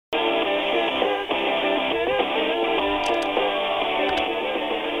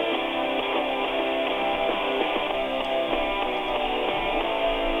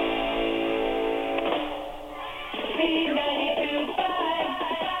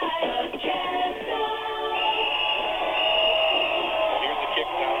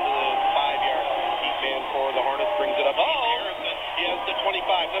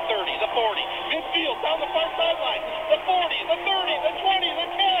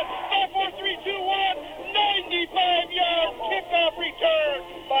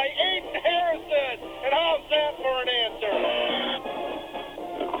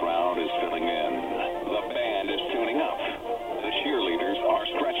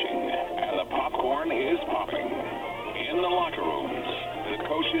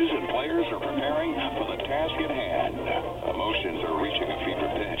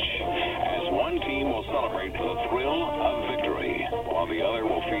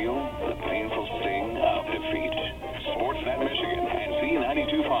feel the painful sting of defeat? Sportsnet Michigan and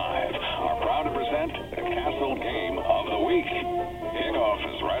Z92.5 are proud to present the Castle Game of the Week. Kickoff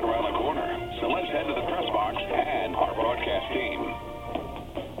is right around the corner, so let's head to the press box and our broadcast team.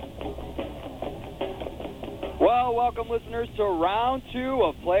 Well, welcome listeners to round 2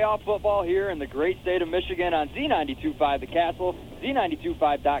 of playoff football here in the great state of Michigan on Z92.5 The Castle,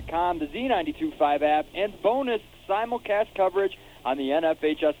 Z925.com, the Z92.5 app, and bonus simulcast coverage on the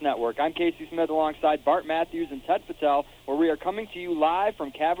NFHS network. I'm Casey Smith alongside Bart Matthews and Ted Patel, where we are coming to you live from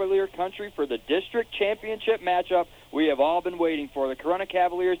Cavalier Country for the district championship matchup we have all been waiting for. The Corunna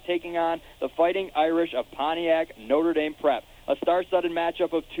Cavaliers taking on the Fighting Irish of Pontiac Notre Dame Prep. A star-studded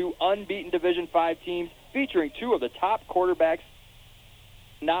matchup of two unbeaten Division V teams featuring two of the top quarterbacks.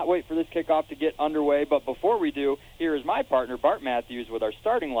 Not wait for this kickoff to get underway, but before we do, here is my partner, Bart Matthews, with our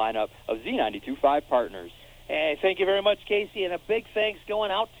starting lineup of Z92.5 partners. Hey, thank you very much, Casey, and a big thanks going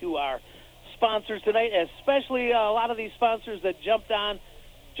out to our sponsors tonight, especially a lot of these sponsors that jumped on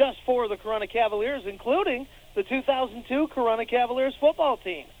just for the Corunna Cavaliers, including the 2002 Corunna Cavaliers football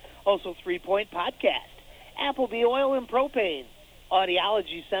team. Also, 3 Point Podcast, Appleby Oil and Propane,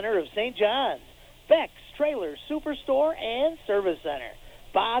 Audiology Center of St. John's, Beck's Trailer Superstore and Service Center,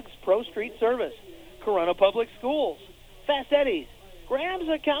 Boggs Pro Street Service, Corunna Public Schools, Fast Eddie's, Graham's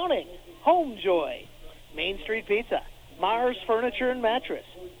Accounting, Home Joy, Main Street Pizza, Mars Furniture and Mattress,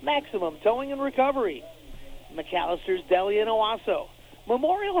 Maximum Towing and Recovery, McAllister's Deli in Owasso,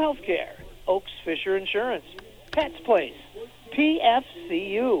 Memorial Healthcare, Oaks Fisher Insurance, Pets Place,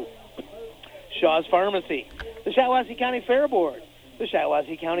 PFCU, Shaw's Pharmacy, the Shiawassee County Fair Board, the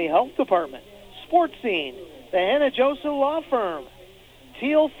Shiawassee County Health Department, Sports Scene, the Hannah Joseph Law Firm,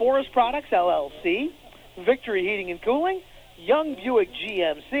 Teal Forest Products, LLC, Victory Heating and Cooling, Young Buick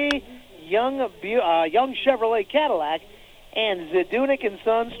GMC, Young Chevrolet Cadillac, and Zedunik &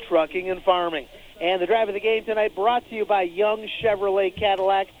 Sons Trucking and Farming. And the drive of the game tonight brought to you by Young Chevrolet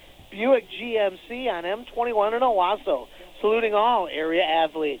Cadillac, Buick GMC on M21 in Owasso, saluting all area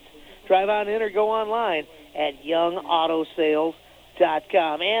athletes. Drive on in or go online at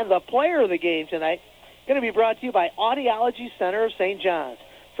YoungAutoSales.com. And the player of the game tonight going to be brought to you by Audiology Center of St. John's.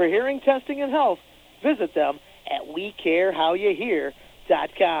 For hearing testing and health, visit them at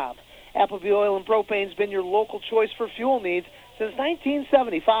WeCareHowYouHear.com. Appleby Oil and Propane's been your local choice for fuel needs since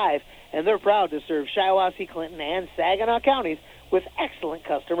 1975, and they're proud to serve Shiawassee, Clinton, and Saginaw counties with excellent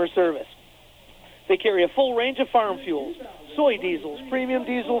customer service. They carry a full range of farm fuels, soy diesels, premium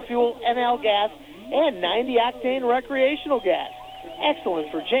diesel fuel, NL gas, and 90-octane recreational gas.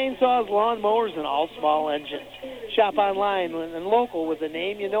 Excellent for chainsaws, lawn mowers, and all small engines. Shop online and local with a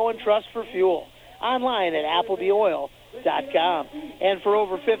name you know and trust for fuel. Online at ApplebyOil.com. And for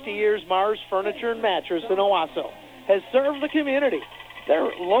over 50 years, Mars Furniture and Mattress in Owasso has served the community. They're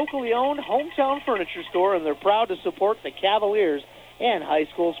a locally owned hometown furniture store, and they're proud to support the Cavaliers and high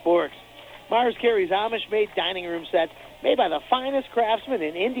school sports. Mars carries Amish-made dining room sets made by the finest craftsmen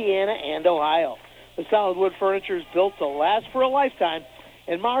in Indiana and Ohio. The solid wood furniture is built to last for a lifetime,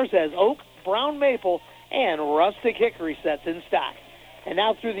 and Mars has oak, brown maple, and rustic hickory sets in stock. And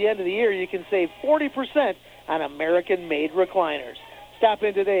now through the end of the year, you can save 40% on American-made recliners. Stop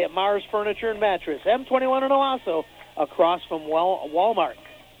in today at Mars Furniture and Mattress, M21 in Owasso, across from Walmart.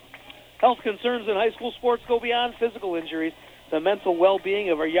 Health concerns in high school sports go beyond physical injuries. The mental well-being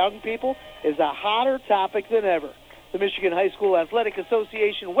of our young people is a hotter topic than ever. The Michigan High School Athletic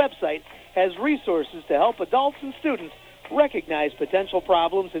Association website has resources to help adults and students recognize potential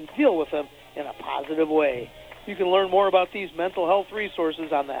problems and deal with them in a positive way. You can learn more about these mental health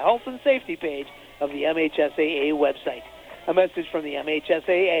resources on the Health and Safety page of the MHSAA website. A message from the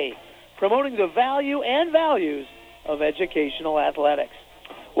MHSAA, promoting the value and values of educational athletics.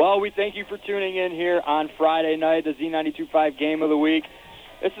 Well, we thank you for tuning in here on Friday night, the Z92.5 Game of the Week.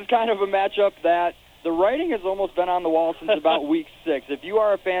 This is kind of a matchup that the writing has almost been on the wall since about week 6. If you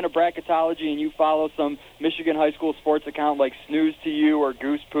are a fan of bracketology and you follow some Michigan high school sports account like Snooze to You or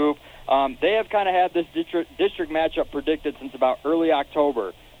Goose Poop, they have kind of had this district matchup predicted since about early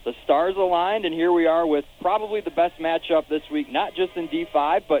October. The stars aligned, and here we are with probably the best matchup this week, not just in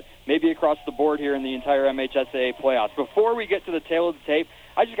D5, but maybe across the board here in the entire MHSAA playoffs. Before we get to the tail of the tape,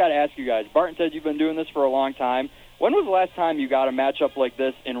 I just got to ask you guys, Bart and Ted, you've been doing this for a long time. When was the last time you got a matchup like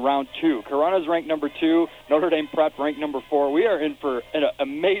this in round 2? Corunna's ranked number 2, Notre Dame Prep ranked number 4. We are in for an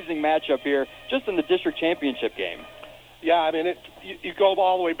amazing matchup here just in the district championship game. Yeah, I mean, you go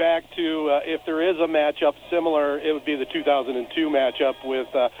all the way back to if there is a matchup similar, it would be the 2002 matchup with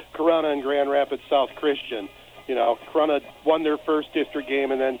Corunna and Grand Rapids South Christian. You know, Corunna won their first district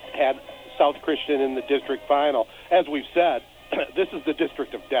game and then had South Christian in the district final. As we've said, this is the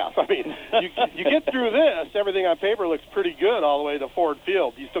district of death. I mean, you get through this, everything on paper looks pretty good all the way to Ford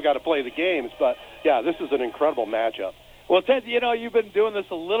Field. You still got to play the games, but, yeah, this is an incredible matchup. Well, Ted, you've been doing this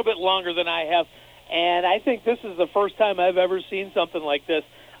a little bit longer than I have, and I think this is the first time I've ever seen something like this.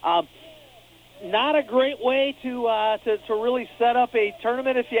 Not a great way to really set up a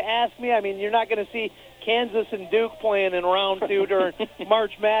tournament, if you ask me. I mean, you're not going to see Kansas and Duke playing in round 2 during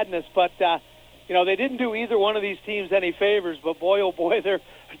March Madness, but they didn't do either one of these teams any favors. But boy, oh boy, they're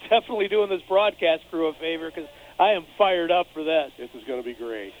definitely doing this broadcast crew a favor, because I am fired up for this. This is going to be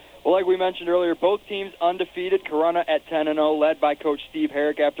great. Well, like we mentioned earlier, both teams undefeated. Corunna at 10-0, led by Coach Steve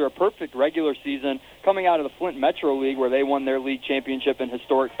Herrick after a perfect regular season coming out of the Flint Metro League, where they won their league championship in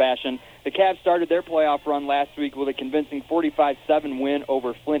historic fashion. The Cavs started their playoff run last week with a convincing 45-7 win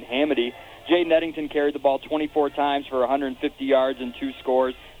over Flint Hamady. Jaden Eddington carried the ball 24 times for 150 yards and 2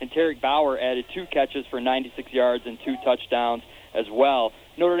 scores, and Tarek Bauer added 2 catches for 96 yards and 2 touchdowns as well.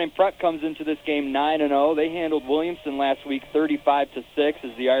 Notre Dame Prep comes into this game 9-0. They handled Williamson last week 35-6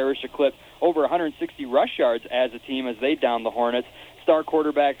 as the Irish eclipsed over 160 rush yards as a team as they downed the Hornets. Star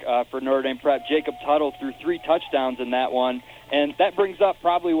quarterback for Notre Dame Prep, Jacob Tuttle, threw 3 touchdowns in that one. And that brings up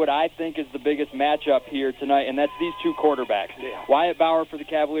probably what I think is the biggest matchup here tonight, and that's these 2 quarterbacks. Yeah. Wyatt Bauer for the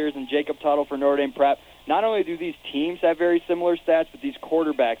Cavaliers and Jacob Tuttle for Notre Dame Prep. Not only do these teams have very similar stats, but these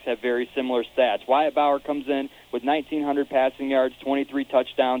quarterbacks have very similar stats. Wyatt Bauer comes in with 1,900 passing yards, 23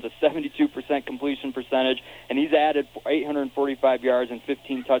 touchdowns, a 72% completion percentage, and he's added 845 yards and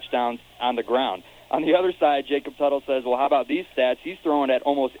 15 touchdowns on the ground. On the other side, Jacob Tuttle says, well, how about these stats? He's throwing at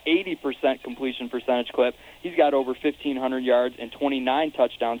almost 80% completion percentage clip. He's got over 1,500 yards and 29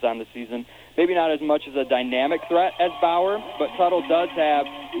 touchdowns on the season. Maybe not as much as a dynamic threat as Bauer, but Tuttle does have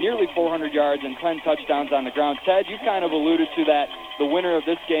nearly 400 yards and 10 touchdowns on the ground. Ted, you kind of alluded to that. The winner of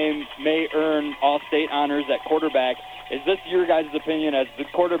this game may earn all-state honors at quarterback. Is this your guys' opinion, as the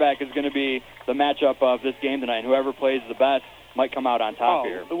quarterback is going to be the matchup of this game tonight, and whoever plays the best might come out on top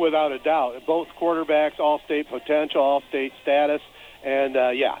here? Without a doubt. Both quarterbacks, all-state potential, all-state status. And,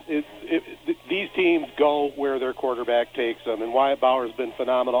 these teams go where their quarterback takes them. And Wyatt Bauer has been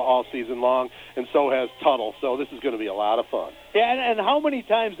phenomenal all season long, and so has Tuttle. So this is going to be a lot of fun. Yeah, and how many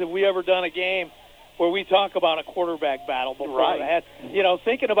times have we ever done a game where we talk about a quarterback battle before? Right.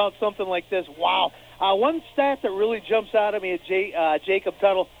 Thinking about something like this, wow. One stat that really jumps out at me is Jacob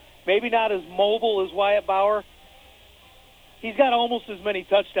Tuttle, maybe not as mobile as Wyatt Bauer. He's got almost as many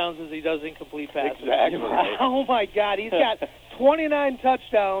touchdowns as he does incomplete passes. Exactly. Oh, my God. He's got 29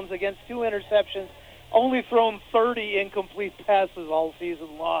 touchdowns against 2 interceptions, only thrown 30 incomplete passes all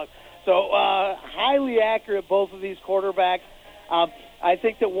season long. So highly accurate, both of these quarterbacks. I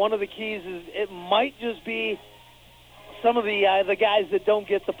think that one of the keys is it might just be some of the guys that don't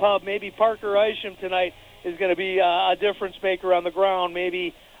get the pub. Maybe Parker Isham tonight is going to be a difference maker on the ground.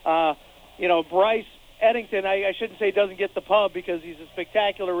 Maybe, Bryce Eddington, I shouldn't say doesn't get the pub because he's a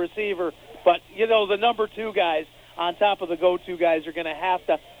spectacular receiver, but, the number 2 guys on top of the go-to guys are going to have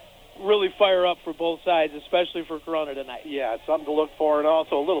to really fire up for both sides, especially for Corunna tonight. Yeah, it's something to look for. And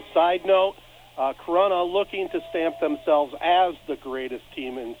also a little side note, Corunna looking to stamp themselves as the greatest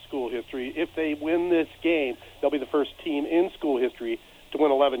team in school history. If they win this game, they'll be the first team in school history to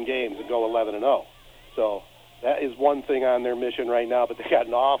win 11 games and go 11-0. So that is one thing on their mission right now, but they got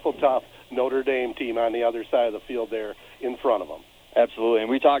an awful tough Notre Dame team on the other side of the field there in front of them. Absolutely. And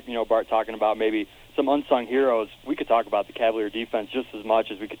we talked, Bart, talking about maybe some unsung heroes. We could talk about the Cavalier defense just as much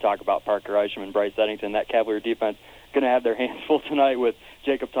as we could talk about Parker Isham and Bryce Eddington. That Cavalier defense going to have their hands full tonight with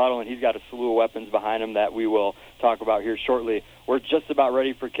Jacob Tuttle, and he's got a slew of weapons behind him that we will talk about here shortly. We're just about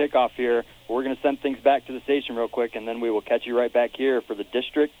ready for kickoff here. We're going to send things back to the station real quick, and then we will catch you right back here for the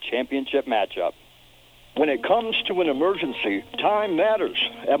district championship matchup. When it comes to an emergency, time matters.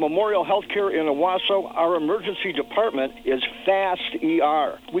 At Memorial Healthcare in Owasso, our emergency department is Fast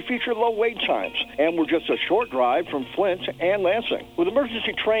ER. We feature low wait times, and we're just a short drive from Flint and Lansing. With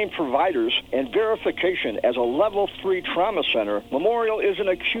emergency-trained providers and verification as a Level 3 trauma center, Memorial is an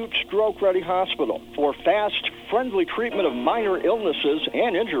acute stroke-ready hospital. For fast, friendly treatment of minor illnesses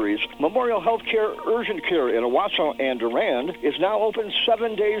and injuries, Memorial Healthcare Urgent Care in Owasso and Durand is now open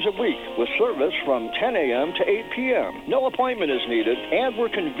 7 days a week with service from 10 a.m. to 8 p.m. No appointment is needed, and we're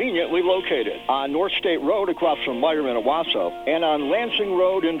conveniently located on North State Road across from Meyer in Owasso and on Lansing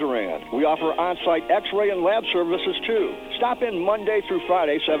Road in Durand. We offer on-site x-ray and lab services, too. Stop in Monday through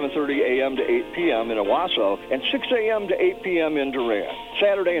Friday, 7:30 a.m. to 8 p.m. in Owasso and 6 a.m. to 8 p.m. in Durand.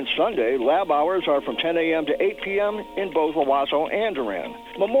 Saturday and Sunday, lab hours are from 10 a.m. to 8 p.m. in both Owasso and Durand.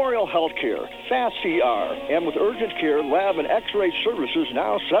 Memorial Healthcare, Fast ER, and with urgent care, lab, and x-ray services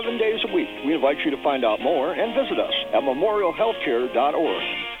now 7 days a week. We invite you to find out more and visit us at memorialhealthcare.org.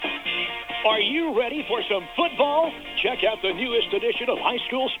 Are you ready for some football? Check out the newest edition of High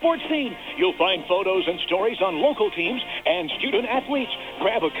School Sports Scene. You'll find photos and stories on local teams and student athletes.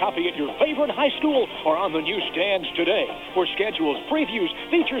 Grab a copy at your favorite high school or on the newsstands today. For schedules, previews,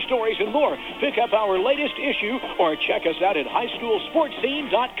 feature stories, and more, pick up our latest issue or check us out at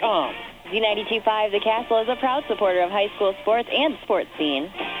highschoolsportscene.com. Z92.5 The Castle is a proud supporter of high school sports and sports scene.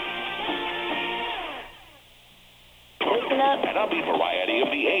 Listen up. An upbeat variety of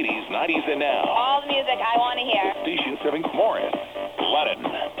the 80s, 90s, and now. All the music I want to hear. Station serving Morris,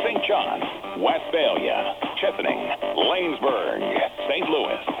 Lebanon, St. John, Westphalia, Chesaning, Lanesburg, St.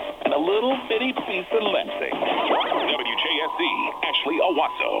 Louis, and a little bitty piece of Lansing. WJSZ, Ashley,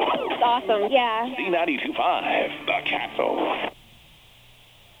 Owasso. It's awesome. Yeah. Z92.5, The Castle.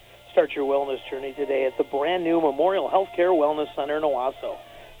 Start your wellness journey today at the brand new Memorial Healthcare Wellness Center in Owasso.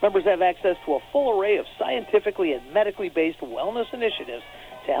 Members have access to a full array of scientifically and medically based wellness initiatives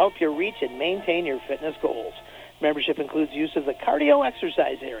to help you reach and maintain your fitness goals. Membership includes use of the cardio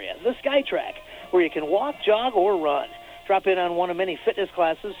exercise area, the SkyTrack, where you can walk, jog, or run. Drop in on one of many fitness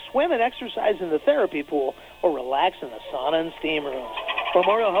classes, swim and exercise in the therapy pool, or relax in the sauna and steam rooms.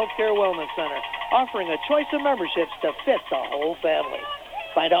 Memorial Healthcare Wellness Center, offering a choice of memberships to fit the whole family.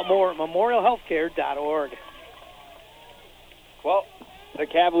 Find out more at memorialhealthcare.org. Well, the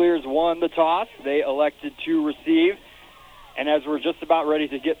Cavaliers won the toss. They elected to receive. And as we're just about ready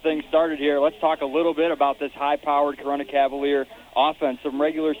to get things started here, let's talk a little bit about this high-powered Corunna Cavalier offense. Some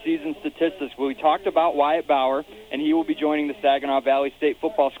regular season statistics. We talked about Wyatt Bauer, and he will be joining the Saginaw Valley State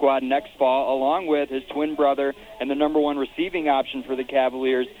football squad next fall, along with his twin brother and the number one receiving option for the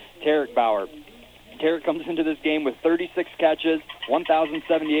Cavaliers, Tarek Bauer. Tarek comes into this game with 36 catches,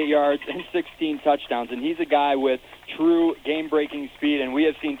 1,078 yards, and 16 touchdowns. And he's a guy with true game-breaking speed. And we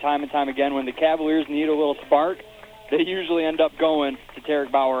have seen time and time again when the Cavaliers need a little spark, they usually end up going to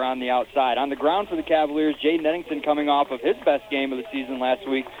Tarek Bauer on the outside. On the ground for the Cavaliers, Jaden Eddington coming off of his best game of the season last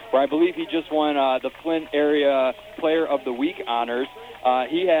week, where I believe he just won the Flint Area Player of the Week honors.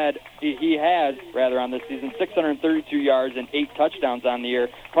 He has on this season 632 yards and 8 touchdowns on the year.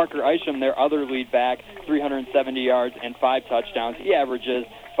 Parker Isham, their other lead back, 370 yards and 5 touchdowns. He averages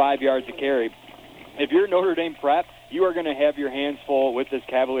 5 yards a carry. If you're Notre Dame Prep, you are going to have your hands full with this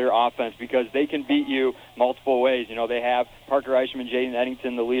Cavalier offense because they can beat you multiple ways. You know, they have Parker Isham and Jaden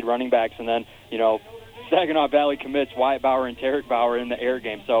Eddington, the lead running backs, and then, you know, Saginaw Valley commits Wyatt Bauer and Tarek Bauer in the air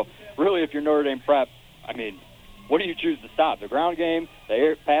game. So, really, if you're Notre Dame Prep, I mean, what do you choose to stop? The ground game, the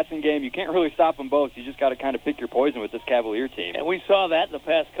air passing game? You can't really stop them both. You just got to kind of pick your poison with this Cavalier team. And we saw that in the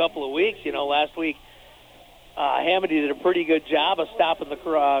past couple of weeks. You know, last week, Hamady did a pretty good job of stopping the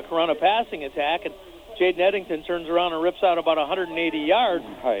Corunna passing attack, and Jaden Eddington turns around and rips out about 180 yards.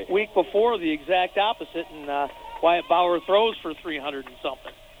 Right. Week before, the exact opposite, and Wyatt Bauer throws for 300 and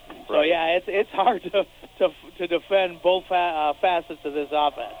something. Right. So, yeah, it's hard to defend both facets of this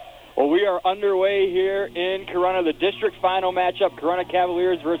offense. Well, we are underway here in Corunna, the district final matchup, Corunna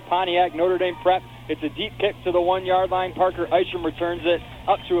Cavaliers versus Pontiac Notre Dame Prep. It's a deep kick to the 1-yard line. Parker Isham returns it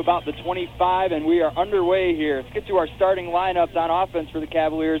up to about the 25, and we are underway here. Let's get to our starting lineups on offense for the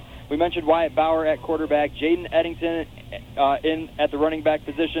Cavaliers. We mentioned Wyatt Bauer at quarterback, Jaden Eddington in at the running back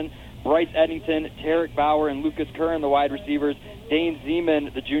position, Bryce Eddington, Tarek Bauer, and Lucas Curran, the wide receivers, Dane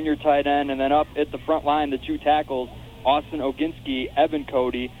Zeman, the junior tight end, and then up at the front line, the 2 tackles, Austin Oginski, Evan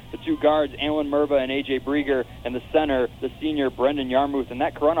Cody, the 2 guards, Alan Merva and A.J. Brieger, and the center, the senior Brendan Yarmouth. And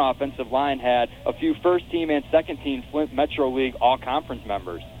that Corunna offensive line had a few first-team and second-team Flint Metro League all-conference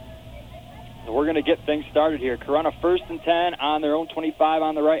members. So we're going to get things started here. Corunna 1st and 10 on their own 25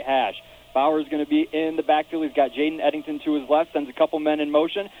 on the right hash. Bauer's going to be in the backfield. He's got Jaden Eddington to his left, sends a couple men in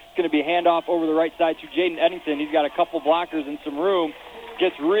motion. It's going to be a handoff over the right side to Jaden Eddington. He's got a couple blockers and some room.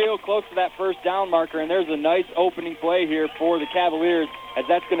 Gets real close to that first down marker, and there's a nice opening play here for the Cavaliers as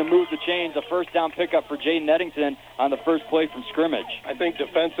that's going to move the chains. A first down pickup for Jaden Eddington on the first play from scrimmage. I think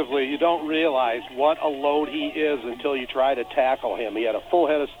defensively you don't realize what a load he is until you try to tackle him. He had a full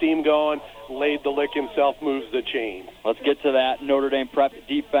head of steam going, laid the lick himself, moves the chains. Let's get to that Notre Dame Prep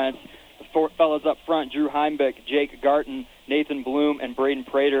defense. The 4 fellas up front, Drew Heimbeck, Jake Garton, Nathan Bloom, and Braden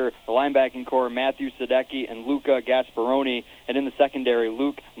Prater. The linebacking core, Matthew Sadecki and Luca Gasparoni. And in the secondary,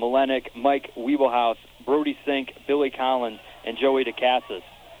 Luke Malenik, Mike Weebelhaus, Brody Sink, Billy Collins, and Joey DeCassis.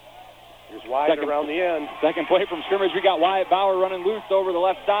 Here's wide around the end. Second play from scrimmage, we got Wyatt Bauer running loose over the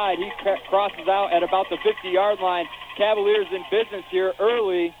left side. He crosses out at about the 50-yard line. Cavaliers in business here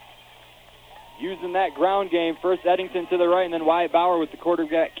early. using that ground game. First Eddington to the right, and then Wyatt Bauer with the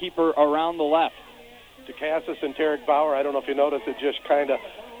quarterback keeper around the left. DeCassis and Tarek Bauer, I don't know if you noticed, it just kind of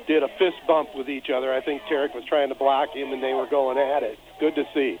did a fist bump with each other. I think Tarek was trying to block him, and they were going at it. Good to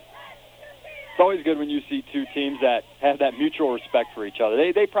see. It's always good when you see two teams that have that mutual respect for each other.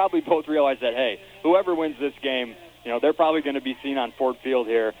 They probably both realize that, hey, whoever wins this game, they're probably going to be seen on Ford Field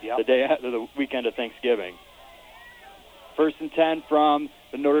here the day after the weekend of Thanksgiving. First and 10 from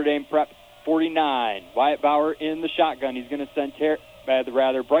the Notre Dame Prep 49. Wyatt Bauer in the shotgun. He's going to send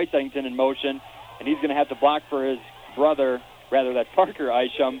Bryce Eddington in motion, and he's going to have to block for his brother, that's Parker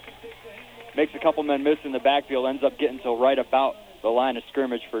Isham. Makes a couple men miss in the backfield, ends up getting to right about the line of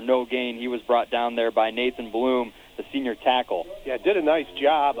scrimmage for no gain. He was brought down there by Nathan Bloom, the senior tackle. Yeah, did a nice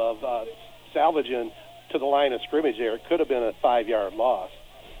job of salvaging to the line of scrimmage there. It could have been a 5-yard loss.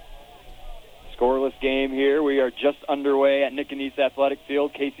 Scoreless game here. We are just underway at Nick and East Athletic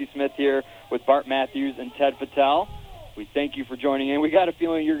Field. Casey Smith here with Bart Matthews and Ted Patel. We thank you for joining in. We got a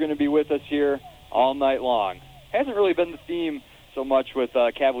feeling you're going to be with us here all night long. Hasn't really been the theme so much with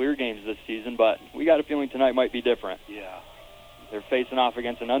Cavalier games this season, but we got a feeling tonight might be different. Yeah. They're facing off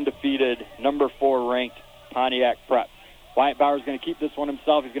against an undefeated, number 4 ranked Pontiac Prep. Wyatt Bauer's going to keep this one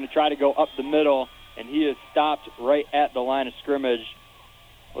himself. He's going to try to go up the middle, and he is stopped right at the line of scrimmage.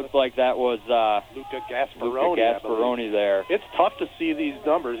 Looks like that was Luca Gasparoni there. It's tough to see these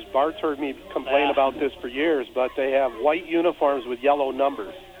numbers. Bart's heard me complain about this for years, but they have white uniforms with yellow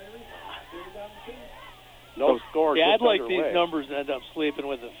numbers. No score. Yeah, I'd like underway. these numbers to end up sleeping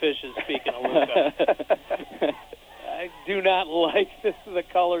with the fishes, speaking of Luca. I do not like the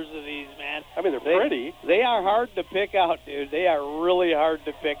colors of these, man. I mean, they're pretty. They are hard to pick out, dude. They are really hard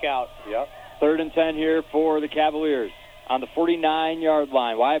to pick out. Yep. 3rd and 10 here for the Cavaliers on the 49-yard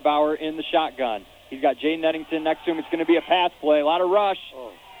line. Wyatt Bauer in the shotgun. He's got Jaden Eddington next to him. It's going to be a pass play. A lot of rush.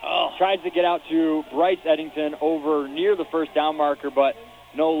 Tries to get out to Bryce Eddington over near the first down marker, but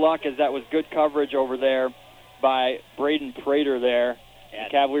no luck, as that was good coverage over there by Braden Prater there. The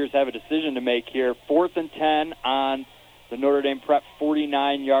Cavaliers have a decision to make here. 4th and 10 on the Notre Dame Prep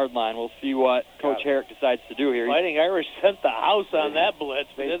 49-yard line. We'll see what Coach Herrick decides to do here. Fighting Irish sent the house on that blitz,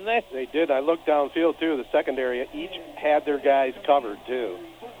 didn't they? They did. I looked downfield, too. The secondary each had their guys covered, too.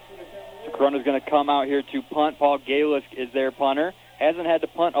 So Corunna's going to come out here to punt. Paul Galisk is their punter. Hasn't had to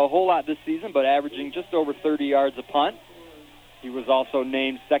punt a whole lot this season, but averaging just over 30 yards a punt. He was also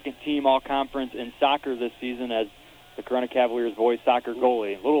named second-team all-conference in soccer this season as the Corunna Cavaliers boys soccer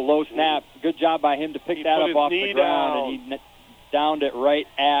goalie. Little low snap. Good job by him to pick that up off the ground, and he downed it right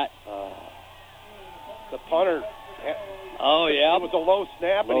at the punter. Oh, yeah. It was a low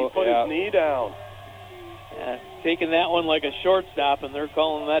snap, and he put his knee down. Yeah, taking that one like a shortstop, and they're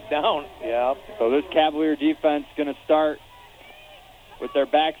calling that down. Yeah. So this Cavalier defense going to start with their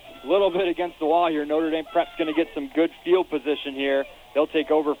backs a little bit against the wall here. Notre Dame Prep's going to get some good field position here. They'll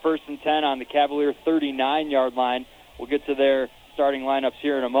take over 1st and 10 on the Cavalier 39-yard line. We'll get to their starting lineups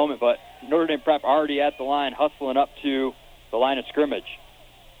here in a moment, but Notre Dame Prep already at the line, hustling up to the line of scrimmage.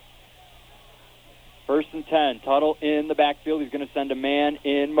 1st and 10, Tuttle in the backfield. He's going to send a man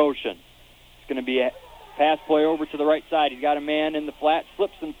in motion. It's going to be a pass play over to the right side. He's got a man in the flat,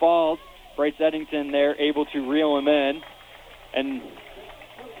 slips and falls. Bryce Eddington there able to reel him in. And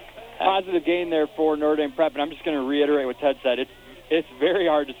positive gain there for Notre Dame Prep, and I'm just going to reiterate what Ted said. It's very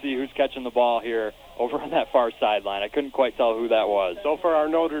hard to see who's catching the ball here over on that far sideline. I couldn't quite tell who that was. So for our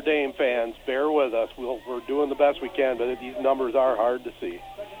Notre Dame fans, bear with us. We're doing the best we can, but these numbers are hard to see.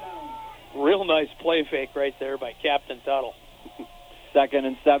 Real nice play fake right there by Captain Tuttle. 2nd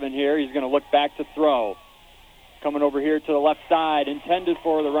and 7 here. He's going to look back to throw. Coming over here to the left side, intended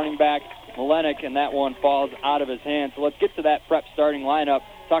for the running back, Malenik, and that one falls out of his hand. So let's get to that Prep starting lineup.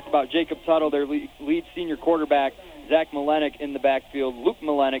 Talked about Jacob Tuttle, their lead senior quarterback, Zach Malenik in the backfield, Luke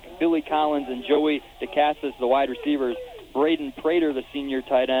Malenik, Billy Collins, and Joey DeCassis, the wide receivers, Braden Prater, the senior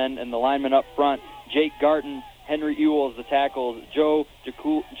tight end, and the lineman up front, Jake Garton, Henry Ewells, the tackles, Joe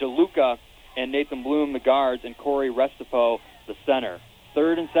Jaluka, and Nathan Bloom, the guards, and Corey Restipo, the center.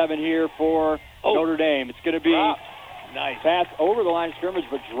 3rd and 7 here for Notre Dame. It's going to be nice pass over the line of scrimmage,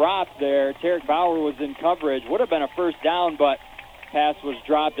 but dropped there. Tarek Bauer was in coverage. Would have been a first down, but pass was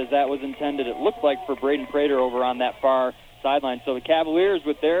dropped as that was intended, it looked like, for Braden Prater over on that far sideline. So the Cavaliers,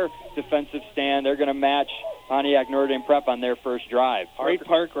 with their defensive stand, they're going to match Pontiac Notre Dame Prep on their first drive. Great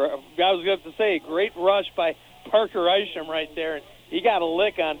Parker. I was going to say, great rush by Parker Isham right there. And he got a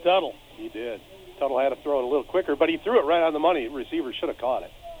lick on Tuttle. He did. Tuttle had to throw it a little quicker, but he threw it right on the money. The receiver should have caught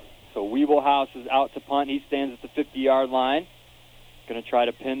it. So Weeblehouse is out to punt. He stands at the 50-yard line. Going to try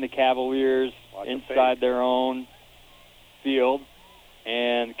to pin the Cavaliers inside their own field.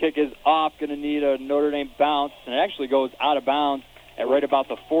 And the kick is off, going to need a Notre Dame bounce, and it actually goes out of bounds at right about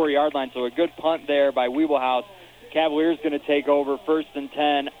the 4-yard line. So a good punt there by Weeblehouse. Cavaliers going to take over 1st and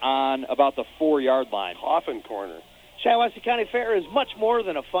 10 on about the 4-yard line. Coffin corner. Shiawassee County Fair is much more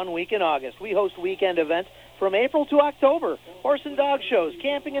than a fun week in August. We host weekend events from April to October. Horse and dog shows,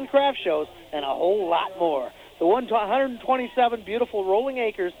 camping and craft shows, and a whole lot more. The 127 beautiful rolling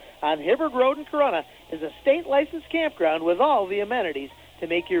acres on Hibbard Road in Corunna is a state-licensed campground with all the amenities to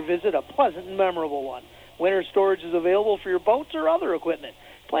make your visit a pleasant and memorable one. Winter storage is available for your boats or other equipment.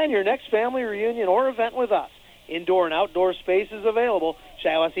 Plan your next family reunion or event with us. Indoor and outdoor space is available.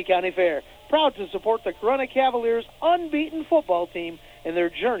 Shiawassee County Fair, proud to support the Corunna Cavaliers' unbeaten football team in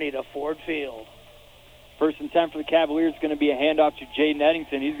their journey to Ford Field. 1st and 10 for the Cavaliers, going to be a handoff to Jaden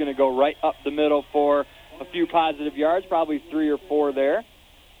Eddington. He's going to go right up the middle for a few positive yards, probably 3 or 4 there.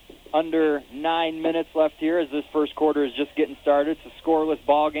 Under 9 minutes left here as this first quarter is just getting started. It's a scoreless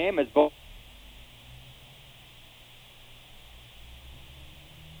ball game as both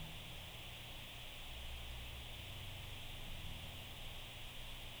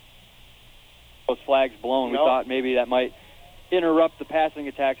flags blown. We thought maybe that might interrupt the passing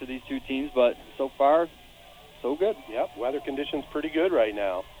attacks of these two teams, but so far, so good. Yep, weather conditions pretty good right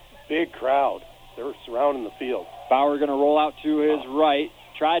now. Big crowd. They're surrounding the field. Bauer going to roll out to his right.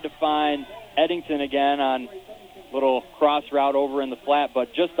 Tried to find Eddington again on little cross route over in the flat, but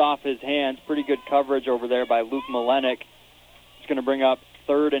just off his hands. Pretty good coverage over there by Luke Malenik. It's going to bring up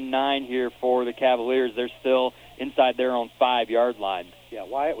 3rd and 9 here for the Cavaliers. They're still inside their own 5-yard line. Yeah,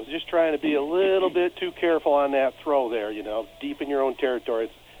 Wyatt was just trying to be a little bit too careful on that throw there, deep in your own territory.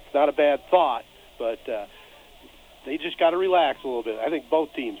 It's not a bad thought, but they just got to relax a little bit. I think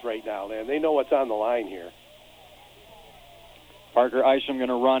both teams right now, man, they know what's on the line here. Parker Isham going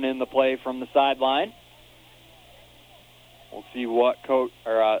to run in the play from the sideline. We'll see what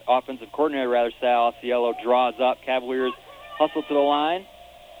offensive coordinator, Sal Cielo, draws up. Cavaliers hustle to the line.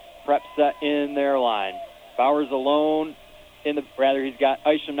 Prep set in their line. Bauer's alone. He's got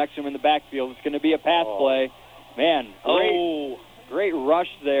Isham next to him in the backfield. It's going to be a pass play. Man, great rush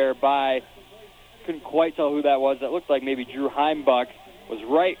there by, couldn't quite tell who that was. That looked like maybe Drew Heimbuck was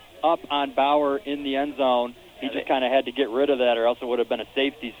right up on Bauer in the end zone. He just kind of had to get rid of that or else it would have been a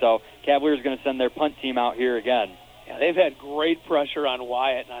safety. So Cavaliers are going to send their punt team out here again. Yeah, they've had great pressure on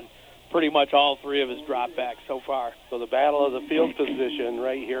Wyatt and on pretty much all 3 of his dropbacks so far. So the battle of the field position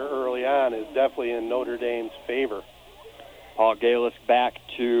right here early on is definitely in Notre Dame's favor. Paul Galisk back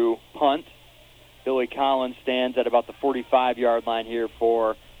to punt. Billy Collins stands at about the 45-yard line here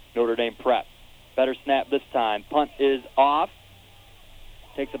for Notre Dame Prep. Better snap this time. Punt is off.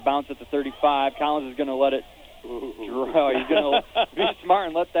 Takes a bounce at the 35. Collins is going to let it draw. He's going to be smart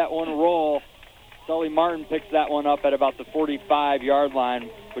and let that one roll. Sully Martin picks that one up at about the 45-yard line,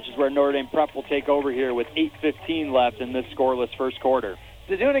 which is where Notre Dame Prep will take over here with 8:15 left in this scoreless first quarter.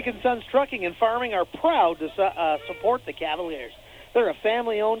 Zadunik & Sons Trucking and Farming are proud to support the Cavaliers. They're a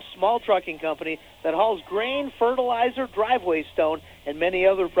family-owned small trucking company that hauls grain, fertilizer, driveway stone, and many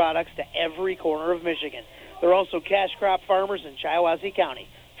other products to every corner of Michigan. They're also cash crop farmers in Shiawassee County,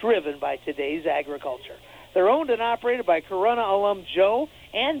 driven by today's agriculture. They're owned and operated by Corunna alum Joe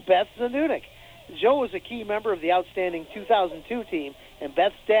and Beth Zadunik. Joe was a key member of the outstanding 2002 team, and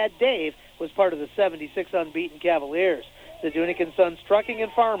Beth's dad, Dave, was part of the 76 unbeaten Cavaliers. Zadunik & Sons Trucking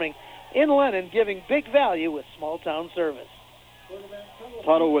and Farming in Lennon, giving big value with small-town service.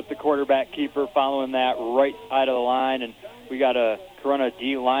 Tuttle with the quarterback keeper following that right side of the line, and we got a Corunna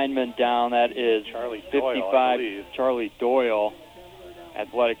D lineman down. That is Charlie 55, Doyle, Charlie Doyle.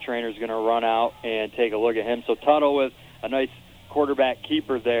 Athletic trainer's going to run out and take a look at him. So Tuttle with a nice quarterback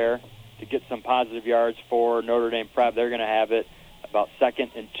keeper there to get some positive yards for Notre Dame Prep. They're going to have it about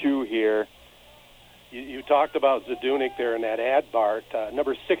 2nd and 2 here. You talked about Zadunik there in that ad, Bart.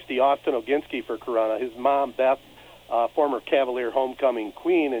 Number 60, Austin Oginski for Corunna. His mom, Beth, former Cavalier homecoming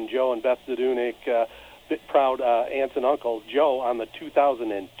queen, and Joe and Beth Zadunik, proud aunts and uncles. Joe on the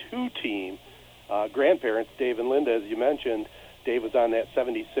 2002 team. Grandparents, Dave and Linda, as you mentioned. Dave was on that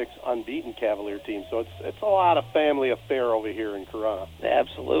 76 unbeaten Cavalier team. So it's a lot of family affair over here in Corunna.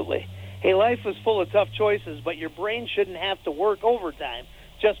 Absolutely. Hey, life is full of tough choices, but your brain shouldn't have to work overtime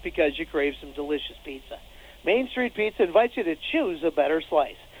just because you crave some delicious pizza. Main Street Pizza invites you to choose a better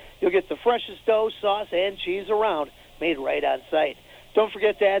slice. You'll get the freshest dough, sauce, and cheese around, made right on site. Don't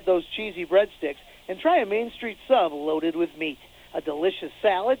forget to add those cheesy breadsticks and try a Main Street sub loaded with meat, a delicious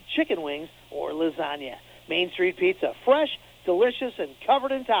salad, chicken wings, or lasagna. Main Street Pizza, fresh, delicious, and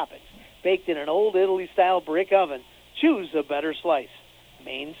covered in toppings, baked in an old Italy-style brick oven. Choose a better slice.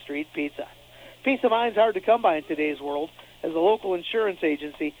 Main Street Pizza. Peace of mind's hard to come by in today's world. As a local insurance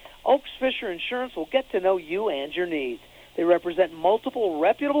agency, Oaks Fisher Insurance will get to know you and your needs. They represent multiple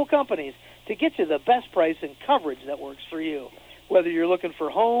reputable companies to get you the best price and coverage that works for you. Whether you're looking for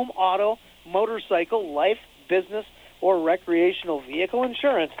home, auto, motorcycle, life, business, or recreational vehicle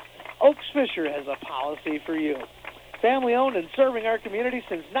insurance, Oaks Fisher has a policy for you. Family-owned and serving our community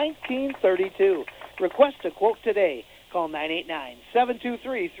since 1932. Request a quote today. Call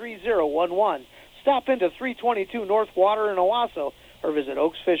 989-723-3011. Stop into 322 North Water in Owasso or visit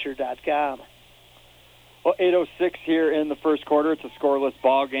oaksfisher.com. Well, 8:06 here in the first quarter. It's a scoreless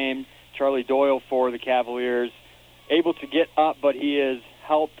ball game. Charlie Doyle for the Cavaliers, able to get up, but he is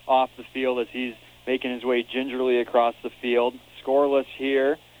helped off the field as he's making his way gingerly across the field. Scoreless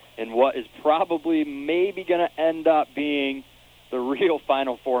here in what is probably maybe going to end up being the real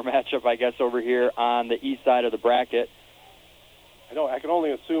Final Four matchup, I guess, over here on the east side of the bracket. I can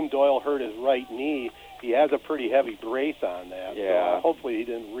only assume Doyle hurt his right knee. He has a pretty heavy brace on that. Yeah. So hopefully he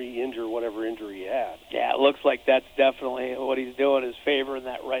didn't re-injure whatever injury he had. Yeah, it looks like that's definitely what he's doing is favoring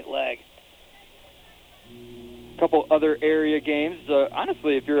that right leg. A couple other area games.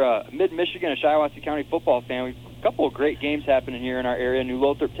 Honestly, if you're a Mid-Michigan, a Shiawassee County football fan, we've a couple of great games happening here in our area. New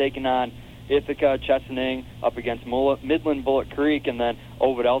Lothrop taking on Ithaca, Chesaning up against Midland Bullitt Creek, and then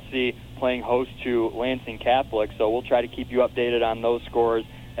Ovid Elsie playing host to Lansing Catholic. So we'll try to keep you updated on those scores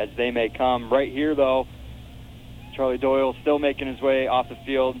as they may come. Right here, though, Charlie Doyle still making his way off the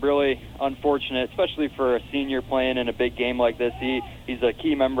field. Really unfortunate, especially for a senior playing in a big game like this. He's a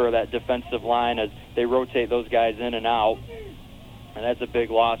key member of that defensive line as they rotate those guys in and out. And that's a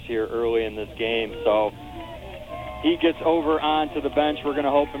big loss here early in this game. So he gets over onto the bench. We're going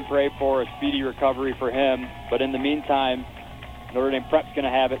to hope and pray for a speedy recovery for him. But in the meantime, Notre Dame Prep's going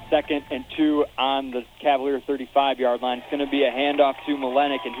to have it 2nd and 2 on the Cavalier 35-yard line. It's going to be a handoff to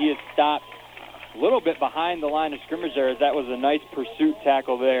Malenik, and he is stopped a little bit behind the line of scrimmage there, as that was a nice pursuit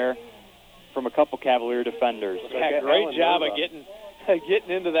tackle there from a couple Cavalier defenders. Yeah, great job of getting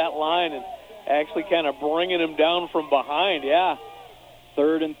into that line and actually kind of bringing him down from behind, yeah.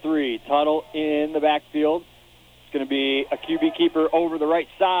 3rd and 3. Tuttle in the backfield. It's going to be a QB keeper over the right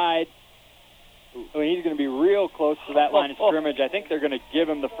side. I mean, he's going to be real close to that line of scrimmage. I think they're going to give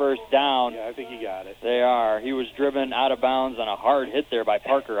him the first down. Yeah, I think he got it. They are. He was driven out of bounds on a hard hit there by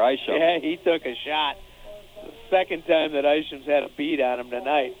Parker Isham. Yeah, he took a shot. The second time that Isham's had a beat on him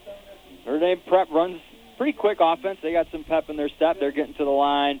tonight. Notre Dame Prep runs pretty quick offense. They got some pep in their step. They're getting to the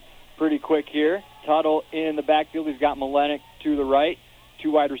line pretty quick here. Tuttle in the backfield. He's got Malenik to the right.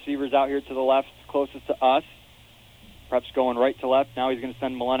 2 wide receivers out here to the left, closest to us. Prep's going right to left. Now he's going to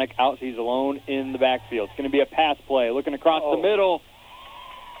send Malenik out. He's alone in the backfield. It's going to be a pass play. Looking across the middle,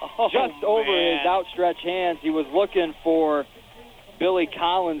 just over his outstretched hands. He was looking for Billy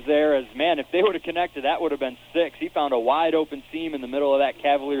Collins there. As, man, if they would have connected, that would have been 6. He found a wide-open seam in the middle of that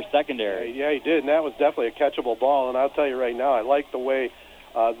Cavalier secondary. Yeah, he did, and that was definitely a catchable ball. And I'll tell you right now, I like the way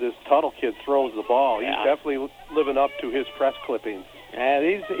this Tuttle kid throws the ball. Yeah. He's definitely living up to his press clippings. Yeah,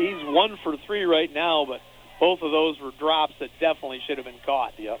 he's 1 for 3 right now, but both of those were drops that definitely should have been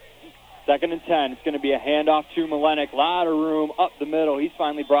caught. Yep. 2nd and 10. It's going to be a handoff to Malenik. A lot of room up the middle. He's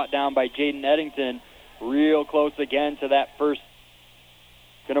finally brought down by Jaden Eddington. Real close again to that first.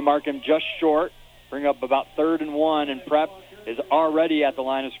 Going to mark him just short. Bring up about 3rd and 1, and Prep is already at the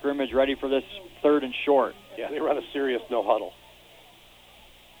line of scrimmage, ready for this 3rd and short. Yeah, they run a serious no-huddle.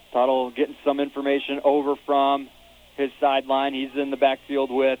 Tuttle getting some information over from his sideline. He's in the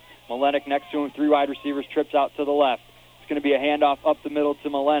backfield with Malenik next to him. 3 wide receivers, trips out to the left. It's going to be a handoff up the middle to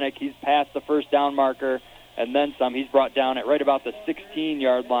Malenik. He's past the first down marker and then some. He's brought down at right about the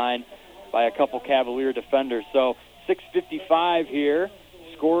 16-yard line by a couple Cavalier defenders. So 6:55 here.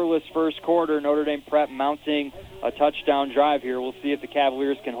 Scoreless first quarter. Notre Dame Prep mounting a touchdown drive here. We'll see if the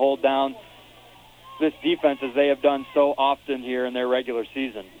Cavaliers can hold down this defense as they have done so often here in their regular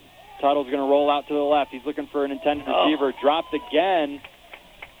season. Tuttle's going to roll out to the left. He's looking for an intended receiver. Dropped again.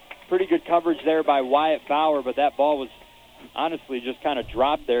 Pretty good coverage there by Wyatt Bauer, but that ball was honestly just kind of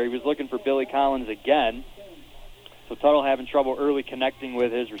dropped there. He was looking for Billy Collins again. So Tuttle having trouble early connecting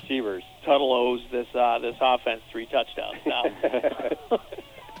with his receivers. Tuttle owes this offense 3 touchdowns now.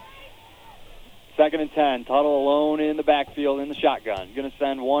 2nd and 10. Tuttle alone in the backfield in the shotgun. Going to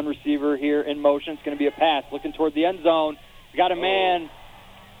send 1 receiver here in motion. It's going to be a pass looking toward the end zone. He's got a man,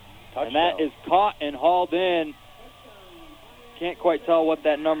 and that is caught and hauled in. Can't quite tell what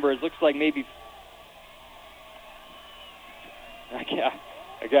that number is. Looks like maybe.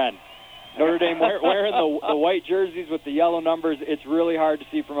 Again, Notre Dame wearing the white jerseys with the yellow numbers. It's really hard to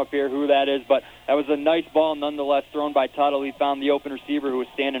see from up here who that is, but that was a nice ball nonetheless thrown by Tuttle. He found the open receiver who was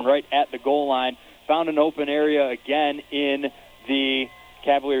standing right at the goal line. found an open area again in the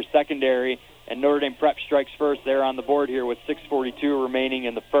Cavaliers secondary, and Notre Dame Prep strikes first there on the board here with 6:42 remaining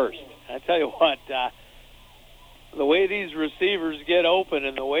in the first. I tell you what, the way these receivers get open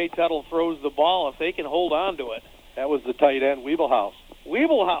and the way Tuttle throws the ball, if they can hold on to it. That was the tight end, Weeblehouse.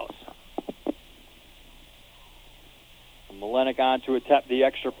 Malenik on to attempt the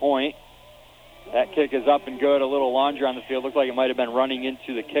extra point. That kick is up and good. A little longer on the field. Looked like it might have been running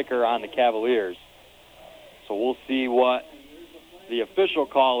into the kicker on the Cavaliers. So we'll see what the official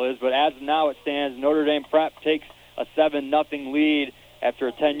call is. But as of now it stands, Notre Dame Prep takes a 7-0 lead after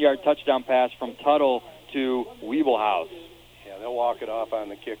a 10-yard touchdown pass from Tuttle to Weeblehouse. Yeah, they'll walk it off on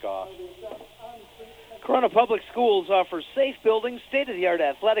the kickoff. Corunna Public Schools offers safe buildings, state-of-the-art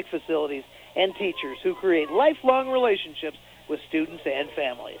athletic facilities, and teachers who create lifelong relationships with students and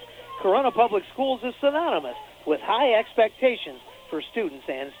families. Corunna Public Schools is synonymous with high expectations for students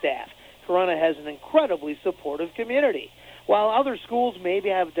and staff. Corunna has an incredibly supportive community. While other schools maybe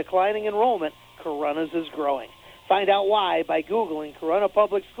have declining enrollment, Corunna's is growing. Find out why by Googling Corunna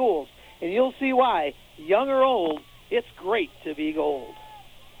Public Schools, and you'll see why, young or old, it's great to be gold.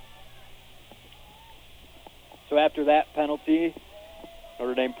 So after that penalty,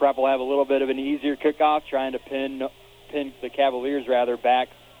 Notre Dame Prep will have a little bit of an easier kickoff, trying to pin the Cavaliers back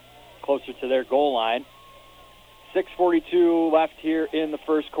closer to their goal line. 6:42 left here in the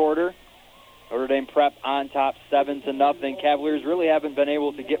first quarter. Notre Dame Prep on top 7-0. Cavaliers really haven't been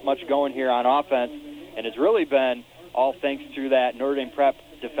able to get much going here on offense, and it's really been all thanks to that Notre Dame Prep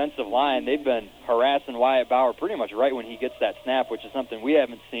defensive line. They've been harassing Wyatt Bauer pretty much right when he gets that snap, which is something we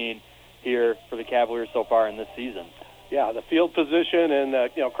haven't seen here for the Cavaliers so far in this season. Yeah, the field position, and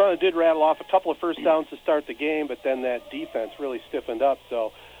Corunna did rattle off a couple of first downs to start the game, but then that defense really stiffened up.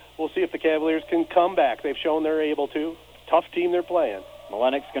 So we'll see if the Cavaliers can come back. They've shown they're able to. Tough team they're playing.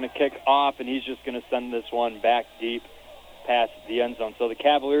 Malenik's going to kick off, and he's just going to send this one back deep past the end zone. So the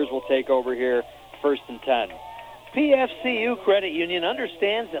Cavaliers will take over here, 1st and 10. PFCU Credit Union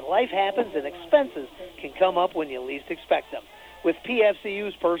understands that life happens and expenses can come up when you least expect them. With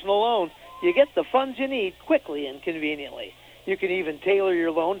PFCU's personal loan, you get the funds you need quickly and conveniently. You can even tailor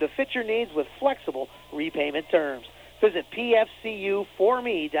your loan to fit your needs with flexible repayment terms. Visit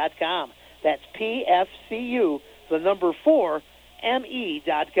pfcu4me.com. That's PFCU, the number 4,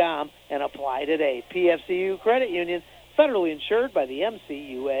 me.com, and apply today. PFCU Credit Union, federally insured by the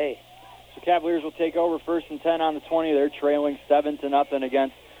MCUA. So Cavaliers will take over 1st and 10 on the 20. They're trailing 7-0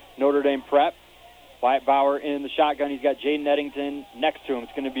 against Notre Dame Prep. Wyatt Bauer in the shotgun. He's got Jaden Eddington next to him.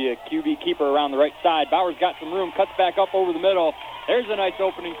 It's going to be a QB keeper around the right side. Bauer's got some room, cuts back up over the middle. There's a nice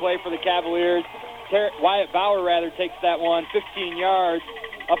opening play for the Cavaliers. Wyatt Bauer, takes that one 15 yards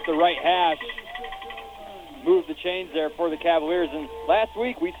up the right hash. Moved the chains there for the Cavaliers. And last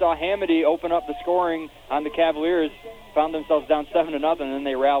week we saw Hamady open up the scoring on the Cavaliers, found themselves down 7-0, and then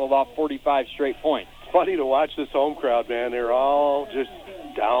they rattled off 45 straight points. Funny to watch this home crowd, man. They're all just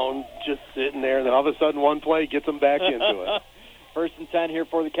down, just sitting there, and then all of a sudden one play gets them back into it. 1st and 10 here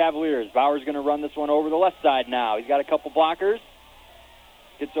for the Cavaliers. Bauer's going to run this one over the left side now. He's got a couple blockers.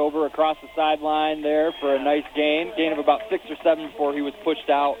 Gets over across the sideline there for a nice gain of about 6 or 7 before he was pushed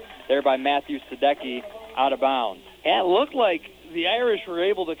out there by Matthew Sadecki out of bounds. Yeah, it looked like the Irish were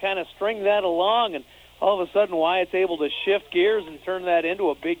able to kind of string that along, and all of a sudden Wyatt's able to shift gears and turn that into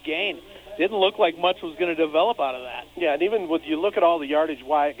a big gain. Didn't look like much was going to develop out of that. Yeah, and even when you look at all the yardage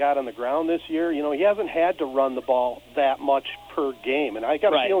Wyatt got on the ground this year, he hasn't had to run the ball that much per game, and I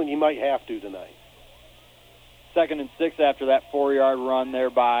got a feeling he might have to tonight. 2nd and 6 after that 4-yard run there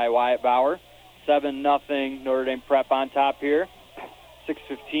by Wyatt Bauer. 7-0 Notre Dame Prep on top here.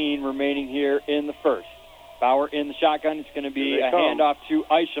 6:15 remaining here in the first. Bauer in the shotgun. It's going to be a handoff to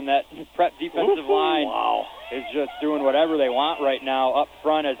Isham. That Prep defensive line is just doing whatever they want right now up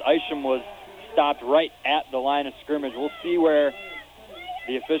front as Isham was stopped right at the line of scrimmage. We'll see where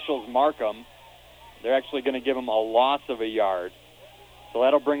the officials mark him. They're actually going to give him a loss of a yard. So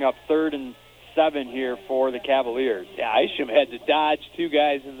that'll bring up 3rd and 7 here for the Cavaliers. Yeah, Isham had to dodge 2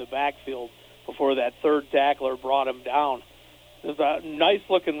 guys in the backfield before that 3rd tackler brought him down. It was a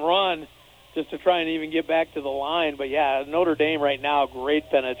nice-looking run just to try and even get back to the line. But, yeah, Notre Dame right now, great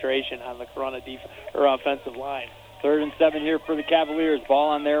penetration on the Corunna offensive line. 3rd and 7 here for the Cavaliers. Ball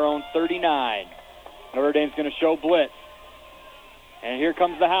on their own 39. Notre Dame's going to show blitz. And here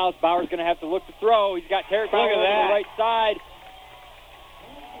comes the house. Bauer's going to have to look to throw. He's got Tarek Bauer on the right side.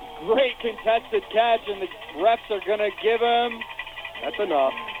 Great contested catch, and the refs are going to give him. That's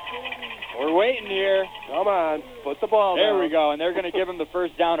enough. We're waiting here. Come on, put the ball down. There we go, and they're going to give him the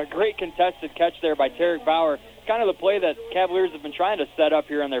first down. A great contested catch there by Tarek Bauer. kind of the play that Cavaliers have been trying to set up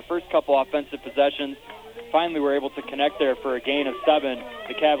here on their first couple offensive possessions. Finally were able to connect there for a gain of 7.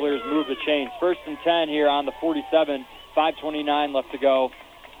 The Cavaliers move the chains. 1st and 10 here on the 47. 5:29 left to go.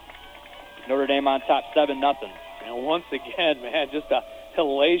 Notre Dame on top 7-0. And once again, man, just a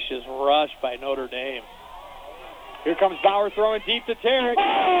hellacious rush by Notre Dame. Here comes Bauer throwing deep to Tarek.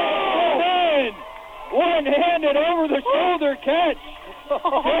 Oh! One-handed over-the-shoulder catch.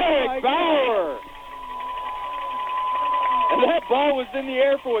 Tarek Bauer. And that ball was in the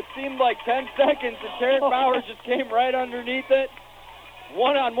air for what seemed like 10 seconds, and Tarek Bauer just came right underneath it.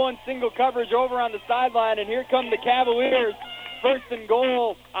 One-on-one single coverage over on the sideline, and here come the Cavaliers. 1st and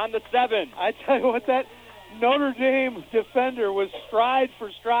goal on the 7. I tell you what, that Notre Dame defender was stride for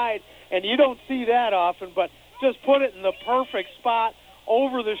stride, and you don't see that often, but just put it in the perfect spot,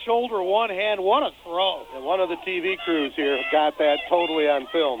 over the shoulder, one hand. What a throw. And one of the TV crews here got that totally on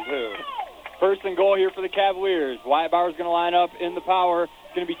film, too. 1st and goal here for the Cavaliers. Wyatt Bauer's going to line up in the power.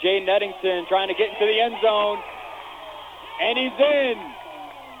 It's going to be Jaden Eddington trying to get into the end zone. And he's in.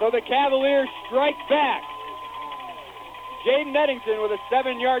 So the Cavaliers strike back. Jaden Eddington with a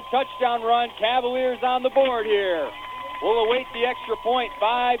 7-yard touchdown run. Cavaliers on the board here. We'll await the extra point.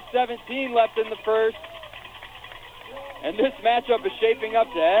 5:17 left in the first. And this matchup is shaping up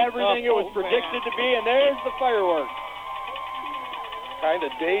to everything it was predicted to be, and there's the fireworks. Kind of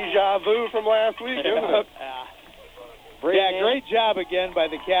deja vu from last week, isn't it? Great job again by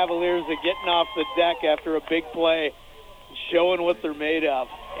the Cavaliers of getting off the deck after a big play, showing what they're made of.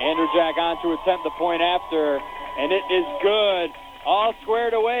 Andrew Jack on to attempt the point after, and it is good. All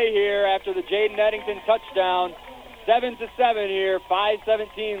squared away here after the Jaden Eddington touchdown. 7-7 here,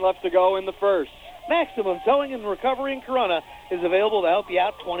 5:17 left to go in the first. Maximum Towing and Recovery in Corunna is available to help you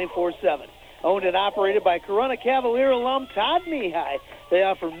out 24/7. Owned and operated by Corunna Cavalier alum Todd Mihai, they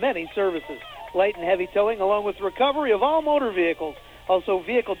offer many services. Light and heavy towing along with recovery of all motor vehicles. Also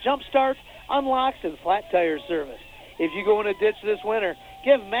vehicle jump starts, unlocks, and flat tire service. If you go in a ditch this winter,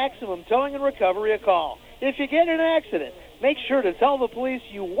 give Maximum Towing and Recovery a call. If you get in an accident, make sure to tell the police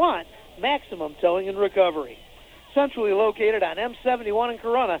you want Maximum Towing and Recovery. Centrally located on M71 in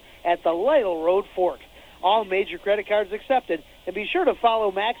Corunna at the Lytle Road Fork. All major credit cards accepted, and be sure to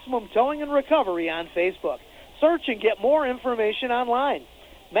follow Maximum Towing and Recovery on Facebook. Search and get more information online.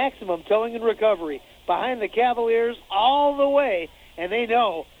 Maximum Towing and Recovery, behind the Cavaliers all the way, and they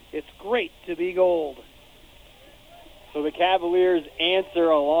know it's great to be gold. So the Cavaliers answer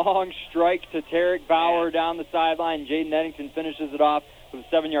a long strike to Tarek Bauer down the sideline. Jaden Eddington finishes it off with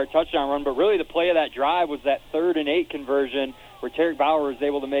a 7-yard touchdown run, but really the play of that drive was that 3rd and 8 conversion where Tarek Bauer was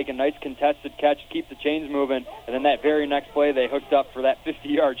able to make a nice contested catch, keep the chains moving, and then that very next play they hooked up for that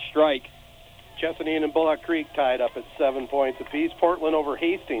 50-yard strike. Chesapeake and Bullock Creek tied up at 7 points apiece. Portland over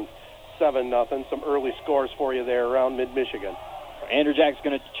Hastings, 7-0. Some early scores for you there around mid-Michigan. Andrew Jack's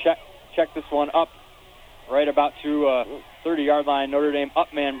going to check this one up right about to 30-yard line. Notre Dame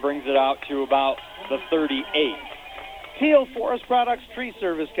Upman brings it out to about the 38. Teal Forest Products Tree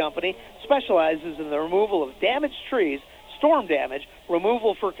Service Company specializes in the removal of damaged trees, storm damage,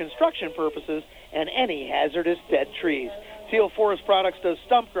 removal for construction purposes, and any hazardous dead trees. Teal Forest Products does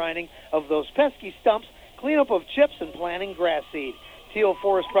stump grinding of those pesky stumps, cleanup of chips, and planting grass seed. Teal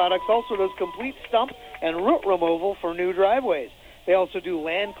Forest Products also does complete stump and root removal for new driveways. They also do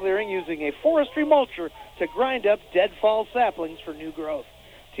land clearing using a forestry mulcher to grind up dead fall saplings for new growth.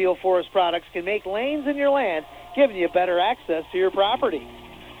 Teal Forest Products can make lanes in your land, giving you better access to your property.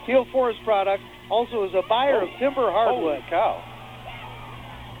 Teal Forest Products also is a buyer of timber hardwood. Holy cow.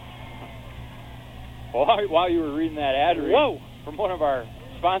 While you were reading that ad read from one of our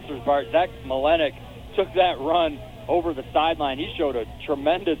sponsors, Bart, Zach Malenik took that run over the sideline. He showed a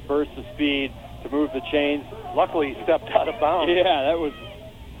tremendous burst of speed to move the chains. Luckily, he stepped out of bounds. Yeah, that was...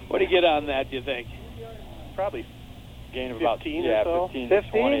 What do you get on that, do you think? Probably gain of 15 about or so. 15 to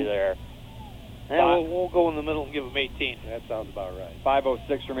 20 there. Yeah, we'll go in the middle and give them 18. That sounds about right.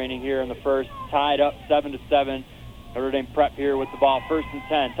 5:06 remaining here in the first. Tied up 7-7. Notre Dame prep here with the ball. 1st and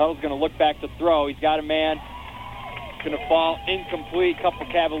 10. Tuttle's going to look back to throw. He's got a man. It's going to fall incomplete. Couple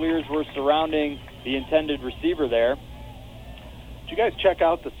Cavaliers were surrounding the intended receiver there. Did you guys check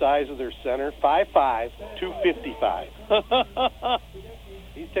out the size of their center? 5'5", 255.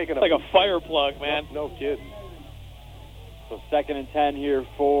 He's taking like a fire plug, man. No kidding. So 2nd and 10 here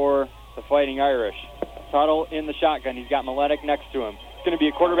for the Fighting Irish. Tuttle in the shotgun. He's got Malenik next to him. It's going to be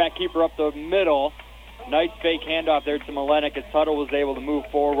a quarterback keeper up the middle. Nice fake handoff there to Malenik as Tuttle was able to move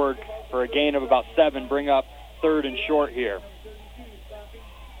forward for a gain of about 7, bring up 3rd and short here.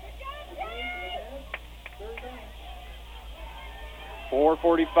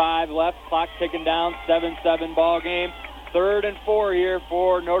 4:45 left, clock ticking down, 7-7 ball game. 3rd and 4 here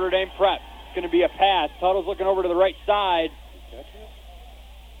for Notre Dame Prep. It's going to be a pass. Tuttle's looking over to the right side.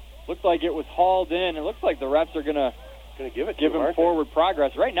 Looks like it was hauled in. It looks like the refs are going to give him forward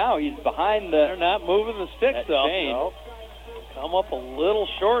progress. Right now, he's behind the... They're not moving the sticks, though. No. Come up a little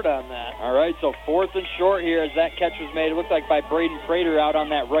short on that. All right, so 4th and short here as that catch was made. It looks like by Braden Prater out on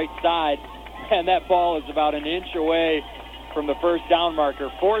that right side. And that ball is about an inch away from the first down marker.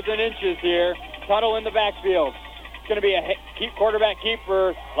 4th and inches here. Tuttle in the backfield. It's going to be a quarterback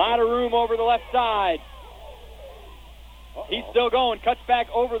keeper. A lot of room over the left side. He's still going. Cuts back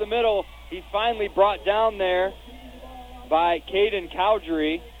over the middle. He's finally brought down there by Caden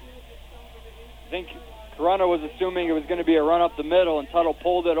Cowdery. I think Corunna was assuming it was going to be a run up the middle, and Tuttle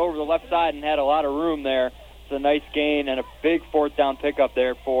pulled it over the left side and had a lot of room there. It's a nice gain and a big 4th down pickup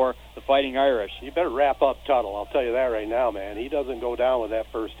there for the Fighting Irish. You better wrap up Tuttle. I'll tell you that right now, man. He doesn't go down with that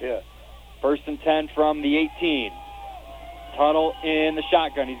first hit. 1st and 10 from the 18. Tuttle in the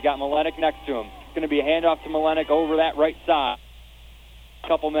shotgun. He's got Malenik next to him. It's going to be a handoff to Malenik over that right side. A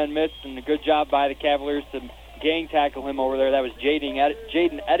couple men missed, and a good job by the Cavaliers to gang tackle him over there. That was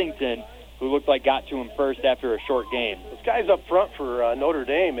Jaden Eddington, who looked like got to him first after a short gain. Those guys up front for Notre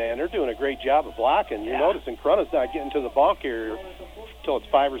Dame, man, they're doing a great job of blocking. You're noticing Corunna's not getting to the ball carrier until it's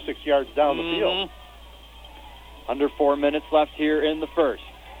 5 or 6 yards down the field. Under 4 minutes left here in the first.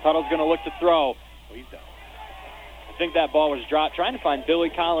 Tuttle's going to look to throw. He's down. I think that ball was dropped. Trying to find Billy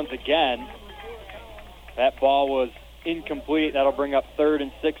Collins again. That ball was incomplete. That'll bring up 3rd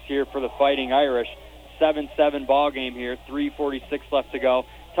and 6 here for the Fighting Irish. 7-7 ball game here. 3:46 left to go.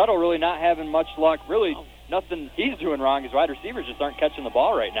 Tuttle really not having much luck. Really nothing he's doing wrong. His wide receivers just aren't catching the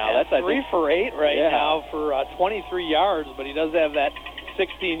ball right now. That's 3 for 8 now for 23 yards, but he does have that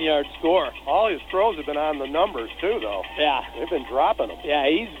 16-yard score. All his throws have been on the numbers, too, though. Yeah. They've been dropping them. Yeah,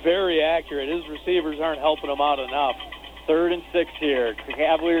 he's very accurate. His receivers aren't helping him out enough. 3rd and 6 here. The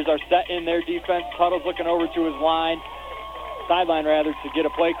Cavaliers are set in their defense. Tuttle's looking over to his sideline to get a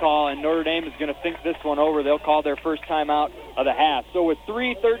play call, and Notre Dame is going to think this one over. They'll call their first timeout of the half. So with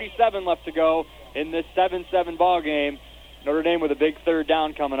 3:37 left to go in this 7-7 ball game, Notre Dame with a big 3rd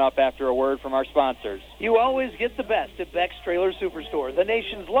down coming up after a word from our sponsors. You always get the best at Beck's Trailer Superstore, the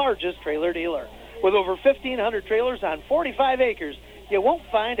nation's largest trailer dealer. With over 1,500 trailers on 45 acres, you won't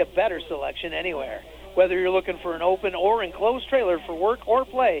find a better selection anywhere. Whether you're looking for an open or enclosed trailer for work or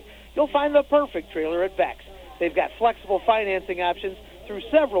play, you'll find the perfect trailer at Beck's. They've got flexible financing options through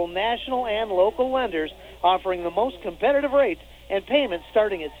several national and local lenders, offering the most competitive rates and payments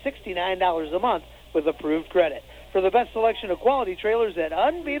starting at $69 a month with approved credit. For the best selection of quality trailers at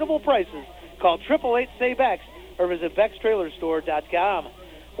unbeatable prices, call 888-SAY-BEX or visit BecksTrailerStore.com.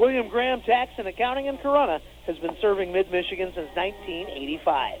 William Graham Tax and Accounting in Corunna has been serving Mid-Michigan since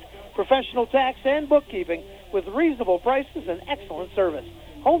 1985. Professional tax and bookkeeping with reasonable prices and excellent service.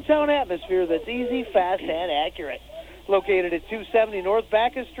 Hometown atmosphere that's easy, fast, and accurate. Located at 270 North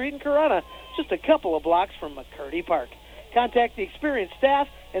Bacchus Street in Corunna, just a couple of blocks from McCurdy Park. Contact the experienced staff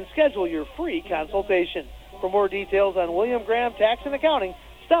and schedule your free consultation. For more details on William Graham Tax and Accounting,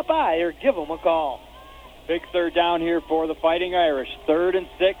 stop by or give them a call. Big 3rd down here for the Fighting Irish. 3rd and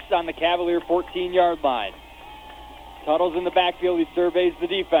 6 on the Cavalier 14-yard line. Tuttle's in the backfield. He surveys the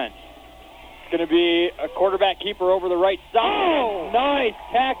defense. It's going to be a quarterback keeper over the right side. Oh, nice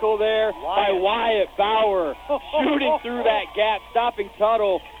tackle there by Wyatt Bauer. Shooting through that gap, stopping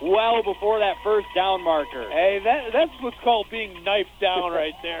Tuttle well before that first down marker. Hey, that's what's called being knifed down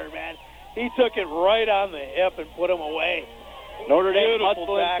right there, man. He took it right on the hip and put him away. Notre Dame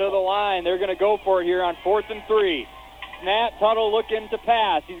hustling to the line. They're going to go for it here on 4th and 3. Snap, Tuttle looking to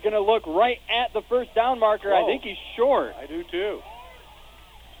pass. He's going to look right at the first down marker. I think he's short. I do too.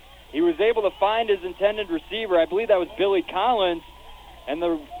 He was able to find his intended receiver. I believe that was Billy Collins. And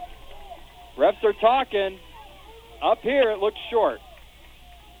the refs are talking. Up here, it looks short.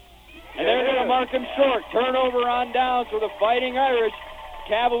 And they're going to mark him short. Turnover on downs for the Fighting Irish.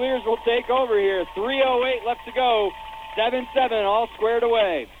 Cavaliers will take over here. 3:08 left to go. 7-7, all squared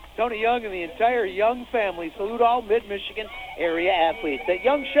away. Tony Young and the entire Young family salute all Mid-Michigan area athletes. At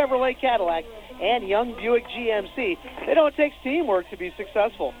Young Chevrolet Cadillac and Young Buick GMC, they know it takes teamwork to be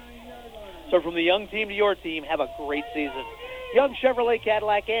successful. So from the Young team to your team, have a great season. Young Chevrolet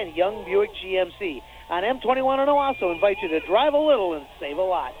Cadillac and Young Buick GMC on M21 in Owasso invite you to drive a little and save a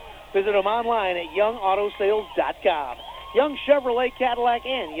lot. Visit them online at YoungAutoSales.com. Young Chevrolet Cadillac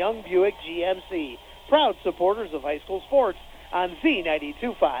and Young Buick GMC, proud supporters of high school sports on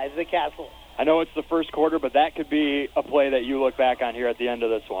Z92.5 The Castle. I know it's the first quarter, but that could be a play that you look back on here at the end of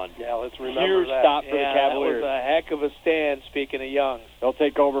this one. Yeah, let's remember Huge that. stop for the Cavaliers. That was a heck of a stand, speaking of Young. They'll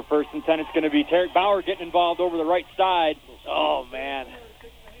take over 1st and 10. It's going to be Tarek Bauer getting involved over the right side. Oh, man.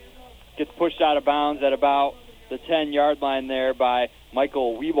 Gets pushed out of bounds at about the 10-yard line there by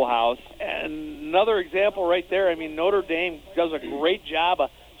Michael Wiebelhaus. And another example right there. I mean, Notre Dame does a great job of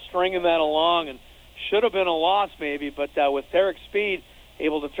stringing that along, and should have been a loss maybe, but with Tarek's speed,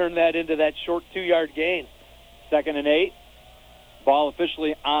 able to turn that into that short 2-yard gain. 2nd and 8. Ball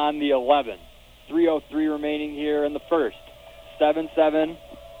officially on the 11. 3:03 remaining here in the first. 7-7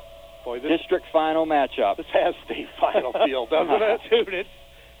 district final matchup. This has state final feel, doesn't it? Dude,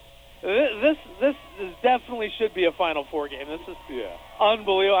 this definitely should be a Final Four game. This is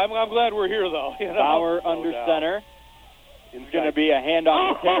unbelievable. I'm glad we're here, though. You know? Bauer under center. It's going to be a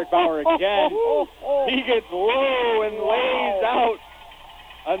handoff to Tarek Bauer again. He gets low and lays out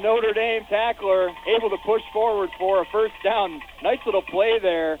a Notre Dame tackler, able to push forward for a first down. Nice little play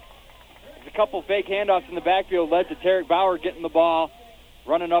there. A couple fake handoffs in the backfield led to Tarek Bauer getting the ball,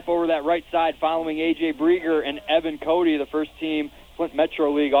 running up over that right side, following A.J. Brieger and Evan Cody, the first team Flint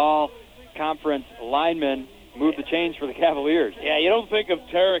Metro League all-conference linemen, move the chains for the Cavaliers. Yeah, you don't think of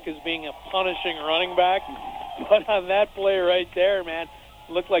Tarek as being a punishing running back, but on that play right there, man,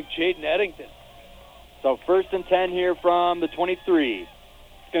 it looked like Jaden Eddington. So 1st and 10 here from the 23.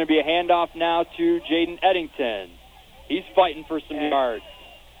 It's going to be a handoff now to Jaden Eddington. He's fighting for some yards.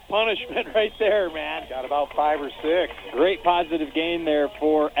 Punishment right there, man. Got about 5 or 6. Great positive gain there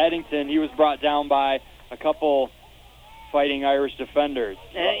for Eddington. He was brought down by a couple fighting Irish defenders.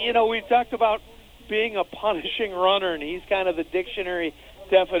 And, you know, we talked about being a punishing runner, and he's kind of the dictionary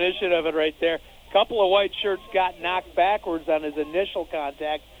definition of it right there. A couple of white shirts got knocked backwards on his initial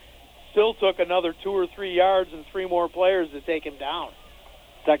contact. Still took another 2 or 3 yards and 3 more players to take him down.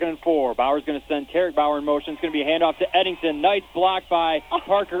 2nd and 4. Bauer's going to send Tarek Bauer in motion. It's going to be a handoff to Eddington. Nice block by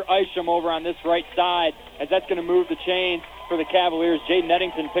Parker Isham over on this right side, as that's going to move the chains for the Cavaliers. Jaden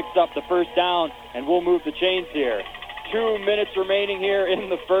Eddington picks up the first down, and we'll move the chains here. 2 minutes remaining here in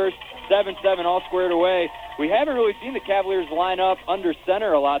the first. 7-7 all squared away. We haven't really seen the Cavaliers line up under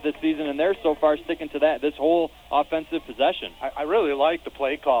center a lot this season, and they're so far sticking to that this whole offensive possession. I really like the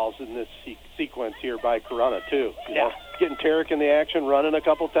play calls in this sequence here by Corunna, too. You know, getting Tarek in the action, running a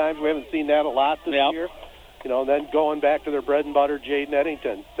couple times. We haven't seen that a lot this year. You know, and then going back to their bread and butter, Jaden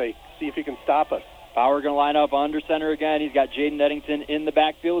Eddington. See if he can stop us. Bauer going to line up under center again. He's got Jaden Eddington in the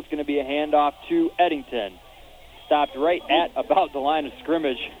backfield. It's going to be a handoff to Eddington. Stopped right at about the line of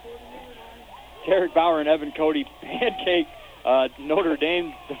scrimmage. Tarek Bauer and Evan Cody pancake Notre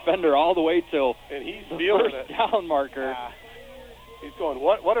Dame defender all the way till and he's the feeling first it. Down marker. He's going,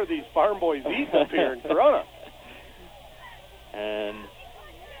 what are these farm boys eating up here in Corunna? And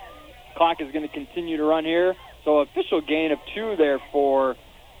clock is going to continue to run here. So official gain of 2 there for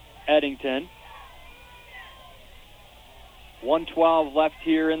Eddington. 1:12 left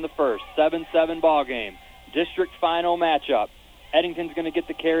here in the first. 7-7 ball game. District final matchup. Eddington's going to get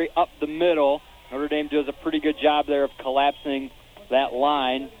the carry up the middle. Notre Dame does a pretty good job there of collapsing that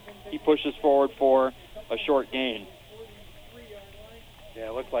line. He pushes forward for a short gain. Yeah,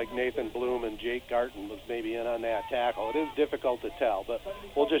 it looked like Nathan Bloom and Jake Garton was maybe in on that tackle. It is difficult to tell, but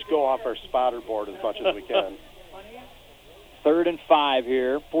we'll just go off our spotter board as much as we can. 3rd and 5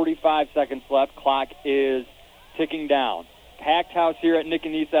 here. 45 seconds left. Clock is ticking down. Packed house here at Nick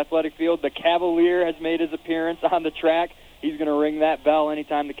and East Athletic Field. The Cavalier has made his appearance on the track. He's going to ring that bell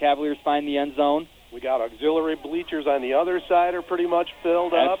anytime the Cavaliers find the end zone. We got auxiliary bleachers on the other side are pretty much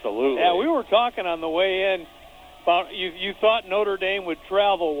filled up. Absolutely. Yeah, we were talking on the way in about you thought Notre Dame would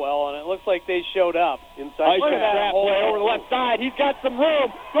travel well, and it looks like they showed up. Inside trap play over the left side. He's got some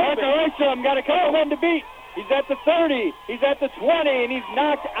room. Parker Isham got a couple men to beat. He's at the 30. He's at the 20, and he's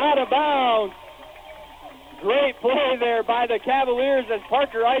knocked out of bounds. Great play there by the Cavaliers as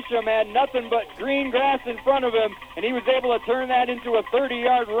Parker Isham had nothing but green grass in front of him, and he was able to turn that into a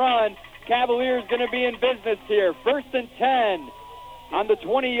 30-yard run. Cavaliers going to be in business here. 1st and 10 on the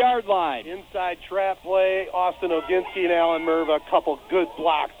 20-yard line. Inside trap play. Austin Oginski and Alan Merva, a couple good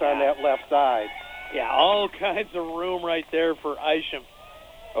blocks on that left side. Yeah, all kinds of room right there for Isham.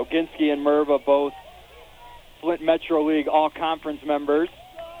 Oginski and Merva, both Flint Metro League all-conference members.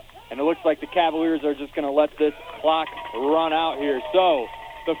 And it looks like the Cavaliers are just going to let this clock run out here. So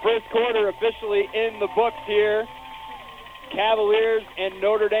the first quarter officially in the books here. Cavaliers and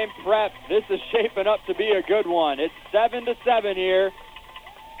Notre Dame Prep. This is shaping up to be a good one. It's 7-7 here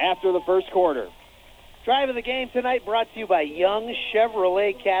after the first quarter. Drive of the game tonight brought to you by Young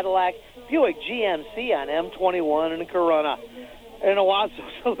Chevrolet Cadillac Buick GMC on M21 in Corunna. in Owasso,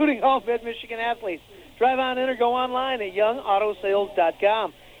 saluting all Mid-Michigan athletes. Drive on in or go online at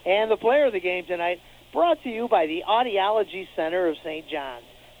youngautosales.com. And the player of the game tonight, brought to you by the Audiology Center of St. John's.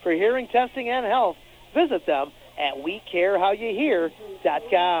 For hearing testing and health, visit them at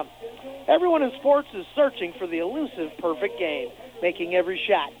WeCareHowYouHear.com. Everyone in sports is searching for the elusive perfect game, making every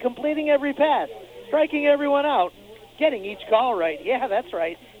shot, completing every pass, striking everyone out, getting each call right. Yeah, that's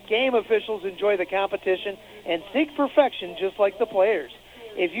right. Game officials enjoy the competition and seek perfection just like the players.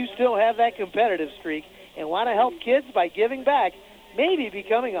 If you still have that competitive streak and want to help kids by giving back, maybe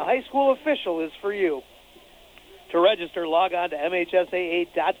becoming a high school official is for you. To register, log on to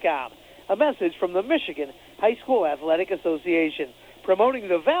MHSAA.com. A message from the Michigan High School Athletic Association, promoting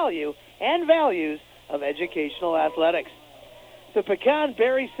the value and values of educational athletics. The pecan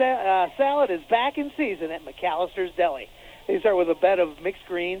berry salad is back in season at McAllister's Deli. They start with a bed of mixed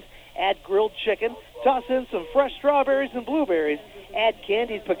greens, add grilled chicken, toss in some fresh strawberries and blueberries, add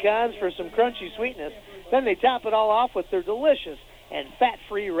candied pecans for some crunchy sweetness. Then they top it all off with their delicious and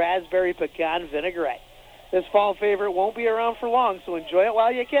fat-free raspberry pecan vinaigrette. This fall favorite won't be around for long, so enjoy it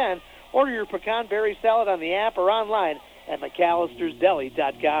while you can. Order your pecan berry salad on the app or online at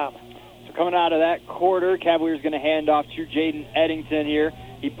McAllistersDeli.com. So coming out of that quarter, Cavaliers going to hand off to Jaden Eddington here.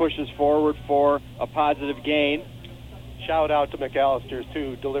 He pushes forward for a positive gain. Shout out to McAllister's,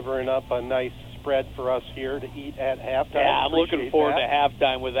 too, delivering up a nice spread for us here to eat at halftime. Yeah, I'm looking forward to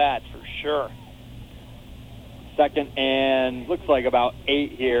halftime with that for sure. Second and looks like about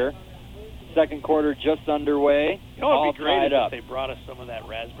 8 here. Second quarter just underway. You know, it'd be great if they brought us some of that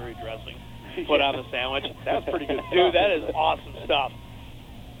raspberry dressing to put on the sandwich. That's pretty good stuff. Dude, that is awesome stuff.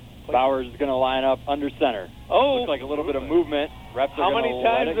 Bowers is going to line up under center. Oh. Looks like a little bit of movement. Refs are How many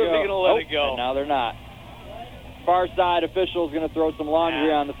times are they going to let it go? And now they're not. Far side officials going to throw some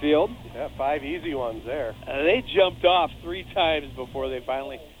laundry on the field. Yeah, 5 easy ones there. They jumped off 3 times before they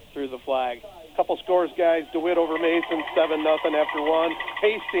finally threw the flag. Couple scores, guys. DeWitt over Mason, 7-0 after 1.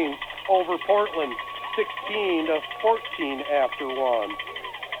 Hastings over Portland, 16-14 after 1.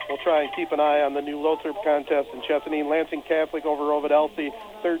 We'll try and keep an eye on the new Lothrop contest in Chesaning. Lansing Catholic over Ovid Elsie,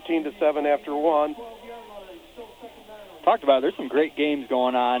 13-7 after 1. Talked about it. There's some great games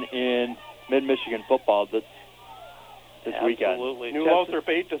going on in Mid-Michigan football this weekend. Absolutely. New Lothrop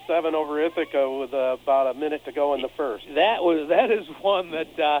 8-7 over Ithaca with about a minute to go in the first. That is one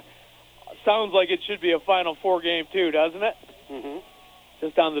that sounds like it should be a Final Four game too, doesn't it? Mm-hmm.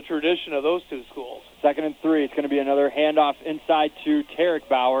 Just on the tradition of those two schools. 2nd and 3. It's going to be another handoff inside to Tarek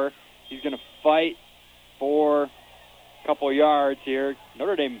Bauer. He's going to fight for a couple of yards here.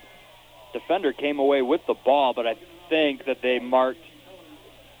 Notre Dame defender came away with the ball, but I think that they marked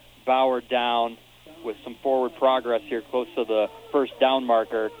Bauer down with some forward progress here close to the first down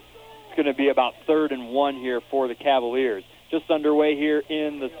marker. It's going to be about 3rd and 1 here for the Cavaliers. Just underway here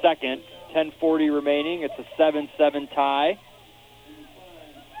in the second. 10:40 remaining. It's a 7-7 tie.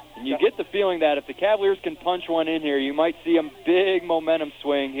 And you get the feeling that if the Cavaliers can punch one in here, you might see a big momentum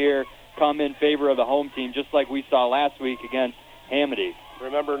swing here come in favor of the home team, just like we saw last week against Hamady.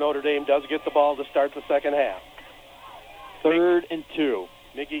 Remember, Notre Dame does get the ball to start the second half. 3rd and 2.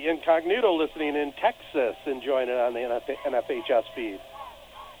 Mickey Incognito listening in Texas, enjoying it on the NFHS feed.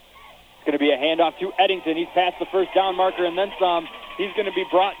 It's going to be a handoff to Eddington. He's past the first down marker and then some. He's going to be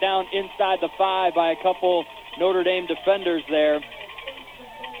brought down inside the 5 by a couple Notre Dame defenders there.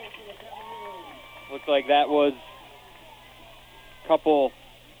 Looks like that was a couple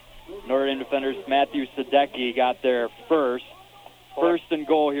Notre Dame defenders. Matthew Sadecki got there first. First and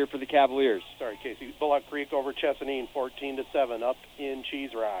goal here for the Cavaliers. Sorry, Casey. Bullock Creek over Chesaning, 14-7 up in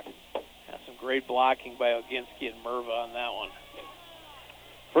Cheese Rock. Some great blocking by Oginski and Merva on that one.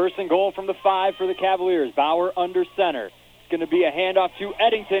 First and goal from the 5 for the Cavaliers. Bauer under center. It's going to be a handoff to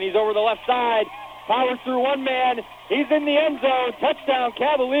Eddington. He's over the left side. Powers through one man. He's in the end zone. Touchdown,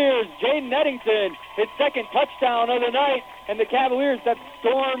 Cavaliers. Jaden Eddington, his second touchdown of the night. And the Cavaliers have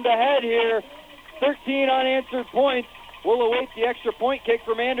stormed ahead here. 13 unanswered points. We'll await the extra point kick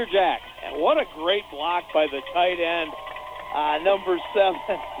from Anderjack. And what a great block by the tight end, number 7,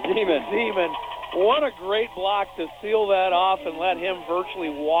 Zeman. What a great block to seal that off and let him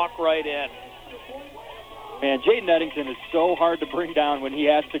virtually walk right in. Man, Jaden Eddington is so hard to bring down when he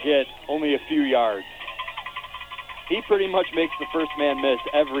has to get only a few yards. He pretty much makes the first man miss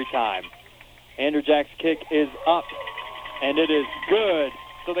every time. Anderjack's kick is up, and it is good.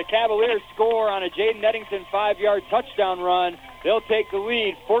 So the Cavaliers score on a Jaden Eddington 5-yard touchdown run. They'll take the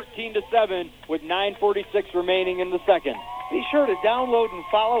lead 14-7 with 9:46 remaining in the second. Be sure to download and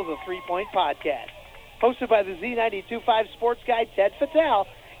follow the 3 Point Podcast. Hosted by the Z92.5 sports guy Ted Fatale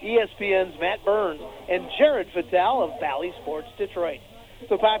ESPN's Matt Burns, and Jared Fattal of Valley Sports Detroit.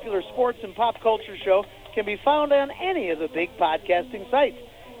 The popular sports and pop culture show can be found on any of the big podcasting sites.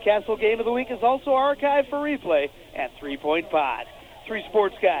 Castle Game of the Week is also archived for replay at 3 Point Pod. 3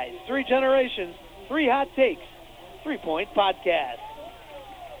 sports guys, 3 generations, 3 hot takes, 3 Point Podcast.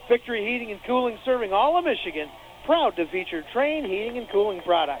 Victory Heating and Cooling, serving all of Michigan, proud to feature Train Heating and Cooling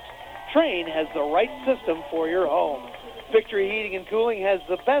products. Train has the right system for your home. Victory Heating and Cooling has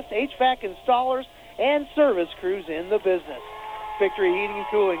the best HVAC installers and service crews in the business. Victory Heating and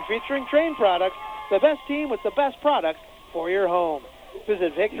Cooling, featuring Train products, the best team with the best products for your home.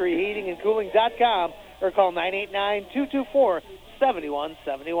 Visit victoryheatingandcooling.com or call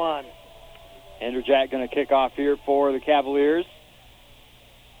 989-224-7171. Andrew Jack going to kick off here for the Cavaliers.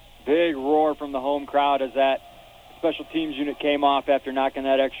 Big roar from the home crowd as that special teams unit came off after knocking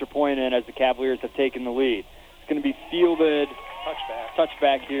that extra point in as the Cavaliers have taken the lead. It's going to be fielded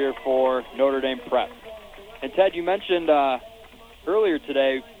touchback here for Notre Dame Prep. And Ted, you mentioned earlier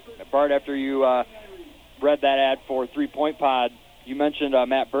today, Bart, after you read that ad for 3 Point Pod, you mentioned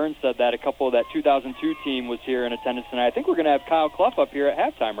Matt Burns said that a couple of that 2002 team was here in attendance tonight. I think we're going to have Kyle Clough up here at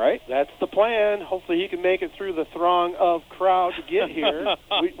halftime, right? That's the plan. Hopefully he can make it through the throng of crowd to get here.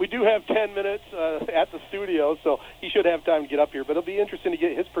 we do have 10 minutes at the studio, so he should have time to get up here. But it'll be interesting to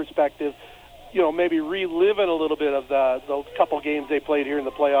get his perspective, you know, maybe reliving a little bit of those couple games they played here in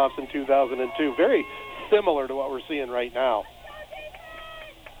the playoffs in 2002. Very similar to what we're seeing right now.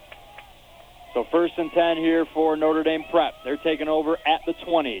 So 1st and 10 here for Notre Dame Prep. They're taking over at the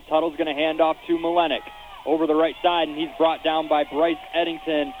 20. Tuttle's going to hand off to Malenik over the right side, and he's brought down by Bryce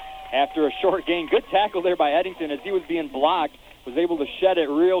Eddington after a short gain. Good tackle there by Eddington as he was being blocked, was able to shed it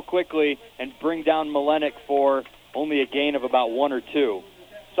real quickly and bring down Malenik for only a gain of about 1 or 2.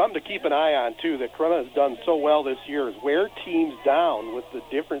 Something to keep an eye on, too, that Corunna has done so well this year is wear teams down with the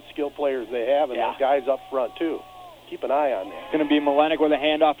different skill players they have and the guys up front, too. Keep an eye on that. It's going to be Malenik with a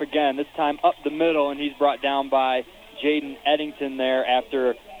handoff again, this time up the middle, and he's brought down by Jaden Eddington there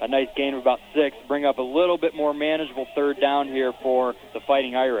after a nice gain of about 6. Bring up a little bit more manageable 3rd down here for the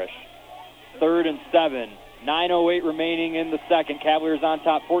Fighting Irish. 3rd and 7. 9:08 remaining in the second. Cavaliers on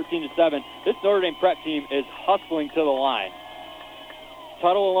top 14-7. This Notre Dame Prep team is hustling to the line.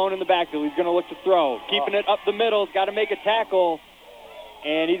 Tuttle alone in the backfield. He's going to look to throw. Keeping it up the middle. He's got to make a tackle.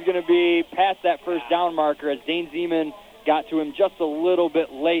 And he's going to be past that first down marker as Dane Zeman got to him just a little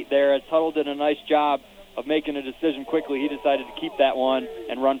bit late there as Tuttle did a nice job of making a decision quickly. He decided to keep that one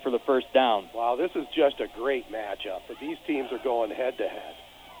and run for the first down. Wow, this is just a great matchup. But these teams are going head-to-head.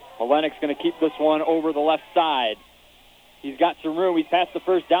 Malenik's going to keep this one over the left side. He's got some room. He's past the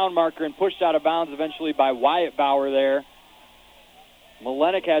first down marker and pushed out of bounds eventually by Wyatt Bauer there.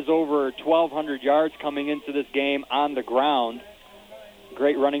 Malenik has over 1,200 yards coming into this game on the ground.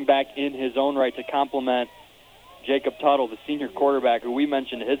 Great running back in his own right to complement Jacob Tuttle, the senior quarterback, who we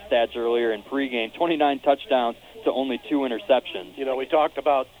mentioned his stats earlier in pregame. 29 touchdowns to only 2 interceptions. You know, we talked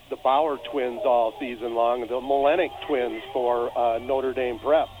about the Bauer twins all season long, the Malenik twins for Notre Dame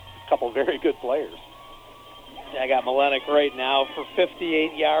Prep. A couple very good players. I got Malenik right now for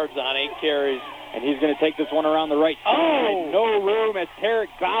 58 yards on 8 carries. And he's going to take this one around the right side. No room as Tarek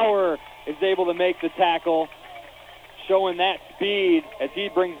Bauer is able to make the tackle, showing that speed as he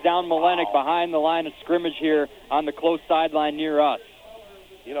brings down Malenik behind the line of scrimmage here on the close sideline near us.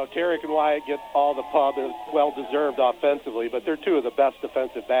 You know, Tarek and Wyatt get all the pub. They're well-deserved offensively, but they're 2 of the best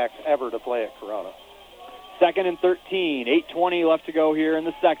defensive backs ever to play at Corunna. 2nd and 13, 8:20 left to go here in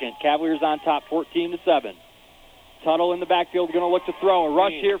the second. Cavaliers on top 14-7. Tuttle in the backfield going to look to throw. A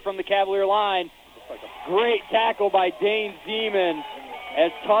rush here from the Cavalier line. Great tackle by Dane Zeman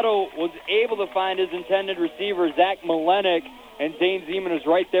as Tuttle was able to find his intended receiver, Zach Malenik, and Dane Zeman is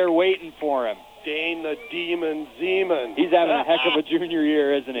right there waiting for him. Dane the Demon Zeman. He's having a heck of a junior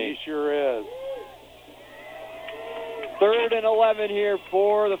year, isn't he? He sure is. 3rd and 11 here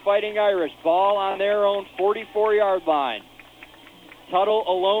for the Fighting Irish. Ball on their own 44-yard line. Tuttle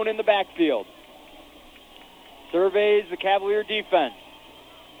alone in the backfield. Surveys the Cavalier defense.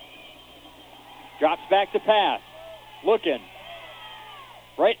 Drops back to pass. Looking.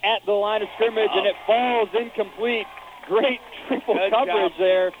 Right at the line of scrimmage, and it falls incomplete. Great triple coverage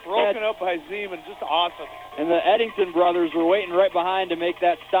there. Broken up by Zeman, just awesome. And the Eddington brothers were waiting right behind to make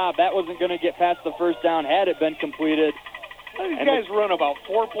that stop. That wasn't going to get past the first down had it been completed. These guys run about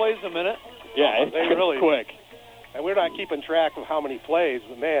 4 plays a minute. Yeah, it's really quick. And we're not keeping track of how many plays,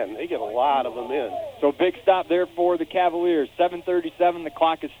 but, man, they get a lot of them in. So big stop there for the Cavaliers. 7:37, the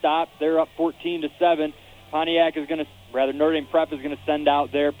clock is stopped. They're up 14-7. Notre Dame Prep is going to send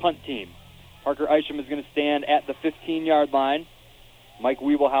out their punt team. Parker Isham is going to stand at the 15-yard line. Mike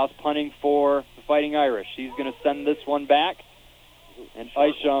Weeblehouse punting for the Fighting Irish. He's going to send this one back, and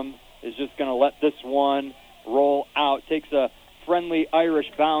Isham is just going to let this one roll out. Takes a friendly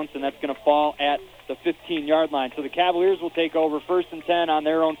Irish bounce, and that's going to fall at the 15-yard line. So the Cavaliers will take over 1st and 10 on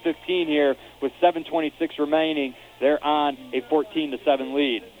their own 15 here with 7:26 remaining. They're on a 14-7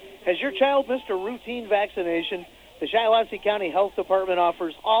 lead. Has your child missed a routine vaccination? The Shiawassee County Health Department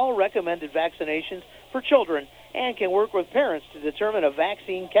offers all recommended vaccinations for children and can work with parents to determine a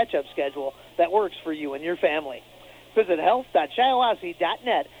vaccine catch-up schedule that works for you and your family. Visit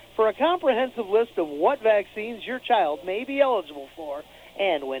health.shiawassee.net for a comprehensive list of what vaccines your child may be eligible for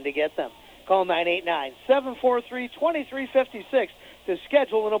and when to get them. Call 989-743-2356 to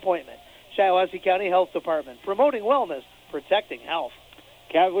schedule an appointment. Shiawassee County Health Department, promoting wellness, protecting health.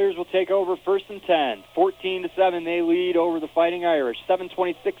 Cavaliers will take over 1st and 10. 14-7, they lead over the Fighting Irish.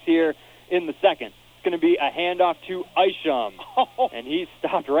 7:26 here in the second. It's going to be a handoff to Isham, and he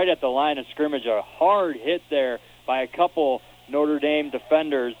stopped right at the line of scrimmage. A hard hit there by a couple Notre Dame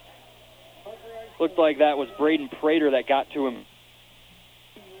defenders. Looked like that was Braden Prater that got to him.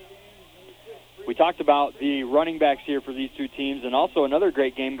 We talked about the running backs here for these two teams, and also another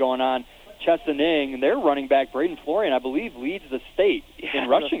great game going on. Chesaning, and their running back, Braden Florian, I believe, leads the state in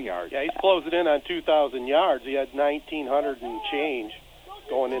rushing yards. Yeah, he's closing in on 2,000 yards. He had 1,900 and change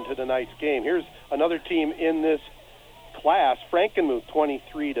going into tonight's game. Here's another team in this class, Frankenmuth,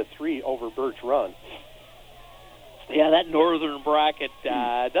 23-3 over Birch Run. Yeah, that northern bracket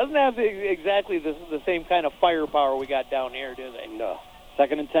doesn't have exactly the same kind of firepower we got down here, do they? No.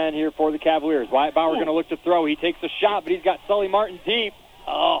 2nd and 10 here for the Cavaliers. Wyatt Bauer going to look to throw. He takes a shot, but he's got Sully Martin deep.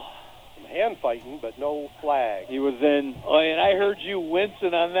 Oh, some hand fighting, but no flag. He was in. Oh, and I heard you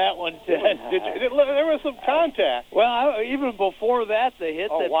wincing on that one, Ted. There was some contact. Well, even before that, the hit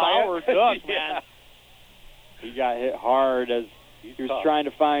that Bauer took, man. He got hit hard as he was tough. trying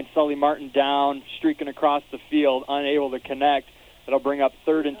to find Sully Martin down, streaking across the field, unable to connect. That'll bring up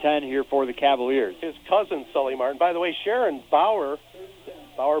 3rd and 10 here for the Cavaliers. His cousin, Sully Martin. By the way, Sharon Bauer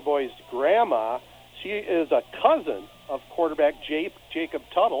Boy's grandma, she is a cousin of quarterback Jacob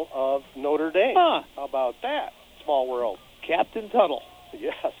Tuttle of Notre Dame. Huh. How about that? Small world. Captain Tuttle.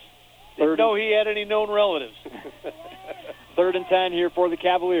 Yes. Didn't know he had any known relatives. 3rd and 10 here for the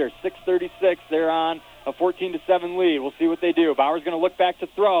Cavaliers. 6:36. They're on a 14-7 lead. We'll see what they do. Bauer's going to look back to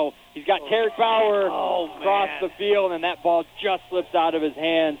throw. He's got Tarek Bauer across the field, and that ball just slips out of his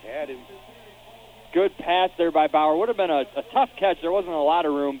hands. Had him. Good pass there by Bauer. Would have been a tough catch. There wasn't a lot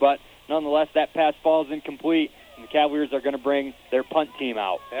of room, but nonetheless, that pass falls incomplete, and the Cavaliers are going to bring their punt team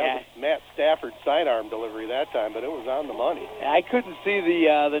out. That was Matt Stafford's sidearm delivery that time, but it was on the money. I couldn't see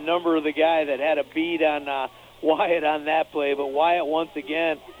the number of the guy that had a bead on Wyatt on that play, but Wyatt once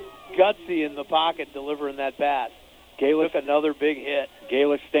again gutsy in the pocket delivering that pass. Took another big hit.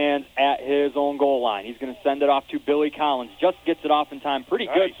 Galick stands at his own goal line. He's going to send it off to Billy Collins. Just gets it off in time. Pretty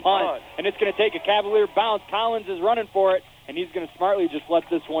good punt. And it's going to take a Cavalier bounce. Collins is running for it, and he's going to smartly just let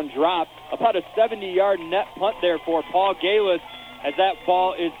this one drop. About a 70-yard net punt there for Paul Galis as that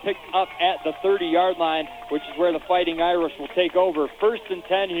ball is picked up at the 30-yard line, which is where the Fighting Irish will take over. 1st and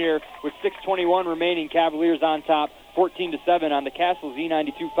 10 here with 6:21 remaining. Cavaliers on top. 14-7 on the Castle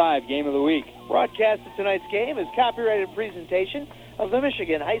Z92.5 Game of the Week. Broadcast of tonight's game is copyrighted presentation of the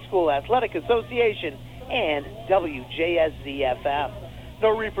Michigan High School Athletic Association and WJSZ-FM.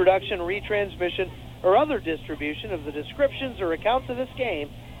 No reproduction, retransmission, or other distribution of the descriptions or accounts of this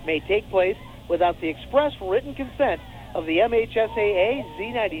game may take place without the express written consent of the MHSAA,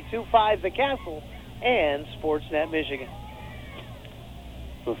 Z92.5 The Castle, and Sportsnet Michigan.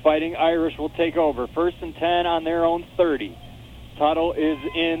 The Fighting Irish will take over. 1st and 10 on their own 30. Tuttle is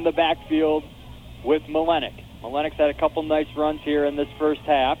in the backfield with Malenik. Malenik's had a couple nice runs here in this first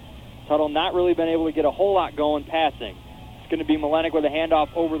half. Tuttle not really been able to get a whole lot going passing. It's going to be Malenik with a handoff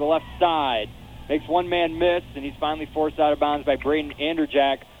over the left side. Makes one man miss, and he's finally forced out of bounds by Braden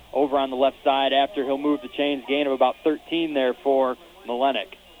Anderjack over on the left side after he'll move the chains. Gain of about 13 there for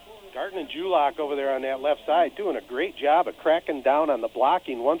Malenik. Garten and Julock over there on that left side doing a great job of cracking down on the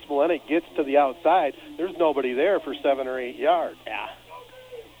blocking. Once Malenik gets to the outside, there's nobody there for 7 or 8 yards. Yeah.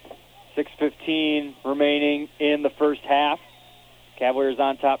 6:15 remaining in the first half. Cavaliers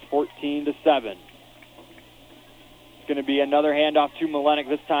on top 14-7. It's going to be another handoff to Malenik,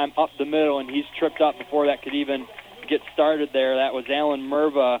 this time up the middle, and he's tripped up before that could even get started there. That was Alan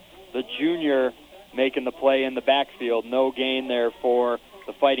Merva, the junior, making the play in the backfield. No gain there for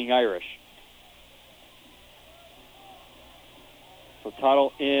the Fighting Irish. So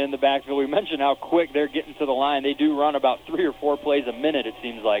Tuttle in the backfield. We mentioned how quick they're getting to the line. They do run about 3 or 4 plays a minute, it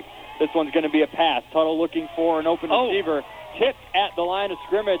seems like. This one's going to be a pass. Tuttle looking for an open receiver. tipped at the line of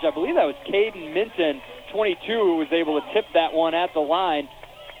scrimmage. I believe that was Caden Minton, 22, who was able to tip that one at the line.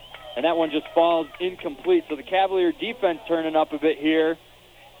 And that one just falls incomplete. So the Cavalier defense turning up a bit here.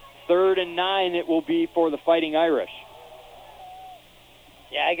 3rd and 9 it will be for the Fighting Irish.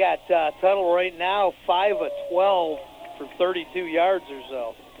 Yeah, I got Tuttle right now 5 of 12 for 32 yards or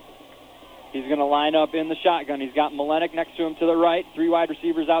so. He's going to line up in the shotgun. He's got Malenik next to him to the right. 3 wide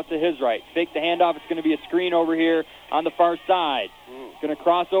receivers out to his right. Fake the handoff. It's going to be a screen over here on the far side. He's going to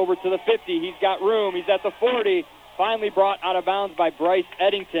cross over to the 50. He's got room. He's at the 40. Finally brought out of bounds by Bryce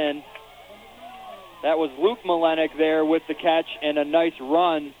Eddington. That was Luke Malenik there with the catch and a nice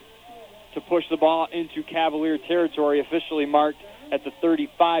run to push the ball into Cavalier territory, officially marked at the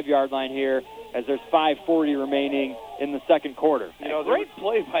 35-yard line here as there's 5:40 remaining in the second quarter. You know, great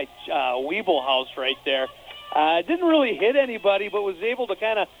play by Weeblehouse right there. Didn't really hit anybody, but was able to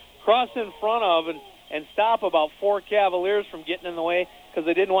kind of cross in front of and stop about 4 Cavaliers from getting in the way because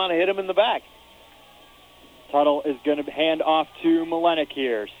they didn't want to hit him in the back. Tuttle is going to hand off to Malenik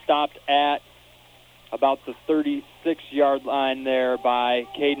here. Stopped at about the 36-yard line there by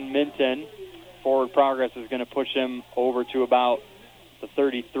Caden Minton. Forward progress is going to push him over to about the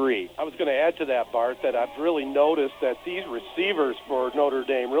 33. I was going to add to that, Bart, that I've really noticed that these receivers for Notre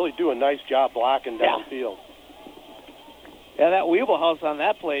Dame really do a nice job blocking downfield. Yeah, that Weeblehouse on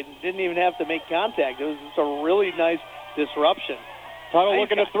that play didn't even have to make contact. It was just a really nice disruption. Tuttle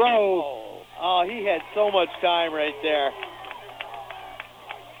looking to throw. Oh, he had so much time right there.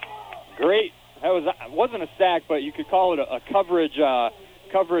 Great. That wasn't a sack, but you could call it a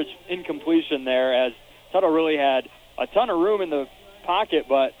coverage incompletion there, as Tuttle really had a ton of room in the pocket,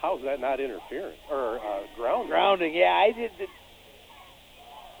 but how is that not interference or grounding? Grounding, yeah. I did.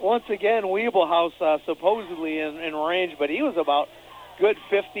 Once again, Weeblehouse supposedly in range, but he was about good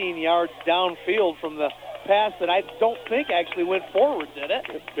 15 yards downfield from the pass that I don't think actually went forward, did it?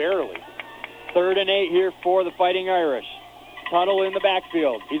 Barely. 3rd and 8 here for the Fighting Irish. Tuttle in the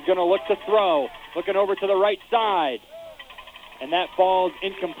backfield. He's going to look to throw. Looking over to the right side. And that falls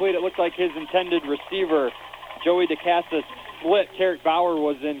incomplete. It looks like his intended receiver, Joey DeCasta, slipped. Tarek Bauer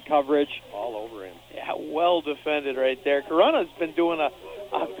was in coverage. All over him. Yeah, well defended right there. Corunna's been doing a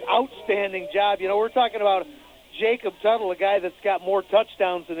outstanding job. You know, we're talking about Jacob Tuttle, a guy that's got more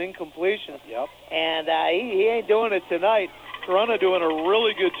touchdowns than incompletions. Yep. And he ain't doing it tonight. Corunna doing a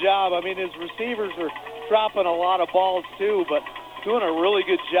really good job. I mean, his receivers are dropping a lot of balls too, but doing a really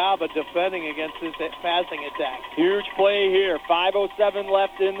good job of defending against this passing attack. Huge play here. 5:07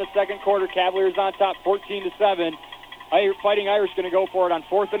 left in the second quarter. Cavaliers on top, 14-7. Fighting Irish going to go for it on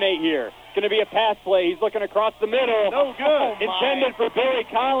 4th and 8 here. It's going to be a pass play. He's looking across the middle. No good. Intended for Barry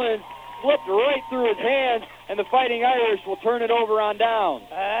Collins. Slipped right through his hands, and the Fighting Irish will turn it over on down.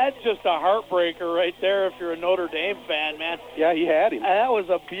 That's just a heartbreaker right there if you're a Notre Dame fan, man. Yeah, he had him. That was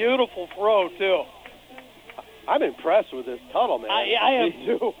a beautiful throw, too. I'm impressed with this Tuttle, man. I am,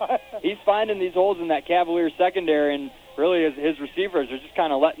 too. He's finding these holes in that Cavalier secondary, and really his receivers are just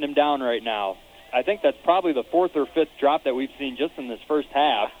kind of letting him down right now. I think that's probably the 4th or 5th drop that we've seen just in this first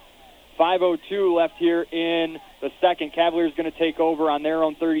half. 5:02 left here in the second. Cavaliers going to take over on their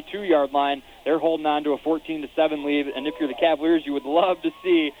own 32-yard line. They're holding on to a 14-7 lead, and if you're the Cavaliers, you would love to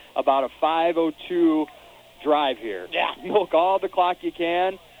see about a 5:02 drive here. Yeah. Milk all the clock you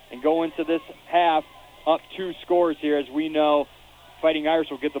can and go into this half up 2 scores here, as we know Fighting Irish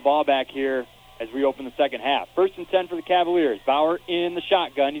will get the ball back here as we open the second half. 1st and 10 for the Cavaliers. Bauer in the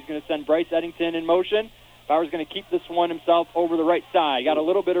shotgun. He's going to send Bryce Eddington in motion. Bauer's going to keep this one himself over the right side. Got a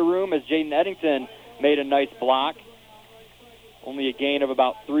little bit of room as Jaden Eddington made a nice block. Only a gain of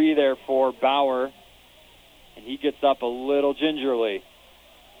about 3 there for Bauer. And he gets up a little gingerly.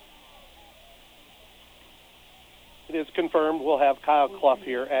 It is confirmed we'll have Kyle Clough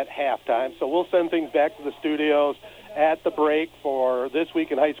here at halftime. So we'll send things back to the studios at the break for This Week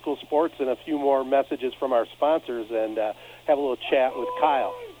in High School Sports and a few more messages from our sponsors and have a little chat with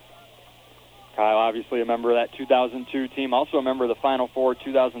Kyle. Kyle, obviously a member of that 2002 team, also a member of the Final Four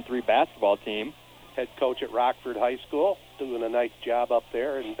 2003 basketball team. Head coach at Rockford High School, doing a nice job up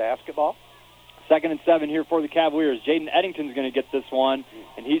there in basketball. 2nd and 7 here for the Cavaliers. Jaden Eddington's going to get this one,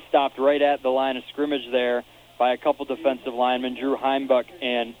 and he stopped right at the line of scrimmage there by a couple defensive linemen, Drew Heimbuck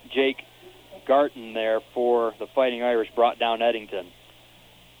and Jake Garton there for the Fighting Irish, brought down Eddington.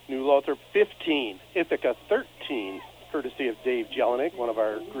 New Lothrop 15, Ithaca 13, courtesy of Dave Jelinek, one of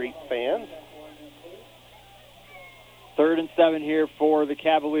our great fans. 3rd and 7 here for the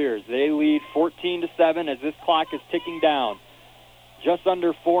Cavaliers. They lead 14-7 as this clock is ticking down. Just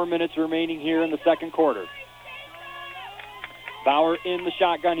under 4 minutes remaining here in the second quarter. Bauer in the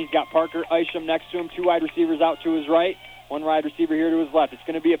shotgun. He's got Parker Isham next to him. 2 wide receivers out to his right. One wide receiver here to his left. It's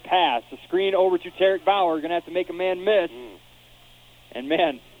going to be a pass. A screen over to Tarek Bauer. Going to have to make a man miss. And,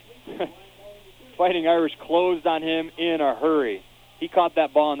 man, Fighting Irish closed on him in a hurry. He caught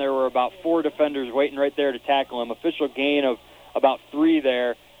that ball, and there were about 4 defenders waiting right there to tackle him. Official gain of about 3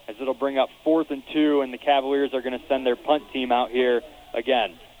 there, as it'll bring up 4th and 2, and the Cavaliers are going to send their punt team out here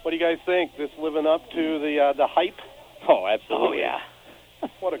again. What do you guys think? This living up to the hype? Oh, absolutely. Oh, yeah.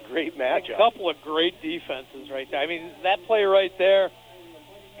 What a great matchup. A couple of great defenses right there. I mean, that play right there,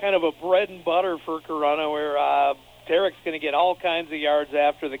 kind of a bread and butter for Corunna, where Tarek's going to get all kinds of yards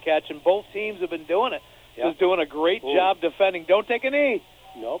after the catch, and both teams have been doing it. Yep. Just doing a great job defending. Don't take a knee.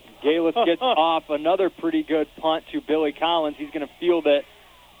 Nope. Galus gets off another pretty good punt to Billy Collins. He's going to field it.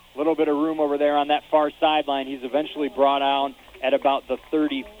 A little bit of room over there on that far sideline. He's eventually brought down at about the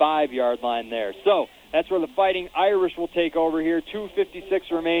 35-yard line there. So that's where the Fighting Irish will take over here.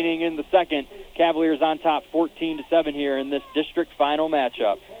 2:56 remaining in the second. Cavaliers on top 14-7 here in this district final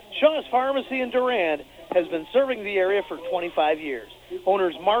matchup. Shaw's Pharmacy in Durand has been serving the area for 25 years.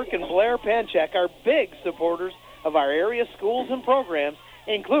 Owners Mark and Blair Panchek are big supporters of our area schools and programs,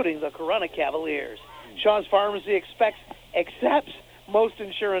 including the Corunna Cavaliers. Shaw's Pharmacy accepts most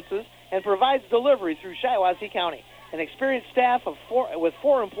insurances and provides delivery through Shiawassee County. An experienced staff with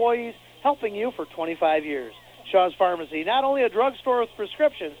 4 employees helping you for 25 years. Shaw's Pharmacy, not only a drugstore with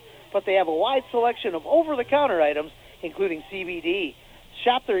prescriptions, but they have a wide selection of over-the-counter items, including CBD.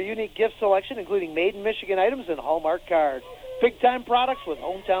 Shop their unique gift selection, including made-in-Michigan items and Hallmark cards. Big-time products with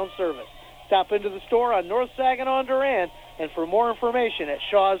hometown service. Stop into the store on North Saginaw and Durand, and for more information at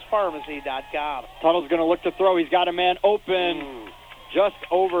shawspharmacy.com. Tuttle's going to look to throw. He's got a man open just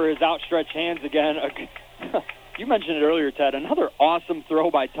over his outstretched hands again. You mentioned it earlier, Ted. Another awesome throw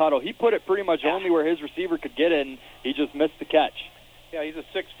by Tuttle. He put it pretty much only where his receiver could get it, and he just missed the catch. Yeah, he's a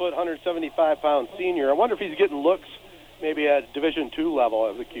 6-foot, 175-pound senior. I wonder if he's getting looks maybe at Division II level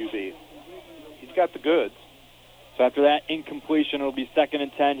as a QB. He's got the goods. So after that incompletion, it'll be 2nd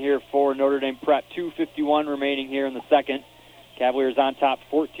and 10 here for Notre Dame Prep. 2:51 remaining here in the second. Cavaliers on top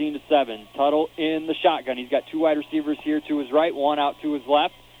 14-7. Tuttle in the shotgun. He's got 2 wide receivers here to his right, 1 out to his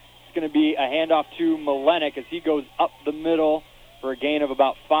left. It's going to be a handoff to Malenik as he goes up the middle for a gain of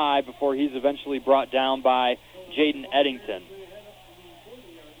about 5 before he's eventually brought down by Jaden Eddington.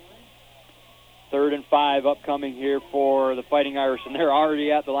 3rd and 5 upcoming here for the Fighting Irish, and they're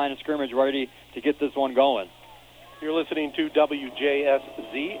already at the line of scrimmage ready to get this one going. You're listening to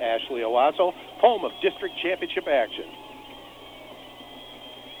WJSZ, Ashley Owasso, home of district championship action.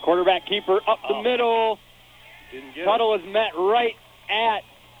 Quarterback keeper up the middle. Tuttle is met right at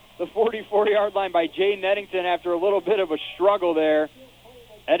the 44-yard line by Jaden Eddington after a little bit of a struggle there.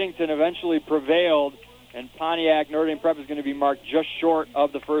 Eddington eventually prevailed, and Pontiac Notre Dame Prep is going to be marked just short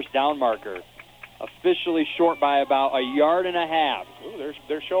of the first down marker. Officially short by about 1.5 yards. Ooh,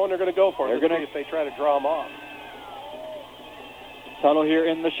 they're showing they're going to go for it. Let's see if they try to draw them off. Tuttle here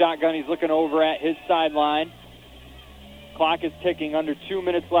in the shotgun. He's looking over at his sideline. Clock is ticking, under 2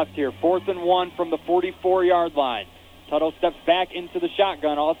 minutes left here. 4th and 1 from the 44-yard line. Tuttle steps back into the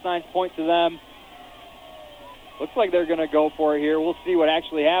shotgun. All signs point to them. Looks like they're going to go for it here. We'll see what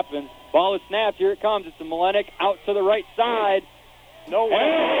actually happens. Ball is snapped. Here it comes. It's to Malenik out to the right side. No way.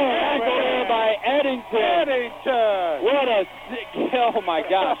 Tackle by Eddington. What a sick. Oh, my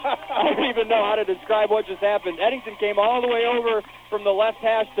gosh. I don't even know how to describe what just happened. Eddington came all the way over from the left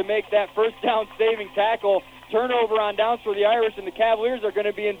hash to make that first down saving tackle. Turnover on downs for the Irish, and the Cavaliers are going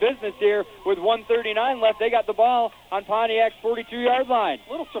to be in business here with 1:39 left. They got the ball on Pontiac's 42-yard line. A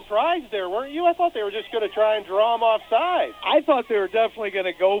little surprised there, weren't you? I thought they were just going to try and draw them offside. I thought they were definitely going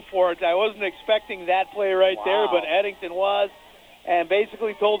to go for it. I wasn't expecting that play right there, but Eddington was, and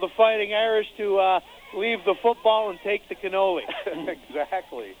basically told the Fighting Irish to leave the football and take the cannoli.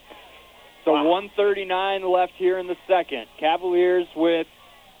 Exactly. So 1:39 left here in the second. Cavaliers with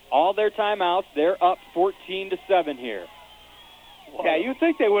all their timeouts. They're up 14-7 here. Yeah, you'd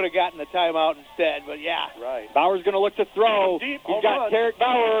think they would have gotten the timeout instead, but yeah. Right. Bauer's going to look to throw. Deep. He's got Tarek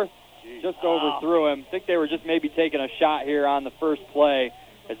Bauer. Just overthrew him. I think they were just maybe taking a shot here on the first play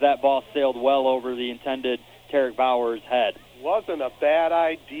as that ball sailed well over the intended Tarek Bauer's head. Wasn't a bad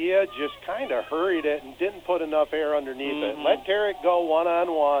idea, just kind of hurried it and didn't put enough air underneath it. Let Tarek go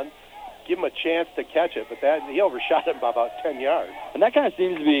one-on-one. Give him a chance to catch it, but he overshot him by about 10 yards. And that kind of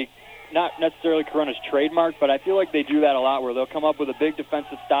seems to be not necessarily Corunna's trademark, but I feel like they do that a lot where they'll come up with a big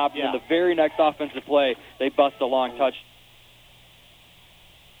defensive stop, and then the very next offensive play, they bust a long touch.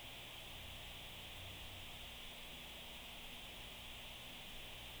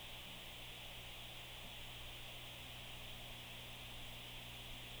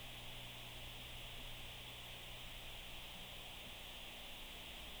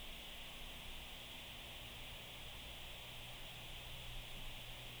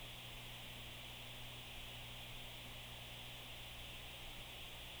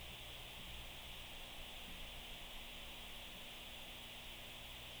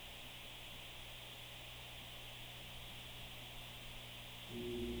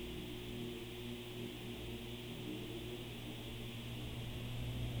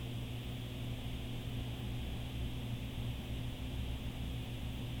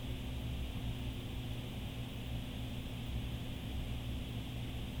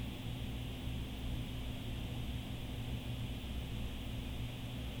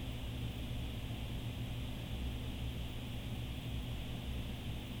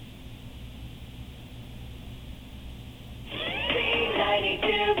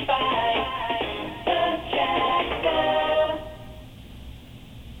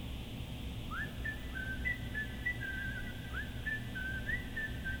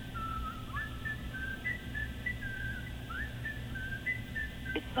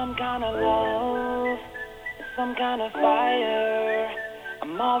 some kind of love, some kind of fire.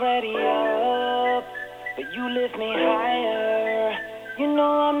 I'm already up, but you lift me higher. You know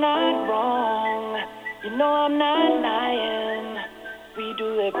I'm not wrong, you know I'm not lying. We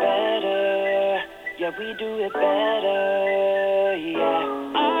do it better, yeah, we do it better,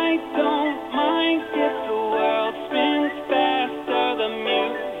 yeah. I don't mind if the world spins faster, the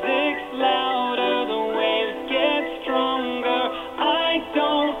music's louder, the waves get stronger. I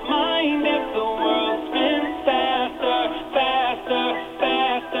don't mind if the world spins faster, faster,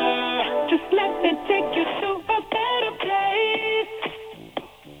 faster. Just let me take you to a better place.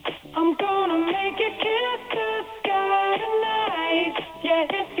 I'm gonna make you kiss the sky tonight. Yeah,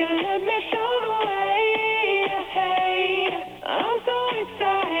 if you let me show the way. Hey, I'm so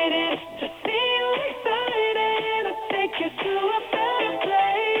excited to see you excited. I'll take you to a better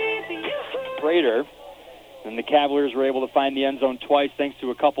place. Prater. And the Cavaliers were able to find the end zone twice thanks to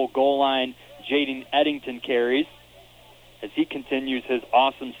a couple goal line Jaden Eddington carries as he continues his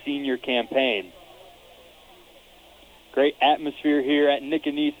awesome senior campaign. Great atmosphere here at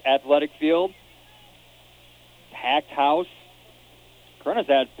Nicanese Athletic Field. Packed house. Corunna's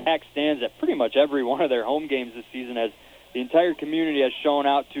had packed stands at pretty much every one of their home games this season as the entire community has shown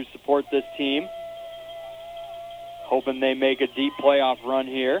out to support this team. Hoping they make a deep playoff run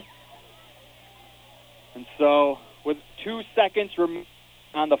here. And so, with 2 seconds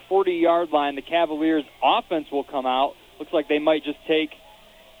on the 40-yard line, the Cavaliers' offense will come out. Looks like they might just take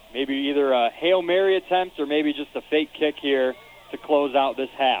maybe either a Hail Mary attempt or maybe just a fake kick here to close out this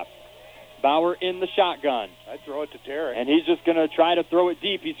half. Bauer in the shotgun. I'd throw it to Derek. And he's just going to try to throw it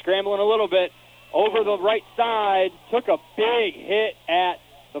deep. He's scrambling a little bit over the right side. Took a big hit at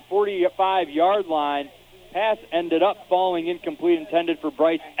the 45-yard line. Pass ended up falling incomplete, intended for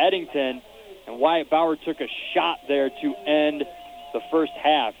Bryce Eddington. And Wyatt Bauer took a shot there to end the first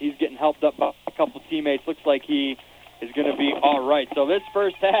half. He's getting helped up by a couple teammates. Looks like he is going to be all right. So this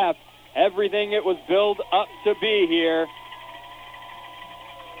first half, everything it was billed up to be here.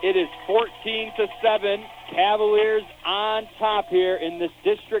 It is 14-7. Cavaliers on top here in this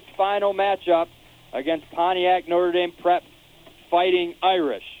district final matchup against Pontiac Notre Dame Prep Fighting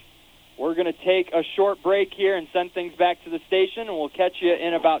Irish. We're going to take a short break here and send things back to the station, and we'll catch you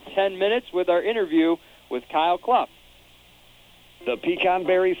in about 10 minutes with our interview with Kyle Clough. The pecan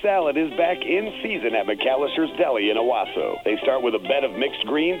berry salad is back in season at McAllister's Deli in Owasso. They start with a bed of mixed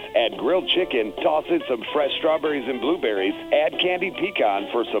greens, add grilled chicken, toss in some fresh strawberries and blueberries, add candied pecan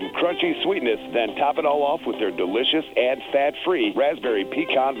for some crunchy sweetness, then top it all off with their delicious and fat-free raspberry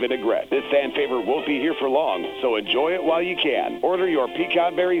pecan vinaigrette. This fan favorite won't be here for long, so enjoy it while you can. Order your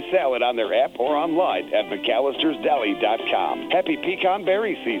pecan berry salad on their app or online at McAllistersDeli.com. Happy pecan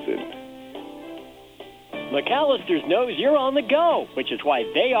berry season. McAllister's knows you're on the go, which is why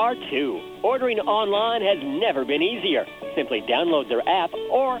they are too. Ordering online has never been easier. Simply download their app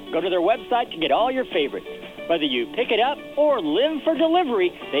or go to their website to get all your favorites. Whether you pick it up or live for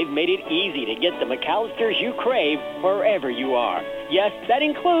delivery, they've made it easy to get the McAllisters you crave wherever you are. Yes, that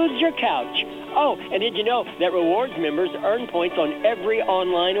includes your couch. Oh, and did you know that rewards members earn points on every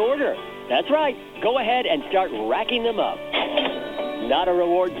online order? That's right. Go ahead and start racking them up. Not a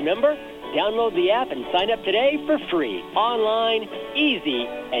rewards member? Download the app and sign up today for free. Online, easy,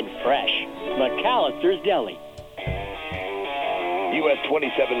 and fresh. McAllister's Deli. US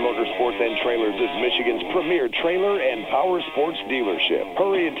 27 Motorsports and Trailers is Michigan's premier trailer and power sports dealership.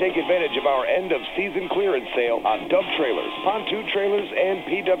 Hurry and take advantage of our end-of-season clearance sale on Dub trailers, pontoon trailers, and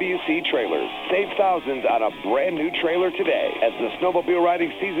PWC trailers. Save thousands on a brand-new trailer today. As the snowmobile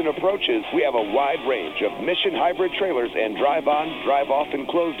riding season approaches, we have a wide range of Mission hybrid trailers and drive-on, drive-off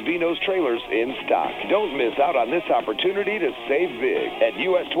enclosed Vinos trailers in stock. Don't miss out on this opportunity to save big. At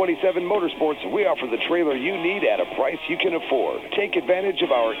US 27 Motorsports, we offer the trailer you need at a price you can afford. Take advantage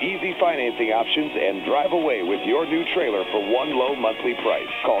of our easy financing options and drive away with your new trailer for one low monthly price.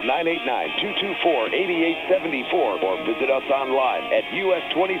 Call 989-224-8874 or visit us online at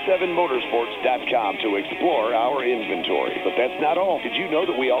us27motorsports.com to explore our inventory. But that's not all. Did you know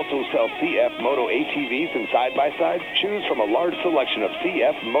that we also sell CF Moto ATVs and side-by-sides? Choose from a large selection of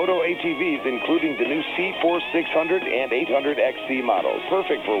CF Moto ATVs, including the new C4 600 and 800 XC models.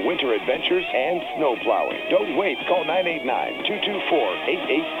 Perfect for winter adventures and snow plowing. Don't wait. Call 989-224-8874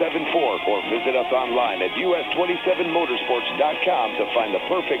 or visit us online at us27motorsports.com to find the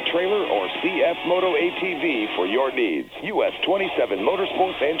perfect trailer or CF Moto ATV for your needs. US 27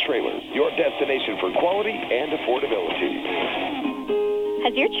 Motorsports and Trailers, your destination for quality and affordability.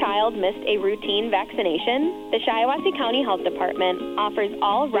 Has your child missed a routine vaccination? The Shiawassee County Health Department offers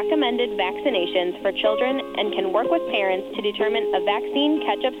all recommended vaccinations for children and can work with parents to determine a vaccine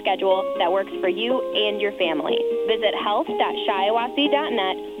catch-up schedule that works for you and your family. Visit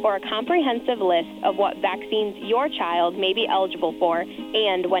health.shiawassee.net for a comprehensive list of what vaccines your child may be eligible for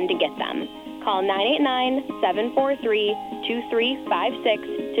and when to get them. Call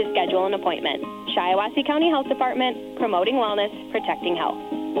 989-743-2356 to schedule an appointment. Shiawassee County Health Department, promoting wellness, protecting health.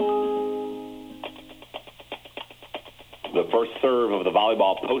 The first serve of the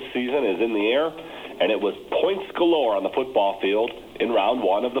volleyball postseason is in the air, and it was points galore on the football field in round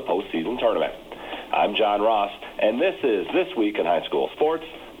one of the postseason tournament. I'm John Ross, and this is This Week in High School Sports,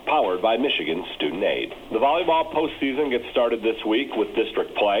 powered by Michigan Student Aid. The volleyball postseason gets started this week with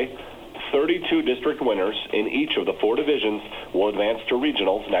district play. 32 district winners in each of the 4 divisions will advance to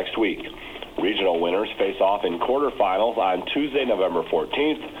regionals next week. Regional winners face off in quarterfinals on Tuesday, November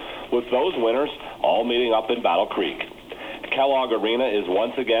 14th, with those winners all meeting up in Battle Creek. Kellogg Arena is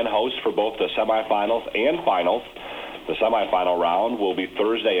once again host for both the semifinals and finals. The semifinal round will be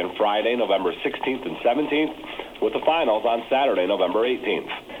Thursday and Friday, November 16th and 17th, with the finals on Saturday, November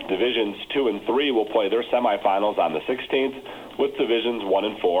 18th. Divisions 2 and 3 will play their semifinals on the 16th, with Divisions 1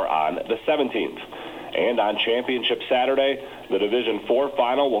 and 4 on the 17th. And on Championship Saturday, the Division 4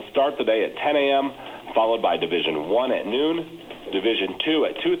 final will start the day at 10 a.m., followed by Division 1 at noon, Division 2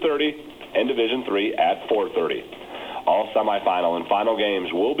 at 2:30, and Division 3 at 4:30. All semifinal and final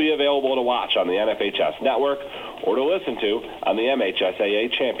games will be available to watch on the NFHS network or to listen to on the MHSAA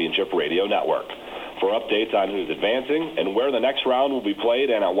Championship Radio Network. For updates on who's advancing and where the next round will be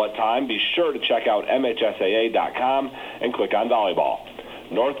played and at what time, be sure to check out MHSAA.com and click on volleyball.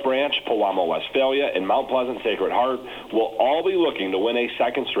 North Branch, Pewamo, Westphalia, and Mount Pleasant Sacred Heart will all be looking to win a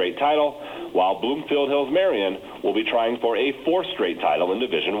second straight title, while Bloomfield Hills Marion will be trying for a 4th straight title in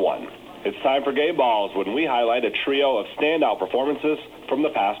Division 1. It's time for Game Balls when we highlight a trio of standout performances from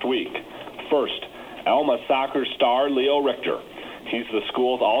the past week. First, Alma soccer star Leo Richter. He's the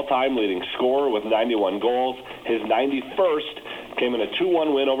school's all-time leading scorer with 91 goals. His 91st came in a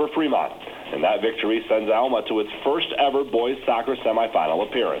 2-1 win over Fremont, and that victory sends Alma to its first ever boys soccer semifinal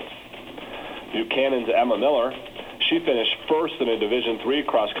appearance. Buchanan's Emma Miller, she finished first in a Division III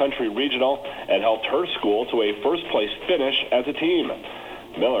cross-country regional and helped her school to a first-place finish as a team.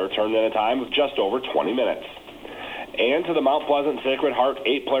 Miller turned in a time of just over 20 minutes. And to the Mount Pleasant Sacred Heart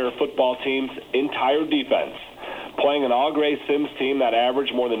 8-player football team's entire defense. Playing an all-gray Sims team that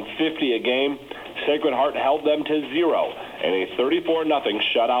averaged more than 50 a game, Sacred Heart held them to 0 in a 34-0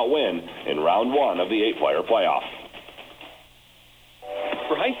 shutout win in round 1 of the 8-player playoff.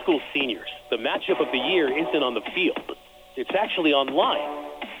 For high school seniors, the matchup of the year isn't on the field. It's actually online.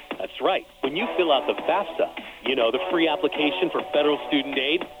 That's right. When you fill out the FAFSA, the free application for federal student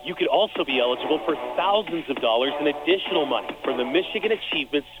aid, you could also be eligible for thousands of dollars in additional money from the Michigan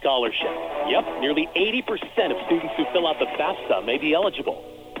Achievement Scholarship. Yep, nearly 80% of students who fill out the FAFSA may be eligible.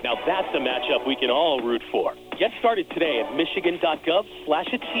 Now that's a matchup we can all root for. Get started today at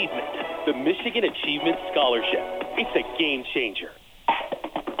michigan.gov/achievement. The Michigan Achievement Scholarship. It's a game changer.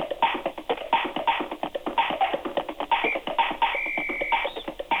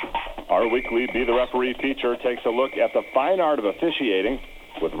 Our weekly Be the Referee feature takes a look at the fine art of officiating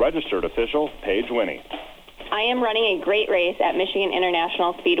with registered official Paige Winnie. I am running a great race at Michigan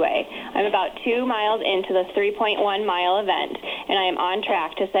International Speedway. I'm about 2 miles into the 3.1-mile event, and I am on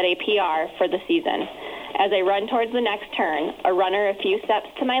track to set a PR for the season. As I run towards the next turn, a runner a few steps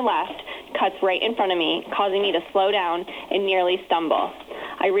to my left cuts right in front of me, causing me to slow down and nearly stumble.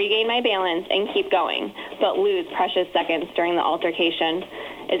 I regain my balance and keep going, but lose precious seconds during the altercation.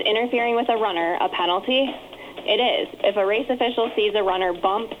 Is interfering with a runner a penalty? It is. If a race official sees a runner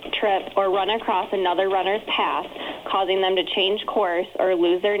bump, trip, or run across another runner's path, causing them to change course or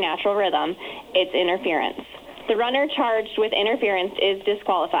lose their natural rhythm, it's interference. The runner charged with interference is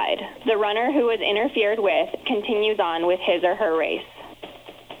disqualified. The runner who was interfered with continues on with his or her race.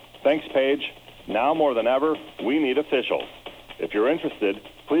 Thanks, Paige. Now more than ever, we need officials. If you're interested,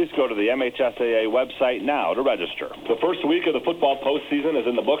 please go to the MHSAA website now to register. The first week of the football postseason is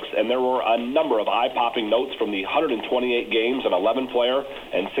in the books, and there were a number of eye-popping notes from the 128 games in 11-player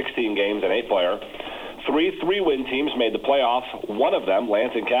and 16 games in 8-player. 3 3-win teams made the playoffs. One of them,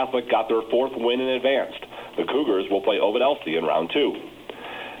 Lansing Catholic, got their 4th win and advanced. The Cougars will play Ovid Elsie in round 2.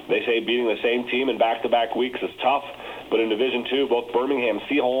 They say beating the same team in back-to-back weeks is tough, but in Division 2, both Birmingham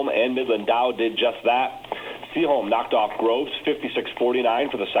Seaholm and Midland Dow did just that. Seaholm knocked off Groves 56-49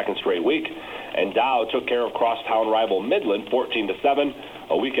 for the second straight week, and Dow took care of crosstown rival Midland 14-7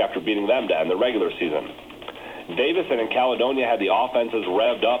 a week after beating them to end the regular season. Davison and Caledonia had the offenses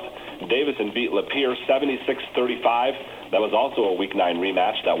revved up. Davison beat Lapeer 76-35. That was also a Week 9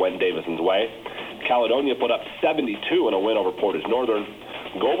 rematch that went Davison's way. Caledonia put up 72 in a win over Portage Northern.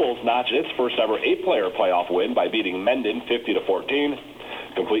 Gobles notched its first ever 8-player playoff win by beating Mendon 50-14.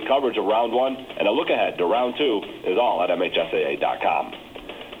 Complete coverage of Round 1 and a look ahead to Round 2 is all at MHSAA.com.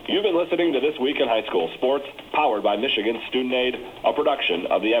 You've been listening to This Week in High School Sports, powered by Michigan Student Aid, a production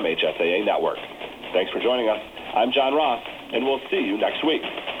of the MHSAA Network. Thanks for joining us. I'm John Ross, and we'll see you next week.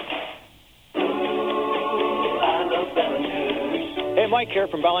 Hey, Mike here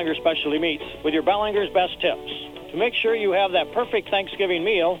from Ballinger Specialty Meats with your Ballinger's Best Tips. To make sure you have that perfect Thanksgiving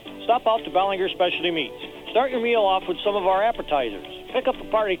meal, stop out to Ballinger Specialty Meats. Start your meal off with some of our appetizers. Pick up a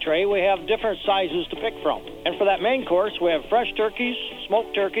party tray. We have different sizes to pick from. And for that main course, we have fresh turkeys,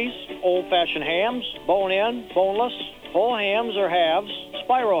 smoked turkeys, old-fashioned hams, bone-in, boneless, whole hams or halves,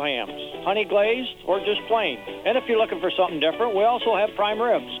 spiral hams, honey glazed, or just plain. And if you're looking for something different, we also have prime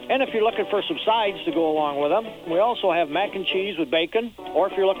ribs. And if you're looking for some sides to go along with them, we also have mac and cheese with bacon.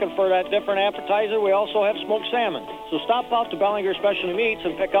 Or if you're looking for that different appetizer, we also have smoked salmon. So stop out to Ballinger Specialty Meats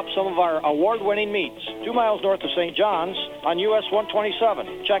and pick up some of our award-winning meats. 2 miles north of St. John's on US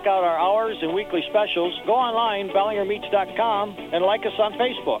 127. Check out our hours and weekly specials. Go online, ballingermeats.com, and like us on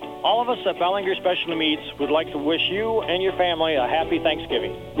Facebook. All of us at Ballinger Specialty Meats would like to wish you and your family a happy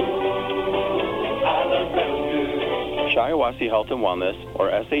Thanksgiving. Shiawassee Health and Wellness,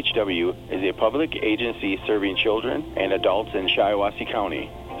 or SHW, is a public agency serving children and adults in Shiawassee County.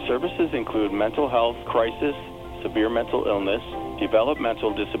 Services include mental health, crisis, severe mental illness,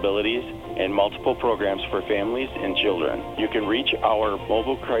 developmental disabilities, and multiple programs for families and children. You can reach our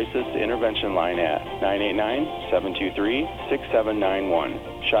mobile crisis intervention line at 989-723-6791.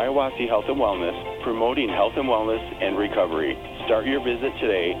 Shiawassee Health and Wellness, promoting health and wellness and recovery. Start your visit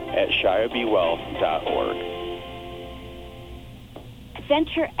today at shiabwealth.org.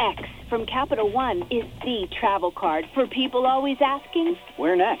 Venture X from Capital One is the travel card for people always asking,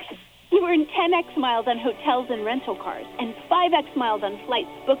 where next? You earn 10x miles on hotels and rental cars, and 5x miles on flights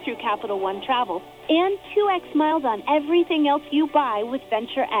booked through Capital One Travel, and 2x miles on everything else you buy with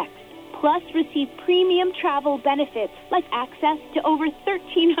Venture X. Plus, receive premium travel benefits like access to over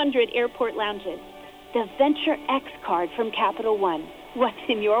 1,300 airport lounges. The Venture X card from Capital One. What's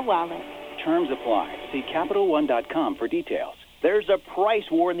in your wallet? Terms apply. See CapitalOne.com for details. There's a price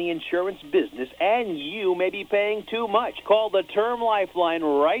war in the insurance business, and you may be paying too much. Call the Term Lifeline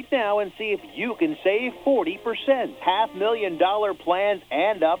right now and see if you can save 40%. $500,000 plans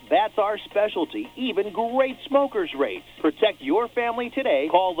and up, that's our specialty. Even great smokers' rates. Protect your family today.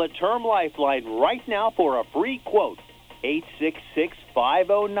 Call the Term Lifeline right now for a free quote.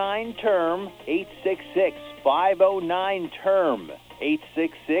 866-509-TERM. 866-509-TERM.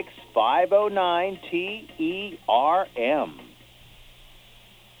 866-509-TERM.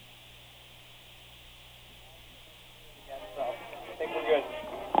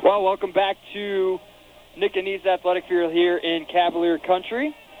 Well, welcome back to Nick and Nee's Athletic Field here in Cavalier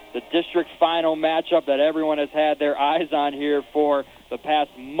Country. The district final matchup that everyone has had their eyes on here for the past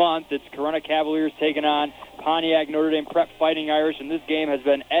month. It's Corunna Cavaliers taking on Pontiac Notre Dame Prep Fighting Irish, and this game has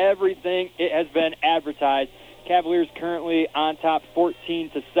been everything it has been advertised. Cavaliers currently on top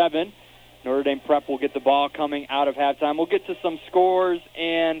 14-7. Notre Dame Prep will get the ball coming out of halftime. We'll get to some scores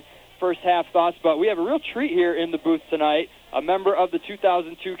and first half thoughts, but we have a real treat here in the booth tonight. A member of the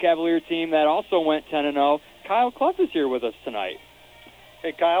 2002 Cavalier team that also went 10-0. Kyle Clough is here with us tonight.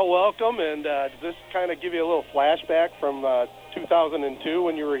 Hey, Kyle, welcome. And does this kind of give you a little flashback from 2002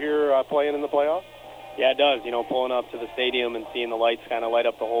 when you were here playing in the playoffs? Yeah, it does. You know, pulling up to the stadium and seeing the lights kind of light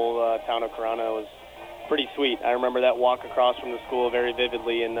up the whole town of Corunna was pretty sweet. I remember that walk across from the school very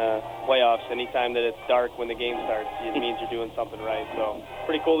vividly in the playoffs. Anytime that it's dark when the game starts, it means you're doing something right. So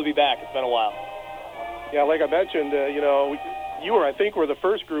pretty cool to be back. It's been a while. Yeah, like I mentioned, you know, you were, I think, were the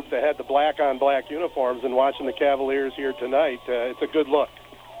first group that had the black-on-black uniforms, and watching the Cavaliers here tonight, it's a good look.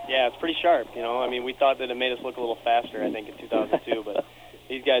 Yeah, it's pretty sharp. You know, I mean, we thought that it made us look a little faster, I think, in 2002, but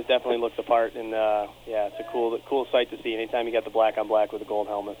these guys definitely look the part, and yeah, it's a cool sight to see anytime you got the black-on-black with the gold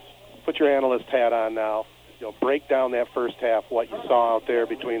helmets. Put your analyst hat on now. You know, break down that first half, what you saw out there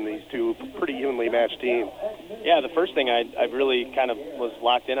between these two pretty evenly matched teams. Yeah, the first thing I really kind of was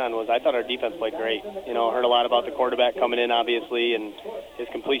locked in on was I thought our defense played great. You know, heard a lot about the quarterback coming in, obviously, and his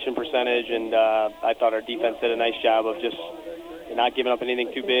completion percentage, and I thought our defense did a nice job of just not giving up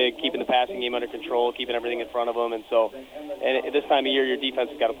anything too big, keeping the passing game under control, keeping everything in front of them. And so, and this time of year, your defense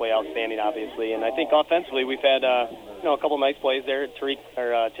has got to play outstanding, obviously. And I think offensively, we've had a couple nice plays there.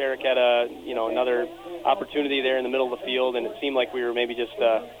 Tarek had another opportunity there in the middle of the field, and it seemed like we were maybe just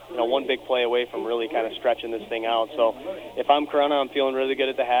one big play away from really kind of stretching this thing out. So if I'm Corunna, I'm feeling really good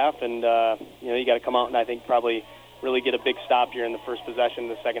at the half, and you got to come out and I think probably really get a big stop here in the first possession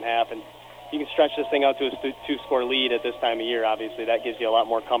of the second half, and you can stretch this thing out to a two-score lead at this time of year. Obviously, that gives you a lot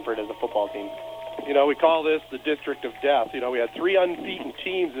more comfort as a football team. We call this the district of death. We had 3 unbeaten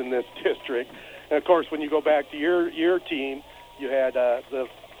teams in this district. And, of course, when you go back to your team, you had the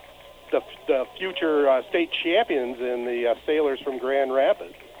future state champions in the Sailors from Grand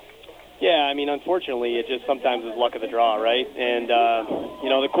Rapids. Yeah, I mean, unfortunately, it just sometimes is luck of the draw, right? And,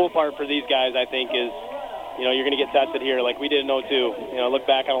 the cool part for these guys, I think, is, you're going to get tested here like we did in 02. Look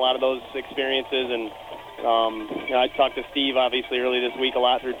back on a lot of those experiences. And, I talked to Steve, obviously, early this week a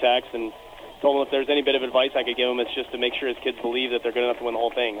lot through text, and told him if there's any bit of advice I could give him, it's just to make sure his kids believe that they're good enough to win the whole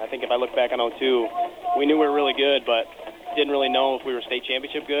thing. I think if I look back on 02, we knew we were really good, but didn't really know if we were state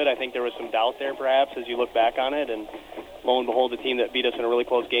championship good. I think there was some doubt there, perhaps, as you look back on it. And lo and behold, the team that beat us in a really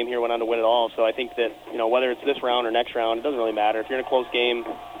close game here went on to win it all. So I think that, whether it's this round or next round, it doesn't really matter. If you're in a close game,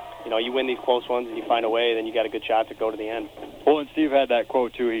 you win these close ones and you find a way, then you got a good shot to go to the end. Well, and Steve had that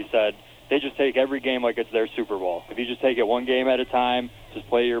quote, too. He said, they just take every game like it's their Super Bowl. If you just take it one game at a time, just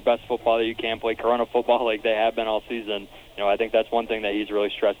play your best football that you can, play Corunna football like they have been all season. I think that's one thing that he's really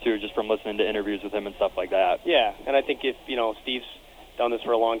stressed, too, just from listening to interviews with him and stuff like that. Yeah, and I think if, Steve's done this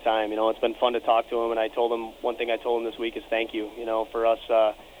for a long time, it's been fun to talk to him, and I told him, one thing I told him this week is thank you. For us,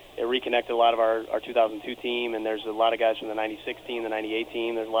 it reconnected a lot of our 2002 team, and there's a lot of guys from the 96 team, the 98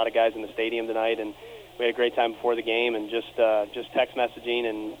 team. There's a lot of guys in the stadium tonight, and we had a great time before the game, and just text messaging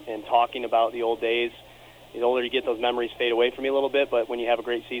and talking about the old days. The older you get, those memories fade away from you a little bit, but when you have a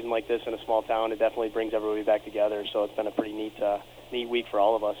great season like this in a small town, it definitely brings everybody back together. So it's been a pretty neat week for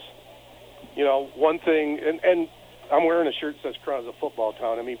all of us. One thing, and I'm wearing a shirt that says Corunna's a football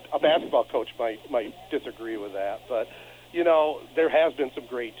town. I mean, a basketball coach might disagree with that, but, there has been some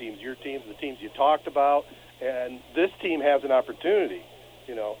great teams. Your teams, the teams you talked about, and this team has an opportunity.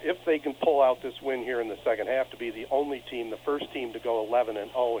 If they can pull out this win here in the second half, to be the only team, the first team to go 11-0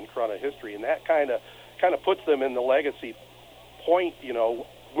 in Corunna history, and that kind of puts them in the legacy point,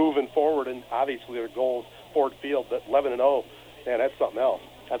 moving forward, and obviously their goals Ford Field, but 11-0, man, that's something else.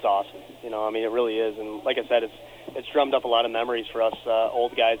 That's awesome. It really is, and like I said, it's drummed up a lot of memories for us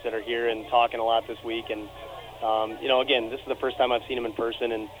old guys that are here and talking a lot this week, and again, this is the first time I've seen them in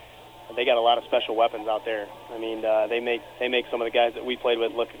person, and they got a lot of special weapons out there. I mean, they make some of the guys that we played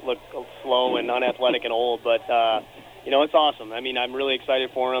with look slow and unathletic and old, but it's awesome. I mean, I'm really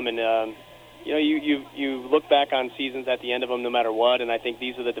excited for them, and you look back on seasons at the end of them no matter what, and I think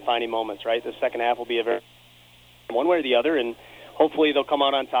these are the defining moments, right? The second half will be a very one way or the other, and hopefully they'll come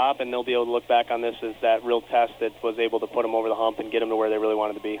out on top, and they'll be able to look back on this as that real test that was able to put them over the hump and get them to where they really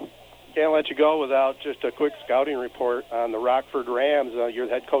wanted to be. Can't let you go without just a quick scouting report on the Rockford Rams. You're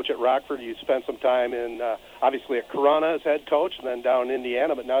the head coach at Rockford. You spent some time obviously at Corunna as head coach, and then down in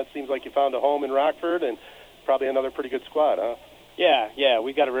Indiana, but now it seems like you found a home in Rockford, and probably another pretty good squad, huh? Yeah,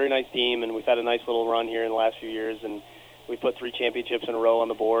 we've got a very nice team, and we've had a nice little run here in the last few years, and we put 3 championships in a row on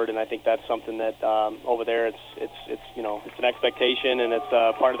the board, and I think that's something that over there it's an expectation, and it's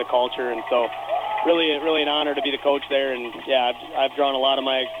part of the culture, and so really an honor to be the coach there, and yeah, I've drawn a lot of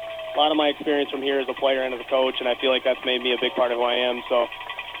my experience from here as a player and as a coach, and I feel like that's made me a big part of who I am. So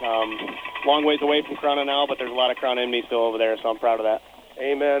long ways away from Corunna now, but there's a lot of Corunna in me still over there, so I'm proud of that.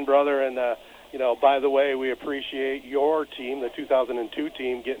 Amen, brother, and by the way, we appreciate your team, the 2002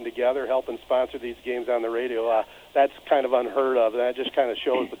 team, getting together, helping sponsor these games on the radio. That's kind of unheard of. That just kind of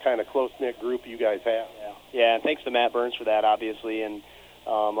shows the kind of close-knit group you guys have. Yeah, thanks to Matt Burns for that, obviously. And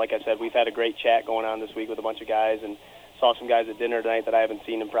like I said, we've had a great chat going on this week with a bunch of guys, and saw some guys at dinner tonight that I haven't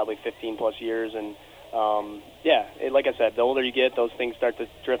seen in probably 15-plus years. And, like I said, the older you get, those things start to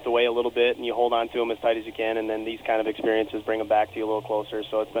drift away a little bit, and you hold on to them as tight as you can, and then these kind of experiences bring them back to you a little closer.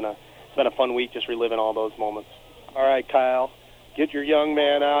 So it's been a fun week just reliving all those moments. All right, Kyle, get your young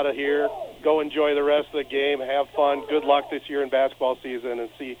man out of here. Go enjoy the rest of the game. Have fun. Good luck this year in basketball season, and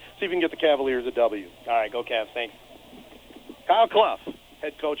see if you can get the Cavaliers a W. All right, go Cavs. Thanks. Kyle Clough,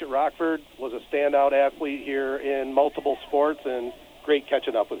 head coach at Rockford, was a standout athlete here in multiple sports, and great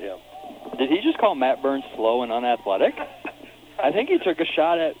catching up with him. Did he just call Matt Burns slow and unathletic? I think he took a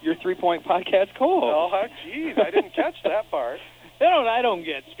shot at your 3-Point Podcast co-host. Oh, geez, I didn't catch that part. I don't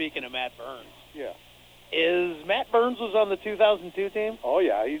get, speaking of Matt Burns. Yeah. Is Matt Burns was on the 2002 team? Oh,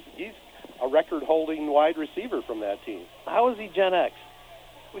 yeah. He's a record-holding wide receiver from that team. How is he Gen X?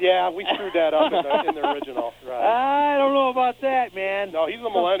 Yeah, we screwed that up in the original. Right. I don't know about that, man. No, he's a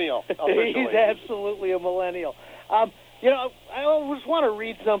millennial. He's absolutely a millennial. I just want to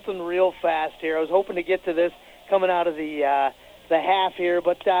read something real fast here. I was hoping to get to this coming out of the half here,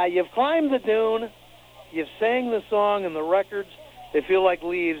 but you've climbed the dune, you've sang the song, and the records, they feel like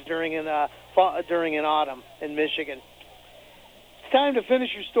leaves during an autumn in Michigan. It's time to finish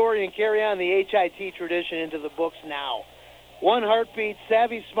your story and carry on the HIT tradition into the books now. One heartbeat,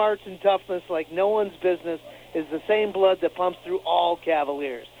 savvy, smarts, and toughness like no one's business is the same blood that pumps through all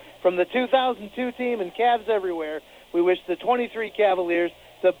Cavaliers. From the 2002 team and Cavs everywhere, we wish the 23 Cavaliers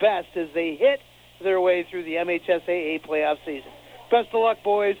the best as they hit their way through the MHSAA playoff season. Best of luck,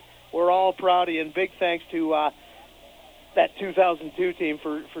 boys. We're all proud of you, and big thanks to that 2002 team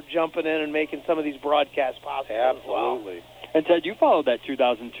for jumping in and making some of these broadcasts possible. Absolutely. As well. And Ted, you followed that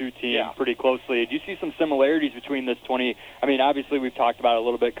 2002 team pretty closely. Do you see some similarities between this 20? I mean, obviously we've talked about it a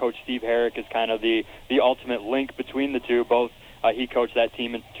little bit. Coach Steve Herrick is kind of the ultimate link between the two. Both he coached that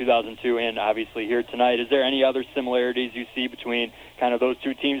team in 2002 and obviously here tonight. Is there any other similarities you see between kind of those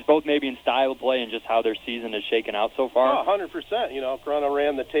two teams, both maybe in style of play and just how their season has shaken out so far? 100%. Corunna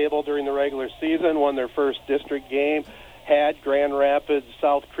ran the table during the regular season, won their first district game, had Grand Rapids,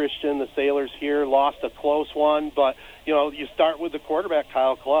 South Christian, the Sailors here, lost a close one. But, you start with the quarterback,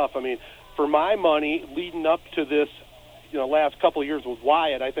 Kyle Clough. I mean, for my money, leading up to this, last couple of years with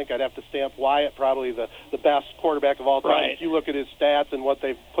Wyatt, I think I'd have to stamp Wyatt probably the best quarterback of all time. Right. If you look at his stats and what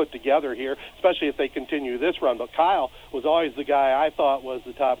they've put together here, especially if they continue this run. But Kyle was always the guy I thought was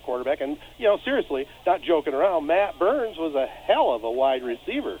the top quarterback. And, seriously, not joking around, Matt Burns was a hell of a wide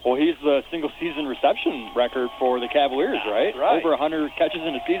receiver. Well, he's the single-season reception record for the Cavaliers, right? Over 100 catches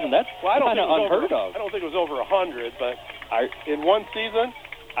in a season. That's kind of unheard of. I don't think it was over 100, but in one season...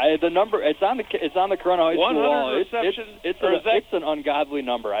 the number it's on the Corunna High School wall. It's an ungodly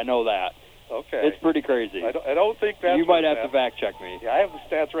number. I know that. Okay, it's pretty crazy. I don't think that's. You might have to fact check me. Yeah, I have the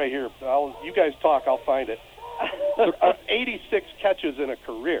stats right here. You guys talk. I'll find it. 86 catches in a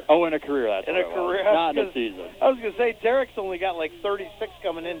career. Oh, in a career. That's in a career, not in a season. I was going to say Derek's only got like 36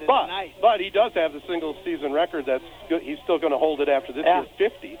 coming into tonight. But he does have the single season record. That's good. He's still going to hold it after this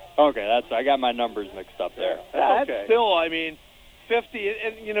year's 50. Okay, I got my numbers mixed up there. That's still, 50,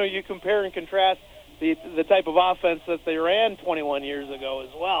 and you compare and contrast the type of offense that they ran 21 years ago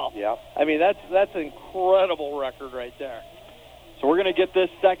as well. Yeah. I mean, that's an incredible record right there. So we're going to get this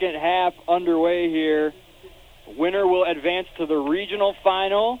second half underway here. Winner will advance to the regional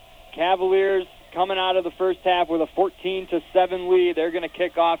final. Cavaliers coming out of the first half with a 14-7 lead. They're going to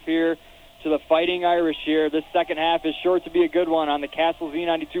kick off here to the Fighting Irish here. This second half is sure to be a good one on the Castle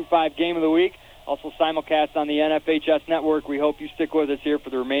Z92.5 Game of the Week. Also simulcast on the NFHS Network. We hope you stick with us here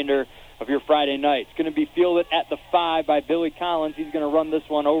for the remainder of your Friday night. It's going to be fielded at the 5 by Billy Collins. He's going to run this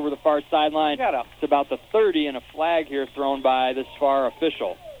one over the far sideline. It's about the 30, and a flag here thrown by this far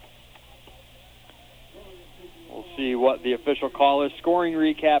official. We'll see what the official call is. Scoring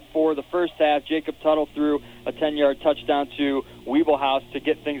recap for the first half. Jacob Tuttle threw a 10-yard touchdown to Weeblehouse to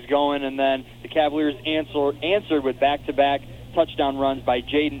get things going, and then the Cavaliers answered with back-to-back touchdown runs by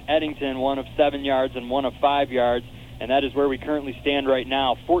Jaden Eddington, one of 7 yards and one of 5 yards, and that is where we currently stand right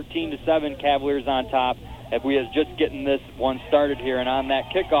now. 14-7, Cavaliers on top. If we are just getting this one started here, and on that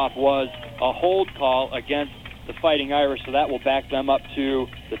kickoff was a hold call against the Fighting Irish, so that will back them up to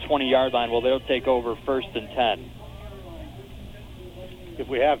the 20-yard line. Well, they'll take over 1st and 10. If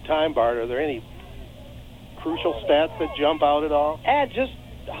we have time, Bart, are there any crucial stats that jump out at all? Add just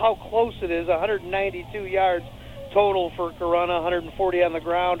how close it is, 192 yards total for Corunna, 140 on the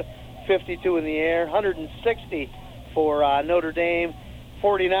ground, 52 in the air, 160 for Notre Dame,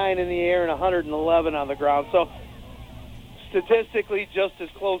 49 in the air, and 111 on the ground. So statistically, just as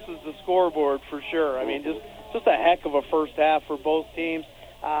close as the scoreboard for sure. I mean, just a heck of a first half for both teams.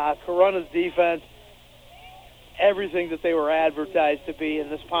 Corunna's defense, everything that they were advertised to be, in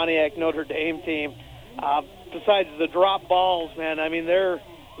this Pontiac Notre Dame team. Besides the drop balls, man, I mean, they're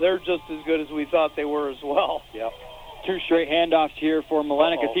just as good as we thought they were as well. Yep. 2 straight handoffs here for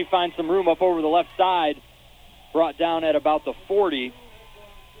Malenik as he finds some room up over the left side. Brought down at about the 40.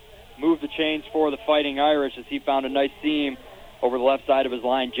 Moved the chains for the Fighting Irish as he found a nice seam over the left side of his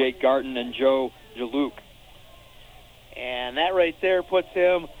line, Jake Garton and Joe Jaluk. And that right there puts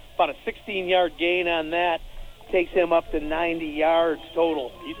him about a 16-yard gain on that. Takes him up to 90 yards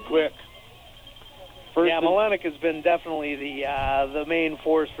total. He's quick. Malenik has been definitely the main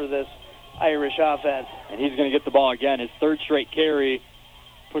force for this Irish offense. And he's going to get the ball again. His 3rd straight carry,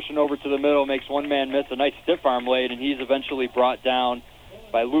 pushing over to the middle, makes one man miss, a nice stiff arm laid, and he's eventually brought down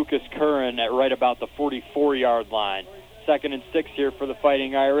by Lucas Curran at right about the 44-yard line. 2nd and 6 here for the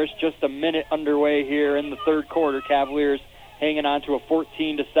Fighting Irish. Just a minute underway here in the third quarter. Cavaliers hanging on to a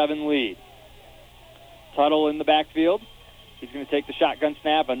 14-7 lead. Tuttle in the backfield. He's going to take the shotgun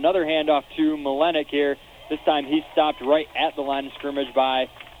snap. Another handoff to Malenik here. This time he's stopped right at the line of scrimmage by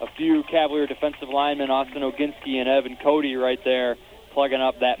a few Cavalier defensive linemen, Austin Oginski and Evan Cody right there, plugging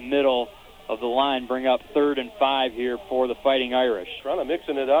up that middle of the line, bring up 3rd and 5 here for the Fighting Irish. Corunna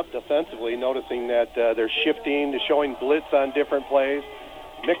mixing it up defensively, noticing that they're shifting, showing blitz on different plays,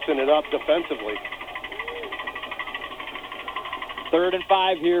 mixing it up defensively. 3rd and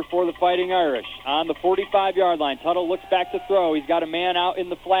 5 here for the Fighting Irish. On the 45-yard line, Tuttle looks back to throw. He's got a man out in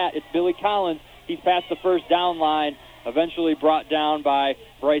the flat. It's Billy Collins. He's past the first down line, eventually brought down by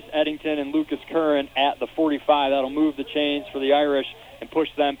Bryce Eddington and Lucas Curran at the 45. That'll move the chains for the Irish and push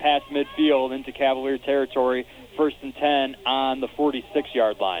them past midfield into Cavalier territory. 1st and 10 on the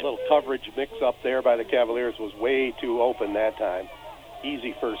 46-yard line. A little coverage mix-up there by the Cavaliers was way too open that time.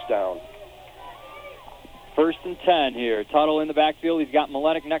 Easy first down. 1st and 10 here. Tuttle in the backfield. He's got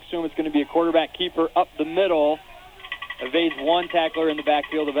Malenik next to him. It's going to be a quarterback keeper up the middle. Evades one tackler in the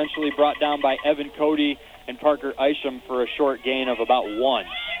backfield, eventually brought down by Evan Cody and Parker Isham for a short gain of about 1.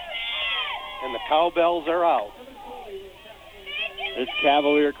 And the cowbells are out. This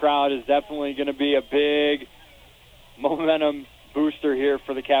Cavalier crowd is definitely going to be a big momentum booster here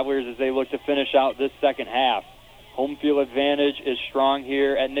for the Cavaliers as they look to finish out this second half. Home field advantage is strong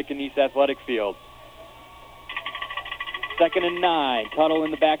here at Nick Anise Athletic Field. 2nd and 9. Tuttle in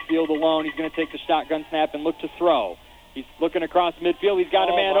the backfield alone. He's going to take the shotgun snap and look to throw. He's looking across midfield. He's got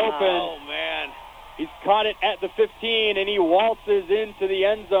a man open. Oh, man. He's caught it at the 15, and he waltzes into the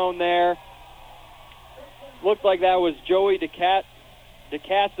end zone there. Looked like that was Joey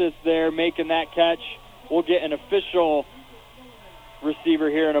DeCassis there making that catch. We'll get an official receiver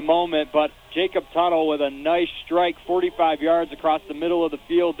here in a moment, but Jacob Tuttle with a nice strike, 45 yards across the middle of the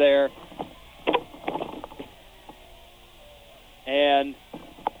field there. And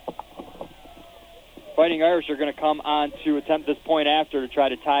Fighting Irish are going to come on to attempt this point after to try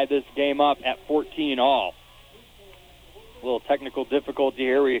to tie this game up at 14 all. A little technical difficulty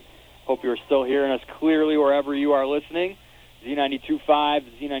here. We hope you're still hearing us clearly wherever you are listening. Z92.5,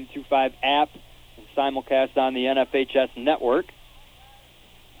 the Z92.5 app, and simulcast on the NFHS network.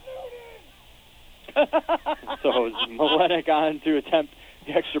 So Malenik on to attempt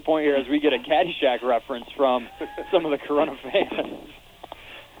the extra point here as we get a Caddyshack reference from some of the Corunna fans.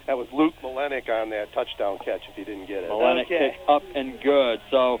 That was Luke Malenik on that touchdown catch if you didn't get it. Malenik kicked up and good.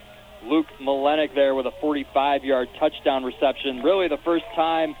 So Luke Malenik there with a 45-yard touchdown reception. Really the first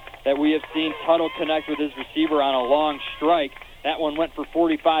time that we have seen Tuttle connect with his receiver on a long strike. That one went for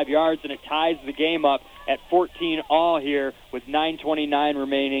 45 yards, and it ties the game up at 14 all here with 9:29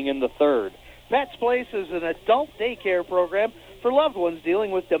 remaining in the third. Pat's Place is an adult daycare program for loved ones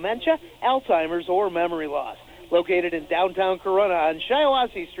dealing with dementia, Alzheimer's, or memory loss. Located in downtown Corunna on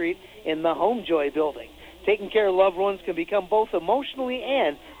Shiawassee Street in the Homejoy building. Taking care of loved ones can become both emotionally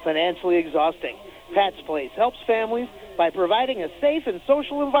and financially exhausting. Pat's Place helps families by providing a safe and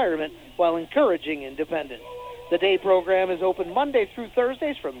social environment while encouraging independence. The day program is open Monday through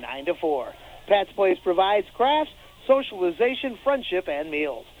Thursdays from 9 to 4. Pat's Place provides crafts, socialization, friendship, and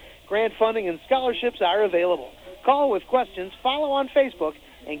meals. Grant funding and scholarships are available. Call with questions, follow on Facebook,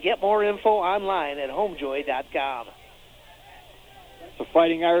 and get more info online at homejoy.com. So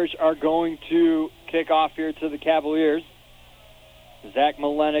Fighting Irish are going to kick off here to the Cavaliers. Zach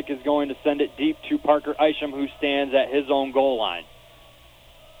Malenik is going to send it deep to Parker Isham, who stands at his own goal line.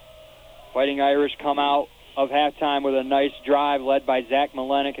 Fighting Irish come out of halftime with a nice drive led by Zach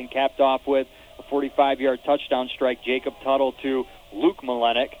Malenik and capped off with a 45-yard touchdown strike. Jacob Tuttle to Luke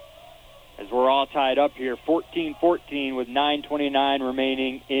Malenik. As we're all tied up here, 14-14 with 9:29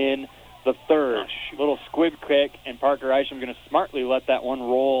 remaining in the third. Little squib kick, and Parker Isham going to smartly let that one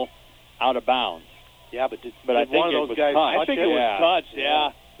roll out of bounds. Yeah, but I think one it of those was guys touched. touch I think it? it was touched,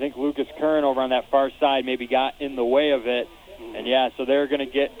 yeah. I think Lucas Kern over on that far side maybe got in the way of it. And, yeah, so they're going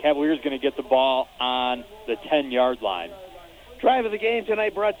to Cavaliers going to get the ball on the 10-yard line. Drive of the game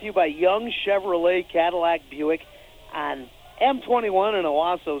tonight brought to you by Young Chevrolet Cadillac Buick on M21 in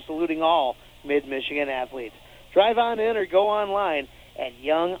Owasso, saluting all Mid-Michigan athletes. Drive on in or go online at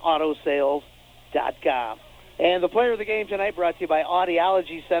youngautosales.com. And the player of the game tonight brought to you by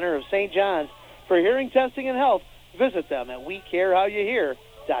Audiology Center of St. John's. For hearing testing and health, visit them at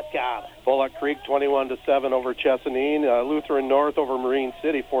wecarehowyouhear.com. Bullock Creek 21-7 over Chesaning. Lutheran North over Marine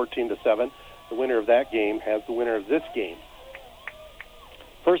City 14-7. The winner of that game has the winner of this game.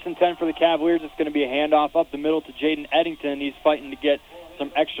 1st and 10 for the Cavaliers. It's going to be a handoff up the middle to Jaden Eddington. He's fighting to get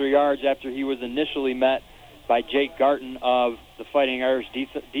some extra yards after he was initially met by Jake Garton of the Fighting Irish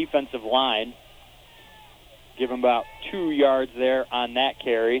defensive line. Give him about 2 yards there on that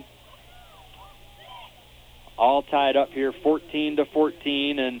carry. all tied up here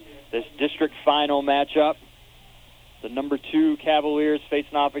 14-14 in this district final matchup. The number 2 Cavaliers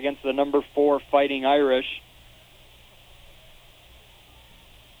facing off against the number 4 Fighting Irish.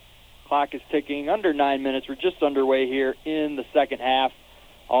 Clock is ticking under 9 minutes. We're just underway here in the second half.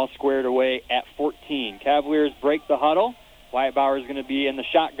 All squared away at 14. Cavaliers break the huddle. Wyatt Bauer is going to be in the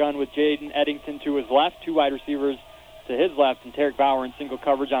shotgun with Jaden Eddington to his left, 2 wide receivers to his left, and Tarek Bauer in single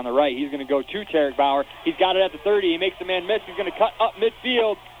coverage on the right. He's going to go to Tarek Bauer. He's got it at the 30. He makes the man miss. He's going to cut up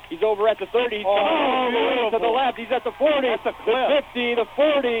midfield. He's over at the 30. He's all the way to the left. He's at the 40, the 50, the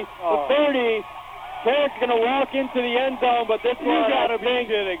 40, the 30. Tarek's going to walk into the end zone, but this one, you got to be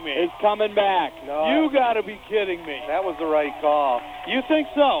kidding me, is coming back. No, you got to be kidding me. That was the right call. You think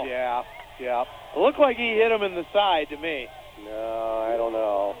so? Yeah. It looked like he hit him in the side to me. No, I don't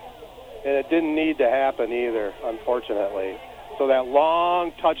know. And it didn't need to happen either, unfortunately. So that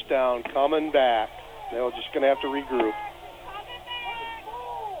long touchdown coming back, they're just going to have to regroup.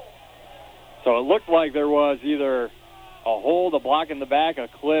 So it looked like there was either a hold, a block in the back, a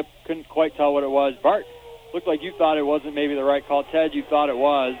clip. Couldn't quite tell what it was. Bart, looked like you thought it wasn't maybe the right call. Ted, you thought it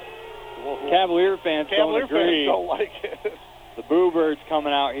was. Cavalier fans don't agree. Fans don't like it. The Boo Birds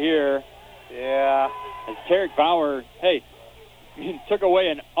coming out here. Yeah. As Tarek Bauer, took away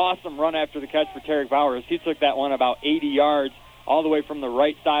an awesome run after the catch for Tarek Bauer. As he took that one about 80 yards all the way from the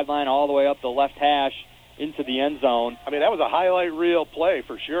right sideline all the way up the left hash into the end zone. I mean, that was a highlight reel play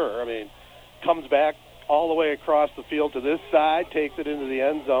for sure. I mean, comes back all the way across the field to this side, takes it into the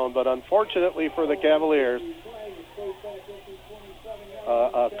end zone. But unfortunately for the Cavaliers,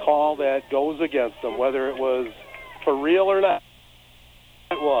 a call that goes against them, whether it was for real or not,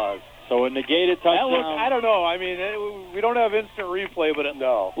 it was. So a negated touchdown. I don't know. I mean, we don't have instant replay, but it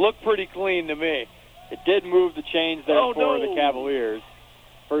looked pretty clean to me. It did move the chains there for the Cavaliers.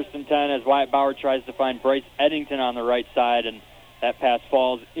 1st and 10 as Wyatt Bauer tries to find Bryce Eddington on the right side, and that pass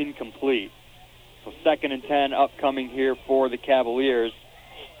falls incomplete. So 2nd and 10 upcoming here for the Cavaliers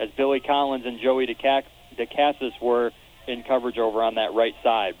as Billy Collins and Joey DeCassis were in coverage over on that right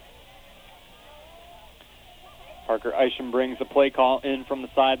side. Parker Isham brings the play call in from the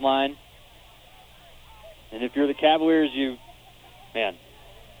sideline. And if you're the Cavaliers,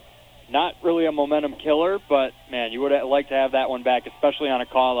 not really a momentum killer, but, you would like to have that one back, especially on a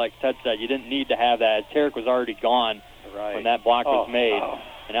call like Ted said. You didn't need to have that, as Tarek was already gone when that block was made.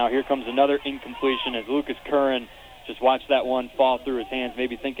 And now here comes another incompletion as Lucas Curran just watched that one fall through his hands,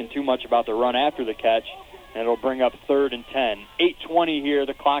 maybe thinking too much about the run after the catch, and it'll bring up 3rd and 10. 8:20 here.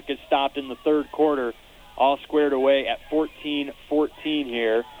 The clock is stopped in the third quarter. All squared away at 14-14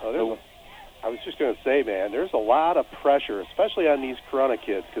 here. I was just going to say, man, there's a lot of pressure, especially on these Corunna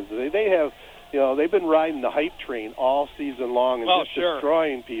kids, because they have, they've been riding the hype train all season long and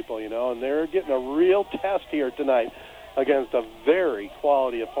destroying people, and they're getting a real test here tonight against a very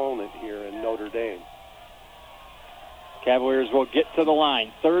quality opponent here in Notre Dame. Cavaliers will get to the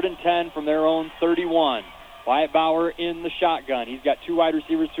line. 3rd and 10 from their own 31. Wyatt Bauer in the shotgun. He's got 2 wide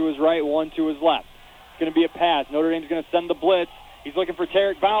receivers to his right, 1 to his left. It's going to be a pass. Notre Dame's going to send the blitz. He's looking for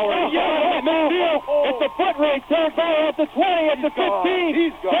Tarek Bauer. It's a foot race. Tarek Bauer at the 20, at the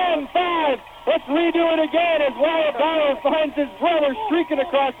 15, 10-5. Let's redo it again as Wyatt Bauer finds his brother streaking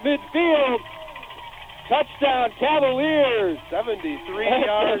across midfield. Touchdown, Cavaliers.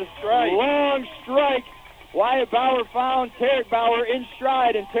 73-yard strike. Long strike. Wyatt Bauer found Tarek Bauer in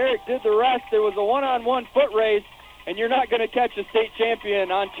stride, and Tarek did the rest. It was a one-on-one foot race, and you're not going to catch a state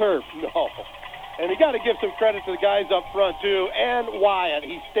champion on turf. No. And you got to give some credit to the guys up front, too, and Wyatt.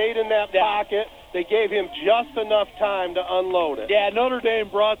 He stayed in that pocket. They gave him just enough time to unload it. Yeah, Notre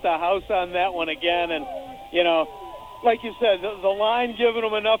Dame brought the house on that one again, and, like you said, the line giving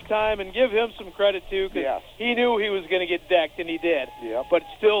him enough time, and give him some credit, too, because he knew he was going to get decked, and he did. Yep. But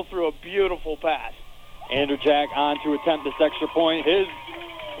still threw a beautiful pass. Andrew Jack on to attempt this extra point. His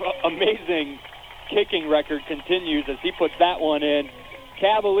amazing kicking record continues as he puts that one in.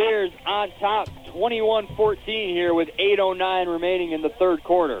 Cavaliers on top, 21-14 here with 8:09 remaining in the third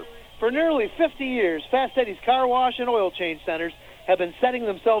quarter. For nearly 50 years, Fast Eddie's Car Wash and Oil Change Centers have been setting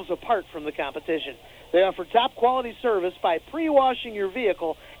themselves apart from the competition. They offer top-quality service by pre-washing your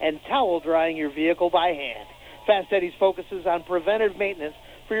vehicle and towel drying your vehicle by hand. Fast Eddie's focuses on preventive maintenance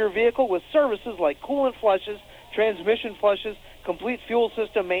for your vehicle with services like coolant flushes, transmission flushes, complete fuel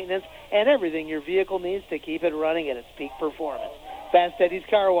system maintenance, and everything your vehicle needs to keep it running at its peak performance. Fast Eddie's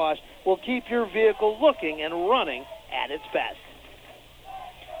Car Wash will keep your vehicle looking and running at its best.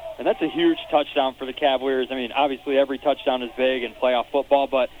 And that's a huge touchdown for the Cavaliers. I mean, obviously every touchdown is big in playoff football,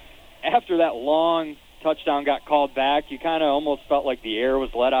 but after that long touchdown got called back, you kind of almost felt like the air was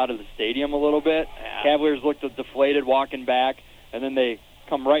let out of the stadium a little bit. Yeah. Cavaliers looked deflated walking back, and then they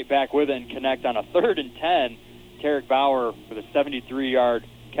come right back with it and connect on a 3rd and 10. Tarek Bauer with a 73-yard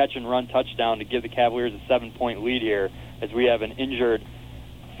catch-and-run touchdown to give the Cavaliers a 7-point lead here as we have an injured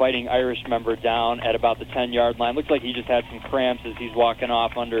Fighting Irish member down at about the 10-yard line. Looks like he just had some cramps as he's walking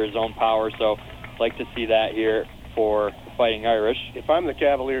off under his own power, so like to see that here for the Fighting Irish. If I'm the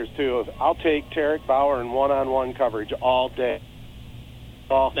Cavaliers, too, I'll take Tarek Bauer in one-on-one coverage all day.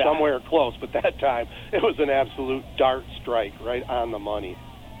 Well, somewhere close, but that time it was an absolute dart strike right on the money.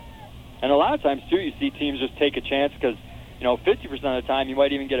 And a lot of times, too, you see teams just take a chance because, 50% of the time you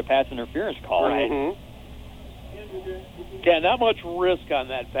might even get a pass interference call. Right. Yeah, not much risk on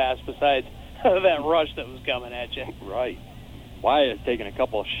that pass besides that rush that was coming at you. Right. Wyatt has taken a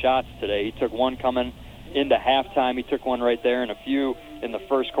couple of shots today. He took one coming into halftime. He took one right there and a few in the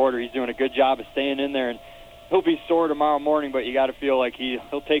first quarter. He's doing a good job of staying in there, and he'll be sore tomorrow morning, but you got to feel like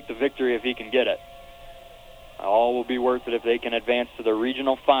he'll take the victory if he can get it. All will be worth it if they can advance to the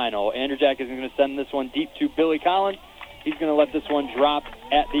regional final. Andrew Jack is going to send this one deep to Billy Collins. He's going to let this one drop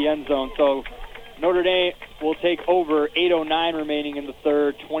at the end zone. So Notre Dame will take over. 8:09 remaining in the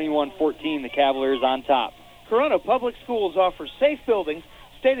third. 21-14, the Cavaliers on top. Corunna Public Schools offers safe buildings,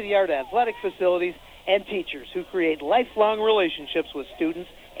 state-of-the-art athletic facilities, and teachers who create lifelong relationships with students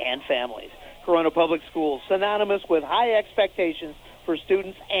and families. Corunna Public Schools, synonymous with high expectations for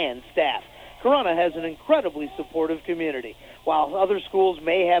students and staff. Corunna has an incredibly supportive community. While other schools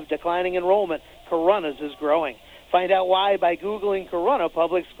may have declining enrollment, Corunna's is growing. Find out why by Googling Corunna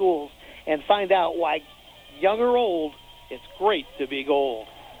Public Schools, and find out why, young or old, it's great to be gold.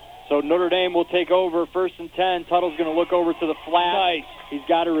 So Notre Dame will take over 1st and 10. Tuttle's going to look over to the flat. Nice. He's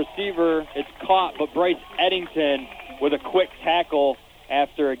got a receiver. It's caught, but Bryce Eddington with a quick tackle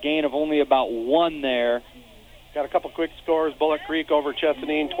after a gain of only about 1 there. Got a couple quick scores. Bullock Creek over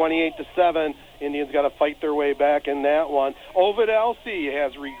Chesaning, 28-7. Indians got to fight their way back in that one. Ovid LC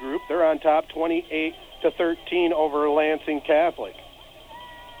has regrouped. They're on top, 28-13 over Lansing Catholic.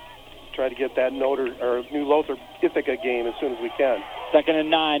 Try to get that New Lother Ithaca game as soon as we can. 2nd and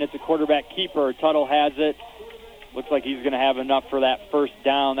 9. It's a quarterback keeper. Tuttle has it. Looks like he's going to have enough for that first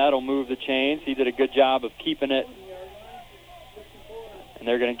down. That'll move the chains. He did a good job of keeping it. And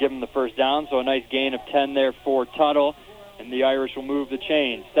they're going to give him the first down, so a nice gain of 10 there for Tuttle. And the Irish will move the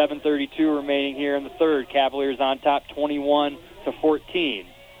chains. 7:32 remaining here in the third. Cavaliers on top, 21-14.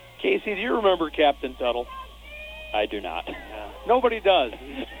 Casey, do you remember Captain Tuttle? I do not. Yeah. Nobody does.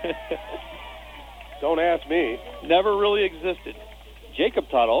 Don't ask me. Never really existed. Jacob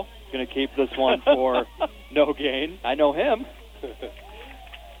Tuttle is going to keep this one for no gain. I know him.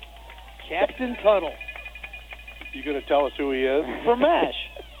 Captain Tuttle. You going to tell us who he is? From MASH.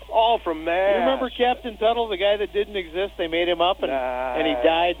 All from MASH. You remember Captain Tuttle, the guy that didn't exist? They made him up, and he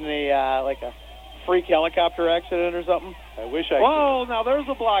died in a like a freak helicopter accident or something. I wish I Whoa, now there's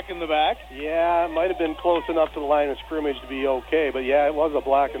a block in the back. Yeah, it might have been close enough to the line of scrimmage to be okay, but yeah, it was a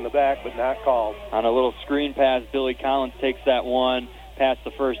block in the back, but not called. On a little screen pass, Billy Collins takes that one past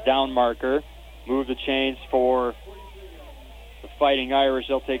the first down marker. Move the chains for the Fighting Irish.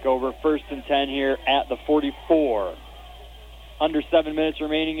 They'll take over 1st and 10 here at the 44. Under 7 minutes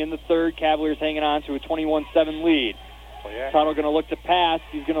remaining in the third. Cavaliers hanging on to a 21-7 lead. Oh, yeah. Tuttle going to look to pass.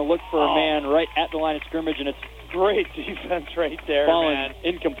 He's going to look for a man right at the line of scrimmage, and it's great defense right there, fallen man.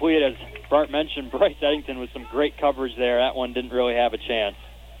 Incomplete, as Bart mentioned. Bryce Eddington with some great coverage there. That one didn't really have a chance.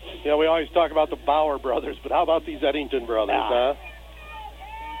 Yeah, we always talk about the Bauer brothers, but how about these Eddington brothers, huh?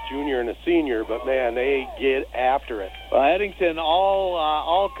 Junior and a senior, but man, they get after it. Well, Eddington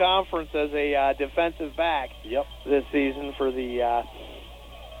all conference as a defensive back. Yep. This season for the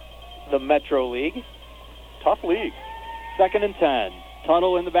Metro League. Tough league. 2nd and 10.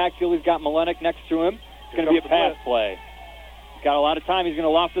 Tuttle in the backfield. He's got Malenik next to him. It's going to be a pass play. He's got a lot of time. He's going to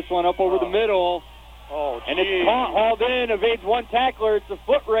loft this one up over the middle. Oh, and it's caught, hauled in, evades one tackler. It's a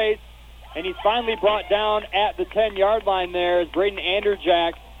foot race, and he's finally brought down at the 10-yard line there as Braden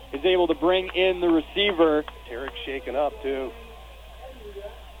Anderjack is able to bring in the receiver. Tarek's shaking up, too.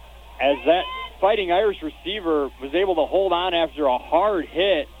 As that Fighting Irish receiver was able to hold on after a hard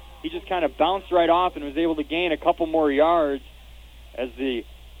hit, he just kind of bounced right off and was able to gain a couple more yards as the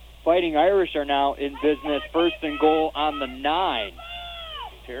Fighting Irish are now in business. 1st and goal on the 9.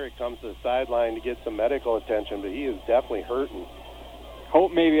 Tarek comes to the sideline to get some medical attention, but he is definitely hurting.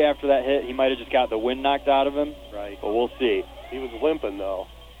 Hope maybe after that hit he might have just got the wind knocked out of him. Right. But we'll see. He was limping, though.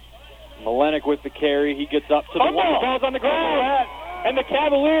 Malenik with the carry. He gets up to the one. The ball's on the ground. And the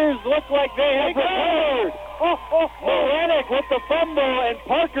Cavaliers look like they have prepared Malenik with the fumble, and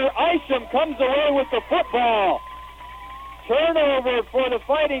Parker Isham comes away with the football. Turnover for the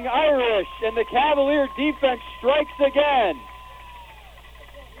Fighting Irish, and the Cavalier defense strikes again.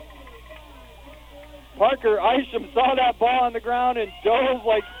 Parker Isham saw that ball on the ground and dove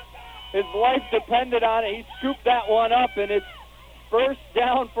like his life depended on it. He scooped that one up, and it's first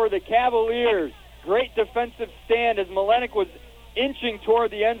down for the Cavaliers. Great defensive stand as Malenik was inching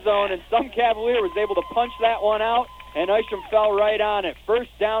toward the end zone, and some Cavalier was able to punch that one out, and Isham fell right on it.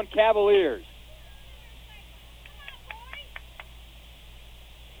 First down, Cavaliers.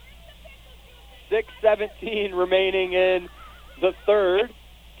 6:17 remaining in the third.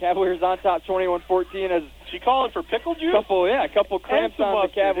 Cavaliers on top 21-14 as she calling for pickle juice? A couple cramps on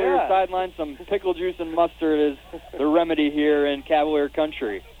mustard, the Cavaliers sideline. Some pickle juice and mustard is the remedy here in Cavalier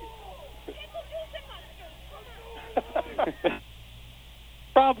country.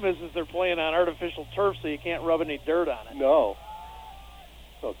 Problem is they're playing on artificial turf, so you can't rub any dirt on it. No.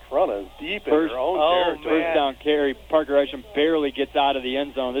 So Corunna is deep in her own territory. First down carry. Parker Isham barely gets out of the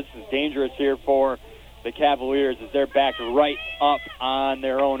end zone. This is dangerous here for the Cavaliers as they're back right up on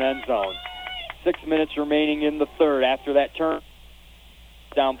their own end zone. 6 minutes remaining in the third. After that turn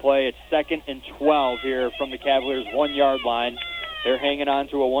down play, it's 2nd and 12 here from the Cavaliers' 1 yard line. They're hanging on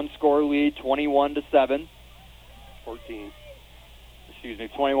to a one-score lead, 21-7.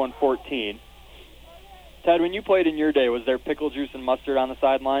 21-14. Ted, when you played in your day, was there pickle juice and mustard on the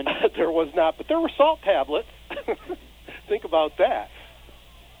sideline? There was not, but there were salt tablets. Think about that.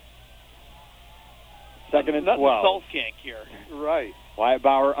 2nd and 12. Salt can't cure. Right. Wyatt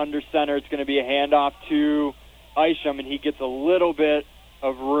Bauer under center. It's going to be a handoff to Isham, and he gets a little bit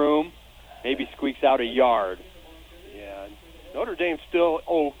of room. Maybe squeaks out a yard. Yeah. Notre Dame's still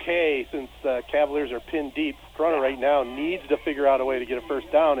okay since Cavaliers are pinned deep. Corunna right now needs to figure out a way to get a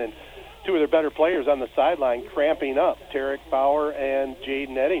first down, and two of their better players on the sideline cramping up, Tarek Bauer and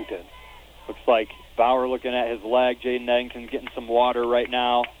Jaden Eddington. Looks like Bauer looking at his leg. Jaden Eddington getting some water right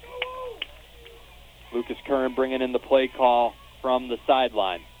now. Lucas Kern bringing in the play call from the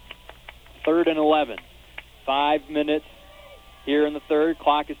sideline. 3rd and 11. 5 minutes here in the third.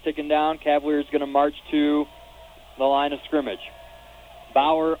 Clock is ticking down. Cavaliers going to march to the line of scrimmage.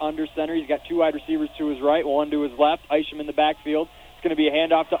 Bauer under center. He's got two wide receivers to his right, one to his left. Isham in the backfield. It's going to be a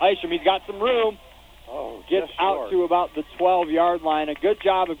handoff to Isham. He's got some room. Gets out to about the 12-yard line. A good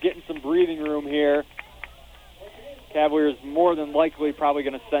job of getting some breathing room here. Cavaliers more than likely probably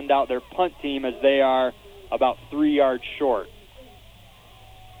going to send out their punt team as they are about 3 yards short.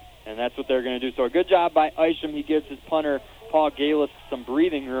 And that's what they're going to do. So a good job by Isham. He gives his punter, Paul Galis, some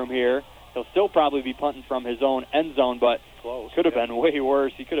breathing room here. He'll still probably be punting from his own end zone, but could have been way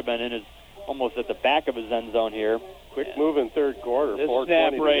worse. He could have been in his almost at the back of his end zone here. Quick move in third quarter. This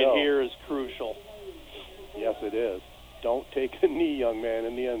snap right here is crucial. Yes, it is. Don't take a knee, young man,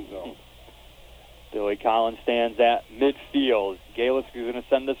 in the end zone. Billy Collins stands at midfield. Galis is going to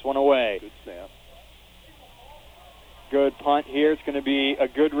send this one away. Good snap. Good punt here. It's going to be a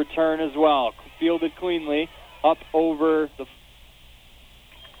good return as well. Fielded cleanly up over the...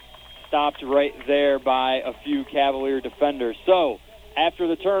 Stopped right there by a few Cavalier defenders. So, after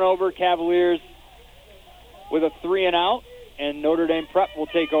the turnover, Cavaliers with a 3 and out, and Notre Dame Prep will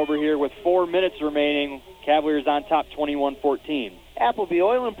take over here with 4 minutes remaining. Cavaliers on top 21-14. Appleby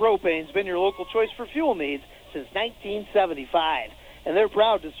Oil and Propane's been your local choice for fuel needs since 1975, and they're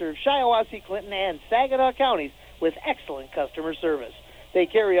proud to serve Shiawassee, Clinton, and Saginaw counties with excellent customer service. They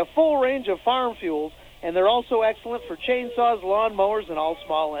carry a full range of farm fuels, and they're also excellent for chainsaws, lawnmowers, and all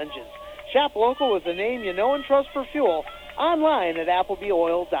small engines. Shop local with a name you know and trust for fuel online at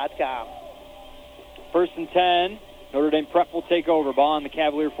ApplebyOil.com. 1st and 10. Notre Dame Prep will take over. Ball on the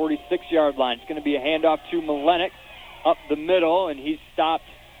Cavalier 46-yard line. It's going to be a handoff to Malenik up the middle, and he's stopped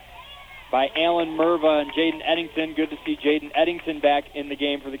by Alan Merva and Jaden Eddington. Good to see Jaden Eddington back in the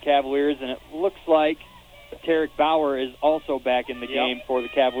game for the Cavaliers, and it looks like Tarek Bauer is also back in the game for the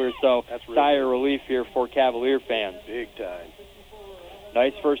Cavaliers, so sigh of relief here for Cavalier fans. Big time.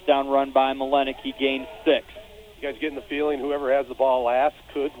 Nice first down run by Malenik. He gained 6. You guys getting the feeling whoever has the ball last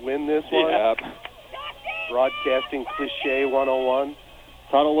could win this one? Yep. Broadcasting cliche 101.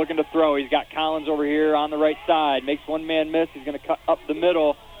 Tuttle looking to throw. He's got Collins over here on the right side. Makes one man miss. He's going to cut up the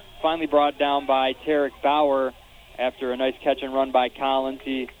middle. Finally brought down by Tarek Bauer after a nice catch and run by Collins.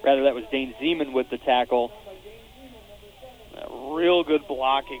 That was Dane Zeman with the tackle. Real good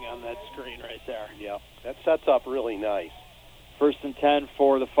blocking on that screen right there. Yeah, that sets up really nice. 1st and 10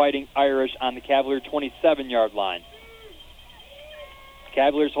 for the Fighting Irish on the Cavalier 27-yard line.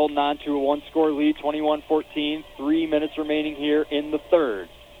 Cavaliers holding on to a one-score lead, 21-14. 3 minutes remaining here in the third.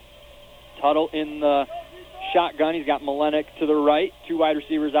 Tuttle in the shotgun. He's got Malenik to the right, 2 wide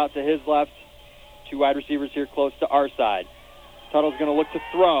receivers out to his left, 2 wide receivers here close to our side. Tuttle's going to look to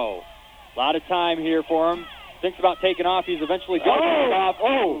throw. A lot of time here for him. Thinks about taking off. He's eventually going to take off.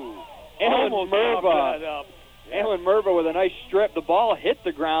 Alan Merva. Alan Merva with a nice strip. The ball hit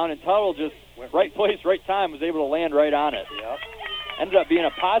the ground, and Tuttle just right place, right time, was able to land right on it. Yep. Ended up being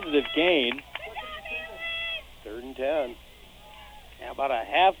a positive gain. 3rd and 10. Yeah, about a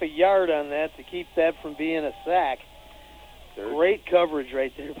half a yard on that to keep that from being a sack. Great coverage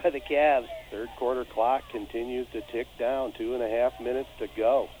right there by the Cavs. Third quarter clock continues to tick down. 2.5 minutes to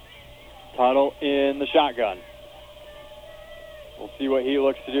go. Tuttle in the shotgun. We'll see what he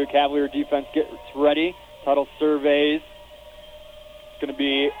looks to do. Cavalier defense gets ready. Tuttle surveys. It's going to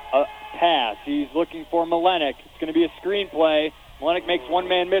be a pass. He's looking for Malenik. It's going to be a screen play. Malenik makes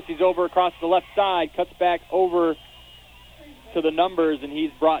one-man miss. He's over across the left side, cuts back over to the numbers, and he's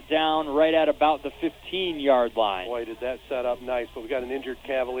brought down right at about the 15-yard line. Boy, did that set up nice. But we got an injured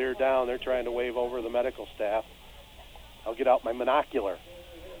Cavalier down. They're trying to wave over the medical staff. I'll get out my monocular.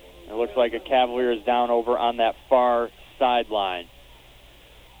 It looks like a Cavalier is down over on that far sideline.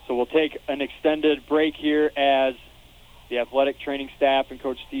 So we'll take an extended break here as the athletic training staff and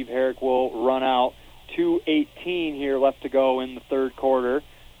Coach Steve Herrick will run out. 2:18 here left to go in the third quarter.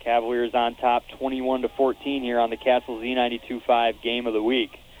 Cavaliers on top 21-14 here on the Castle Z92.5 Game of the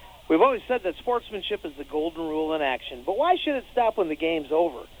Week. We've always said that sportsmanship is the golden rule in action, but why should it stop when the game's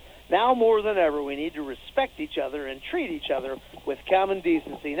over? Now more than ever, we need to respect each other and treat each other with common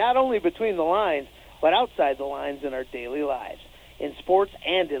decency, not only between the lines, but outside the lines in our daily lives. In sports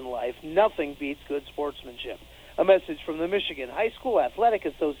and in life, nothing beats good sportsmanship. A message from the Michigan High School Athletic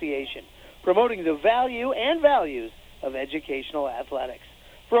Association, promoting the value and values of educational athletics.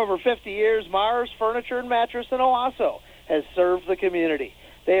 For over 50 years, Mars Furniture and Mattress in Owasso has served the community.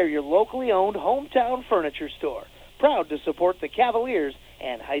 They are your locally owned hometown furniture store, proud to support the Cavaliers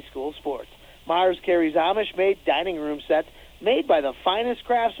and high school sports. Mars carries Amish-made dining room sets made by the finest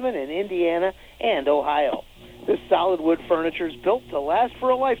craftsmen in Indiana and Ohio. This solid wood furniture is built to last for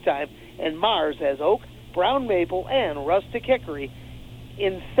a lifetime, and Mars has oak, brown maple, and rustic hickory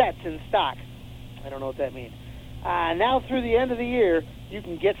in sets in stock. I don't know what that means. Now through the end of the year, you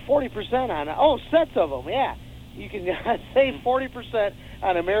can get 40% on sets of them, yeah. You can save 40%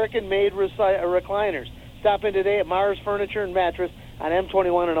 on American-made recliners. Stop in today at Mars Furniture and Mattress on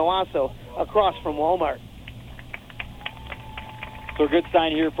M21 in Owasso, across from Walmart. So a good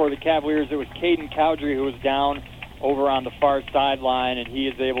sign here for the Cavaliers. It was Caden Cowdrey who was down over on the far sideline, and he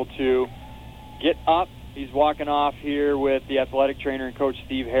is able to get up. He's walking off here with the athletic trainer and Coach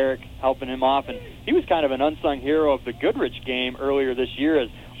Steve Herrick helping him off. And he was kind of an unsung hero of the Goodrich game earlier this year as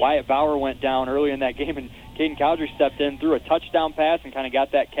Wyatt Bauer went down early in that game, and Caden Cowdrey stepped in, threw a touchdown pass, and kind of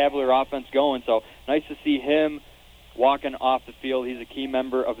got that Cavalier offense going. So nice to see him walking off the field. He's a key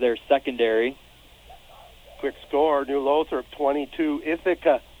member of their secondary. Quick score, New Lothrop 22,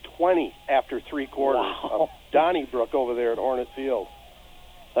 Ithaca 20 after 3 quarters. Wow. Donnybrook over there at Hornet Field.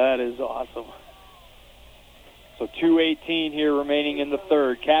 That is awesome. So 2:18 here remaining in the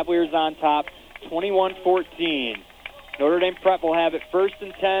third. Cavaliers on top, 21-14. Notre Dame Prep will have it 1st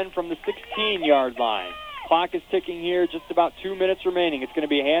and 10 from the 16-yard line. Clock is ticking here, just about 2 minutes remaining. It's going to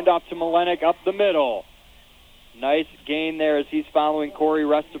be a handoff to Malenik up the middle. Nice gain there as he's following Corey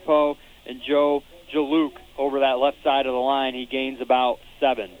Restipo and Joe Jaluk over that left side of the line. He gains about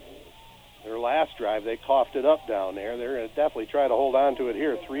 7. Their last drive, they coughed it up down there. They're going to definitely try to hold on to it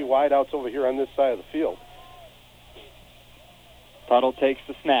here. 3 wideouts over here on this side of the field. Tuttle takes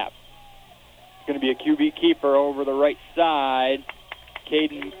the snap. It's going to be a QB keeper over the right side.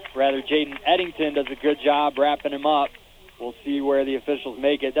 Jaden Eddington does a good job wrapping him up. We'll see where the officials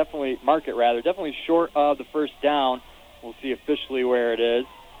make it. Definitely short of the first down. We'll see officially where it is.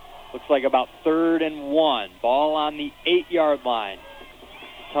 Looks like about 3rd and 1. Ball on the 8-yard line.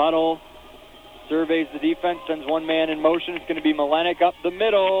 Tuttle surveys the defense, sends one man in motion. It's going to be Malenik up the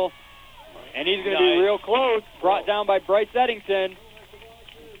middle. And he's going to be real close. Brought down by Bryce Eddington.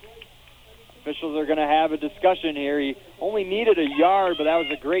 Officials are going to have a discussion here. He only needed a yard, but that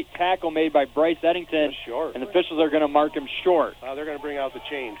was a great tackle made by Bryce Eddington. Short. And the officials are going to mark him short. They're going to bring out the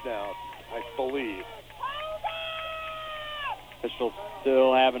change now, I believe. Officials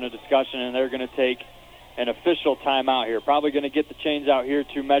still having a discussion, and they're going to take an official timeout here. Probably going to get the change out here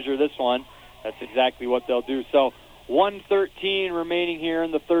to measure this one. That's exactly what they'll do. So 1:13 remaining here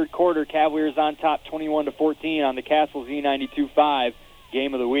in the third quarter. Cavaliers on top 21-14 on the Castle Z92.5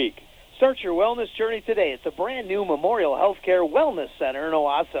 Game of the Week. Start your wellness journey today at the brand-new Memorial Healthcare Wellness Center in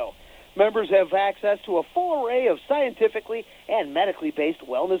Owasso. Members have access to a full array of scientifically and medically based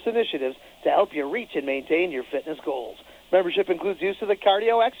wellness initiatives to help you reach and maintain your fitness goals. Membership includes use of the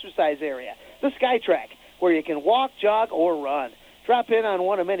cardio exercise area, the SkyTrack, where you can walk, jog, or run. Drop in on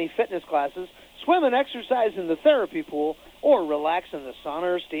one of many fitness classes, swim and exercise in the therapy pool, or relax in the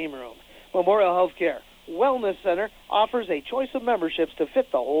sauna or steam room. Memorial Healthcare Wellness Center offers a choice of memberships to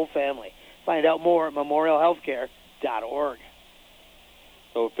fit the whole family. Find out more at memorialhealthcare.org.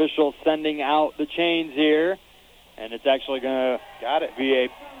 So officials sending out the chains here, and it's actually going to be a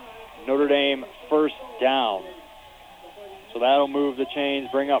Notre Dame first down. So that'll move the chains,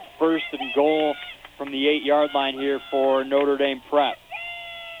 bring up first and goal from the 8-yard line here for Notre Dame Prep.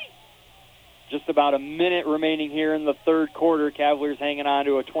 Just about a minute remaining here in the third quarter. Cavaliers hanging on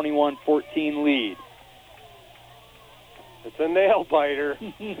to a 21-14 lead. It's a nail biter.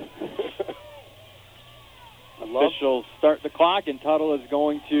 Officials start the clock, and Tuttle is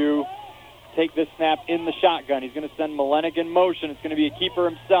going to take this snap in the shotgun. He's going to send Malenik in motion. It's going to be a keeper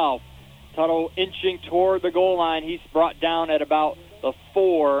himself. Tuttle inching toward the goal line. He's brought down at about the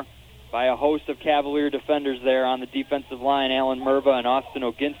 4 by a host of Cavalier defenders there on the defensive line, Alan Merva and Austin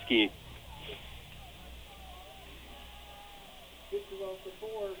Oginski.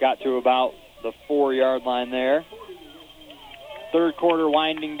 Got to about the 4-yard line there. Third quarter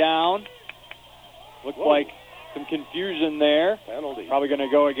winding down. Looks like some confusion there. Penalty. Probably going to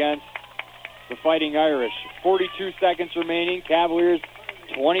go against the Fighting Irish. 42 seconds remaining. Cavaliers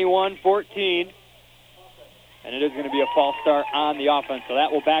 21-14. And it is going to be a false start on the offense, so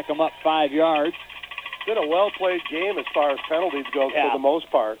that will back them up 5 yards. It's been a well-played game as far as penalties go for the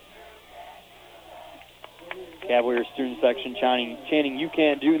most part. Cavaliers student section chanting, "You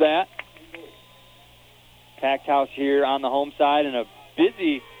can't do that." Packed house here on the home side, and a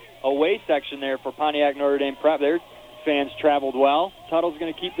busy away section there for Pontiac Notre Dame Prep. Their fans traveled well. Tuttle's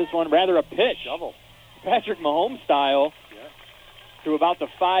going to keep this one, rather a pitch. Double. Patrick Mahomes style to about the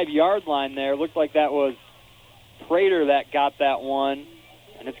 5-yard line there. Looked like that was Prater that got that one,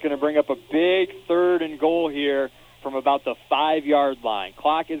 and it's going to bring up a big third and goal here from about the 5-yard line.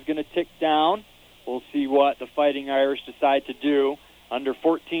 Clock is going to tick down. We'll see what the Fighting Irish decide to do. Under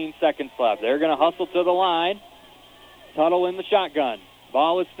 14 seconds left. They're going to hustle to the line. Tuttle in the shotgun.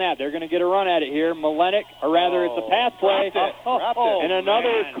 Ball is snapped. They're going to get a run at it here. Malenik, or rather it's a pass play. Dropped it. And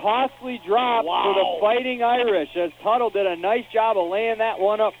another costly drop for the Fighting Irish, as Tuttle did a nice job of laying that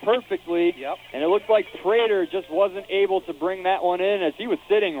one up perfectly. And it looked like Prater just wasn't able to bring that one in, as he was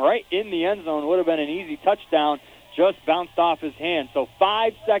sitting right in the end zone. Would have been an easy touchdown. Just bounced off his hand. So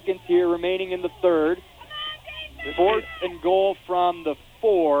 5 seconds here remaining in the third. Fourth and goal from the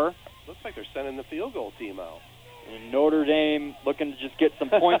 4. Looks like they're sending the field goal team out. And Notre Dame looking to just get some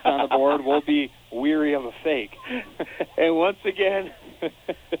points on the board will be weary of a fake. And once again,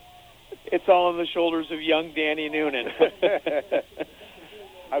 it's all on the shoulders of young Danny Noonan.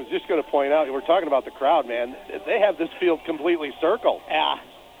 I was just going to point out, we're talking about the crowd, man. They have this field completely circled. Yeah.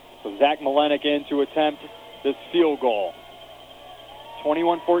 So Zach Malenik in to attempt this field goal.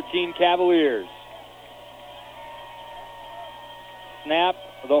 21-14 Cavaliers. Snap,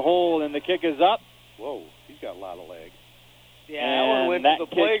 the hold, and the kick is up. Whoa, he's got a lot of legs. Yeah, that one went to the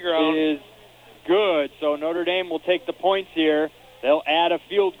kick playground. Is good. So Notre Dame will take the points here. They'll add a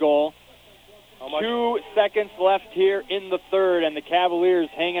field goal. 2 seconds left here in the third, and the Cavaliers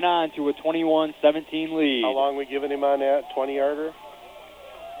hanging on to a 21-17 lead. How long we giving him on that? 20-yarder?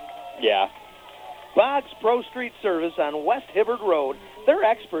 Yeah. Boggs Pro Street Service on West Hibbard Road. They're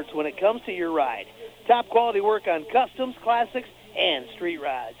experts when it comes to your ride. Top quality work on customs, classics, and street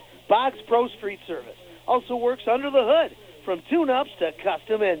rides. Boggs Pro Street Service also works under the hood, from tune-ups to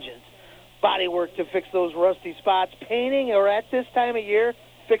custom engines. Body work to fix those rusty spots, painting, or at this time of year,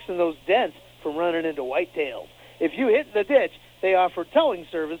 fixing those dents from running into whitetails. If you hit the ditch, they offer towing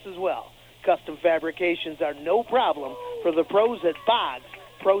service as well. Custom fabrications are no problem for the pros at Boggs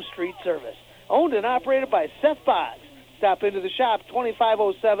Pro Street Service. Owned and operated by Seth Boggs. Stop into the shop,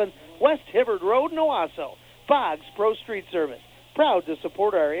 2507 West Hibbard Road in Owasso. Boggs Pro Street Service. Proud to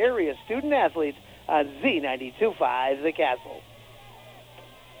support our area student athletes on Z92.5 The Castle.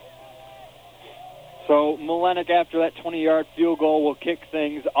 So Malenik, after that 20-yard field goal, will kick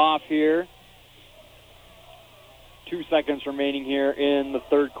things off here. 2 seconds remaining here in the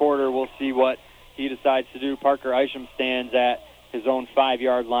third quarter. We'll see what he decides to do. Parker Isham stands at his own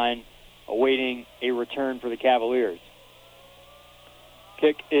 5-yard line, awaiting a return for the Cavaliers.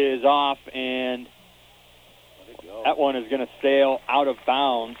 Kick is off, and that one is going to sail out of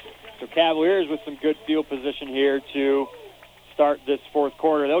bounds. So Cavaliers with some good field position here to start this fourth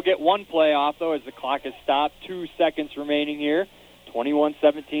quarter. They'll get one play off, though, as the clock is stopped. 2 seconds remaining here.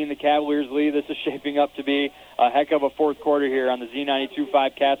 21-17, the Cavaliers lead. This is shaping up to be a heck of a fourth quarter here on the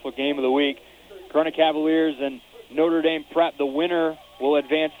Z92.5 Castle Game of the Week. Corunna Cavaliers and Notre Dame Prep, the winner will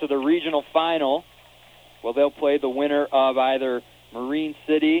advance to the regional final. Well, they'll play the winner of either Marine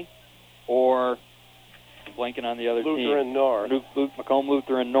City or, blanking on the other team. Lutheran North. Macomb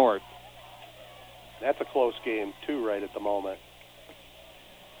Lutheran North. That's a close game, too, right at the moment.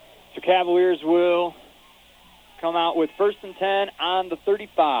 So Cavaliers will come out with 1st and 10 on the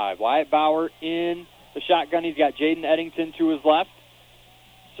 35. Wyatt Bauer in the shotgun. He's got Jaden Eddington to his left,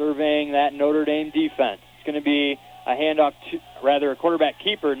 surveying that Notre Dame defense. It's going to be a handoff to, a quarterback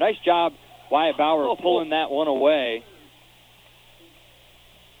keeper. Nice job, Wyatt Bauer, pulling that one away.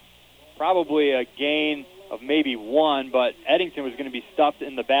 Probably a gain of maybe 1, but Eddington was going to be stuffed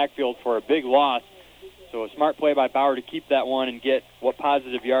in the backfield for a big loss. So a smart play by Bauer to keep that one and get what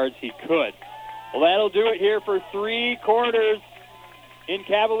positive yards he could. Well, that'll do it here for 3 quarters in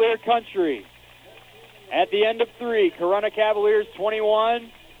Cavalier country. At the end of 3, Corunna Cavaliers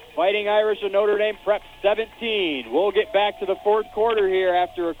 21, Fighting Irish of Notre Dame Prep 17. We'll get back to the fourth quarter here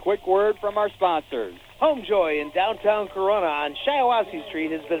after a quick word from our sponsors. Homejoy in downtown Corunna on Shiawassee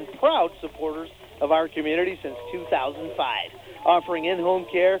Street has been proud supporters of our community since 2005, offering in-home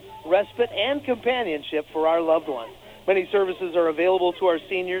care, respite, and companionship for our loved ones. Many services are available to our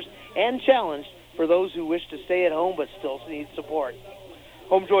seniors and challenged for those who wish to stay at home but still need support.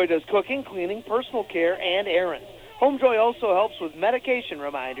 Homejoy does cooking, cleaning, personal care, and errands. Homejoy also helps with medication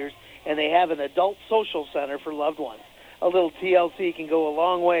reminders, and they have an adult social center for loved ones. A little TLC can go a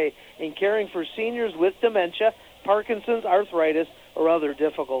long way in caring for seniors with dementia, Parkinson's, arthritis, or other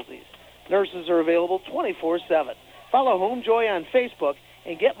difficulties. Nurses are available 24/7. Follow Homejoy on Facebook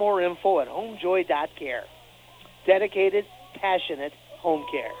and get more info at homejoy.care. Dedicated, passionate home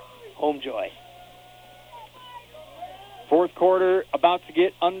care. Homejoy. Fourth quarter about to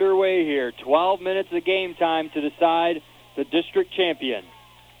get underway here. 12 minutes of game time to decide the district champion.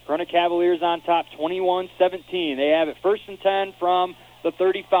 Corunna Cavaliers on top, 21-17. They have it 1st and 10 from the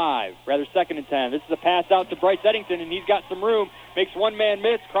 35, 2nd and 10. This is a pass out to Bryce Eddington, and he's got some room. Makes one man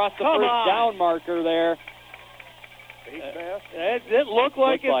miss, cross the first down marker there. It looked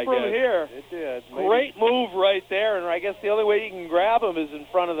like it from here. It did. Great move right there, and I guess the only way you can grab him is in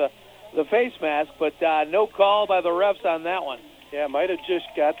front of the face mask, but no call by the refs on that one. Yeah, might have just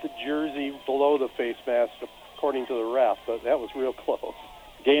got the jersey below the face mask, according to the ref, but that was real close.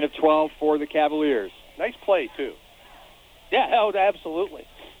 Gain of 12 for the Cavaliers. Nice play, too. Yeah, absolutely.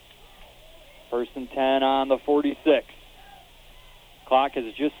 1st and 10 on the 46. Clock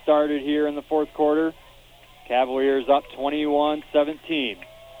has just started here in the fourth quarter. Cavaliers up 21-17.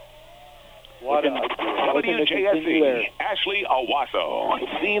 WJSZ, Ashley Owasso,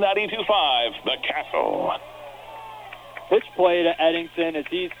 Z92.5, The Castle. Pitch play to Eddington as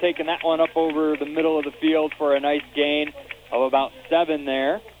he's taken that one up over the middle of the field for a nice gain of about 7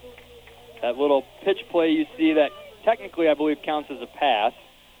 there. That little pitch play you see that technically I believe counts as a pass.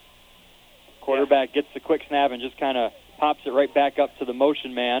 Quarterback gets the quick snap and just kind of pops it right back up to the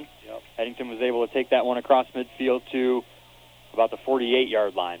motion man. Yep. Eddington was able to take that one across midfield to about the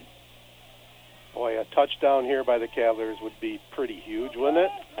 48-yard line. Boy, a touchdown here by the Cavaliers would be pretty huge, wouldn't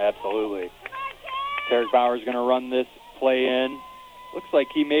it? Absolutely. Tarek Bauer's going to run this play in. Looks like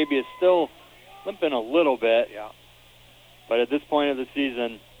he maybe is still limping a little bit. Yeah. But at this point of the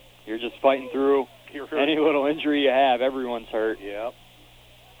season, you're just fighting through any little injury you have. Everyone's hurt. Yep.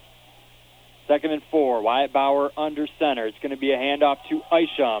 2nd and 4. Wyatt Bauer under center. It's going to be a handoff to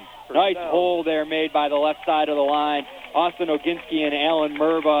Isham. Nice hole there made by the left side of the line. Austin Oginski and Alan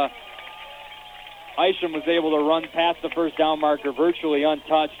Merva. Isham was able to run past the first down marker virtually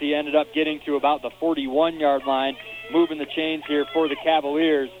untouched. He ended up getting to about the 41-yard line, moving the chains here for the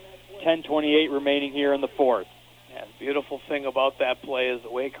Cavaliers. 10:28 remaining here in the fourth. Yeah, the beautiful thing about that play is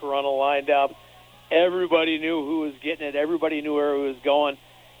the way Corunna lined up. Everybody knew who was getting it. Everybody knew where it was going,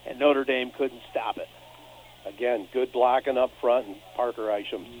 and Notre Dame couldn't stop it. Again, good blocking up front, and Parker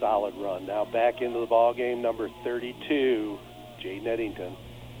Isham, solid run. Now back into the ball game, number 32, Jaden Eddington.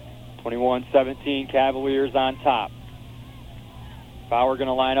 21-17, Cavaliers on top. Bauer going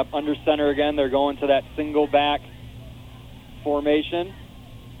to line up under center again. They're going to that single back formation,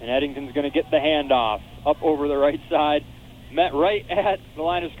 and Eddington's going to get the handoff up over the right side. Met right at the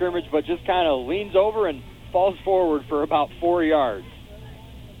line of scrimmage, but just kind of leans over and falls forward for about 4 yards.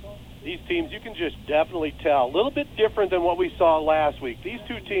 These teams, you can just definitely tell, a little bit different than what we saw last week. These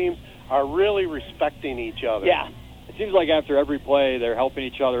two teams are really respecting each other. Yeah. It seems like after every play, they're helping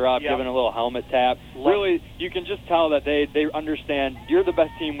each other up, giving a little helmet tap. Really, you can just tell that they understand you're the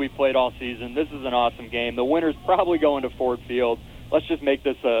best team we've played all season. This is an awesome game. The winner's probably going to Ford Field. let's just make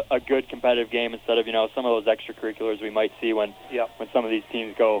this a good competitive game instead of, some of those extracurriculars we might see when some of these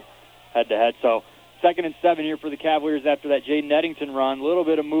teams go head-to-head. So 2nd and 7 here for the Cavaliers after that Jaden Eddington run. A little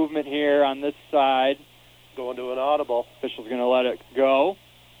bit of movement here on this side. Going to an audible. Official's going to let it go.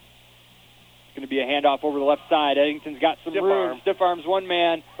 It's going to be a handoff over the left side. Eddington's got some room. Stiff arms one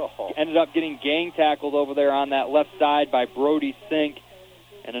man. Ended up getting gang tackled over there on that left side by Brody Sink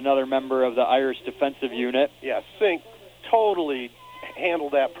and another member of the Irish defensive unit. Yeah, Sink totally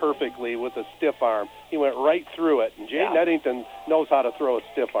handled that perfectly with a stiff arm. He went right through it, and Jaden Eddington knows how to throw a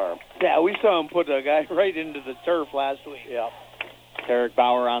stiff arm. Yeah, we saw him put a guy right into the turf last week. Yeah. Tarek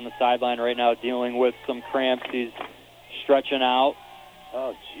Bauer on the sideline right now dealing with some cramps. He's stretching out.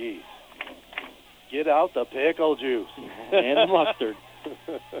 Oh, jeez. Get out the pickle juice. And the mustard.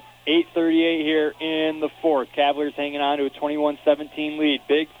 8:38 here in the fourth. Cavaliers hanging on to a 21-17 lead.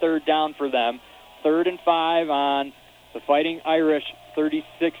 Big third down for them. 3rd and 5 on the Fighting Irish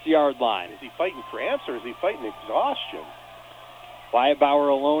 36-yard line. Is he fighting cramps or is he fighting exhaustion? Wyatt Bauer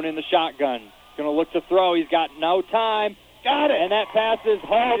alone in the shotgun. Going to look to throw. He's got no time. Got it. And that pass is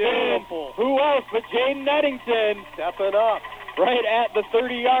hauled in. Who else but Jaden Eddington? Stepping up. Right at the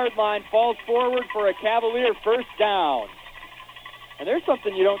 30-yard line. Falls forward for a Cavalier first down. And there's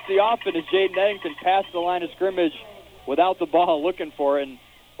something you don't see often is Jaden Eddington pass the line of scrimmage without the ball looking for it. And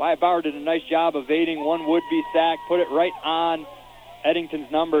Wyatt Bauer did a nice job evading one would-be sack, put it right on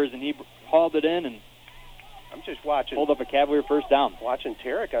Eddington's numbers, and he hauled it in and I'm just watching. Pulled up a Cavalier first down. Watching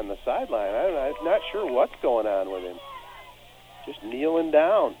Tarek on the sideline. I'm not sure what's going on with him. Just kneeling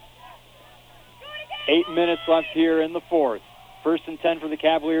down. 8 minutes left here in the fourth. 1st and 10 for the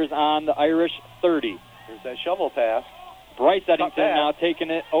Cavaliers on the Irish 30. There's that shovel pass. Bryce Eddington now taking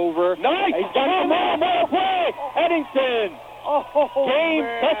it over. Nice! He's got more play! Eddington! Game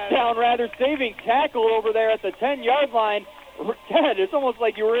touchdown, rather, saving tackle over there at the 10-yard line. Ted, it's almost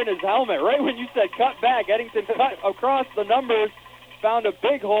like you were in his helmet. Right when you said cut back, Eddington cut across the numbers, found a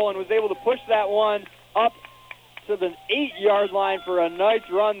big hole, and was able to push that one up to the 8-yard line for a nice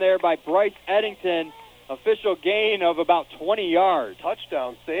run there by Bryce Eddington. Official gain of about 20 yards.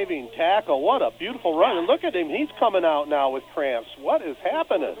 Touchdown, saving tackle. What a beautiful run. And look at him. He's coming out now with cramps. What is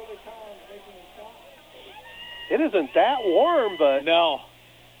happening? It isn't that warm, but... No.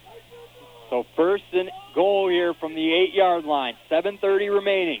 So 1st and goal here from the 8-yard line. 7:30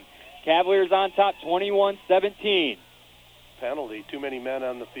 remaining. Cavaliers on top, 21-17. Penalty. Too many men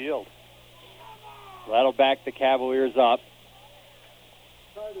on the field. That'll back the Cavaliers up.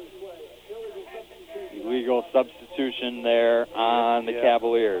 Illegal substitution there on the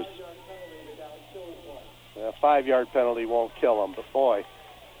Cavaliers. A 5-yard penalty won't kill them, but boy,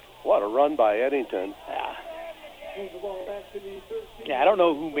 what a run by Eddington. Yeah, I don't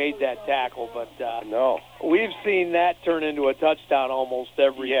know who made that tackle, but no, we've seen that turn into a touchdown almost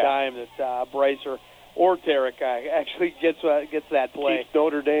every time that Bryce or Tarek actually gets that play. Keeps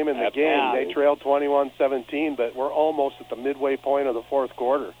Notre Dame in the game. They trailed 21-17, but we're almost at the midway point of the fourth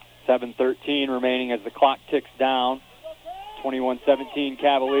quarter. 7:13 remaining as the clock ticks down. 21-17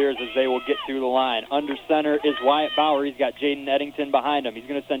 Cavaliers as they will get through the line. Under center is Wyatt Bauer. He's got Jaden Eddington behind him. He's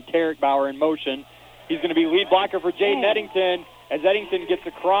going to send Tarek Bauer in motion. He's going to be lead blocker for Jaden Eddington as Eddington gets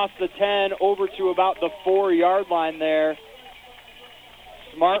across the 10 over to about the 4-yard line there.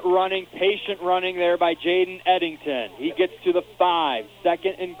 Smart running, patient running there by Jaden Eddington. He gets to the 5.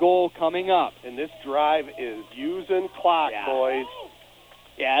 2nd and goal coming up. And this drive is using clock, boys.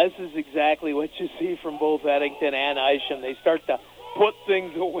 Yeah, this is exactly what you see from both Eddington and Isham. They start to put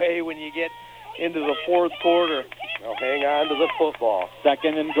things away when you get into the fourth quarter. They'll hang on to the football.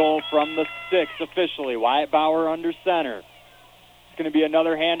 2nd and goal from the 6 officially. Wyatt Bauer under center. It's going to be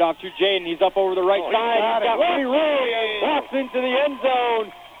another handoff to Jaden. He's up over the right side. He's got free room and walks into the end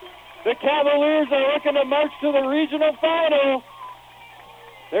zone. The Cavaliers are looking to march to the regional final.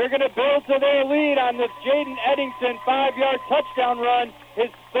 They're going to build to their lead on this Jaden Eddington 5-yard touchdown run,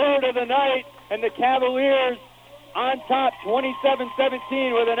 his 3rd of the night, and the Cavaliers on top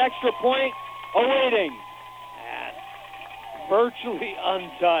 27-17 with an extra point awaiting. Virtually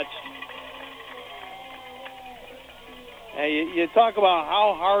untouched. And you talk about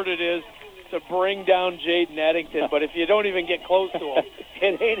how hard it is to bring down Jaden Eddington, but if you don't even get close to him,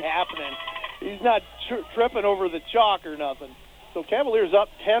 it ain't happening. He's not tripping over the chalk or nothing. So Cavaliers up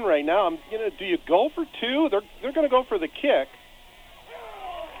 10 right now. Do you go for 2? They're going to go for the kick.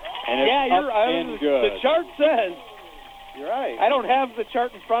 And the chart says. You're right. I don't have the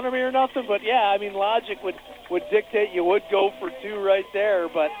chart in front of me or nothing, but logic would dictate you would go for 2 right there,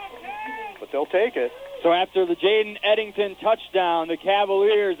 but they'll take it. So after the Jaden Eddington touchdown, the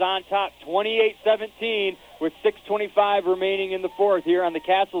Cavaliers on top 28-17, with 6:25 remaining in the fourth here on the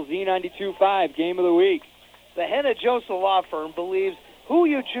Castle Z92.5 Game of the Week. The Hinojosa Law Firm believes who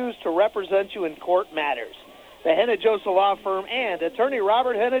you choose to represent you in court matters. The Hinojosa Law Firm and attorney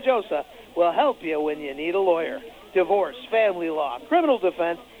Robert Hinojosa will help you when you need a lawyer. Divorce, family law, criminal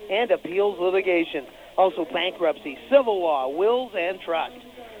defense, and appeals litigation. Also bankruptcy, civil law, wills, and trust.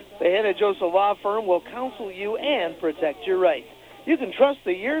 The Hinojosa Law Firm will counsel you and protect your rights. You can trust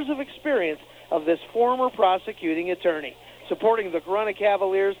the years of experience of this former prosecuting attorney, supporting the Corunna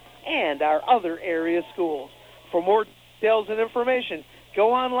Cavaliers and our other area schools. For more details and information,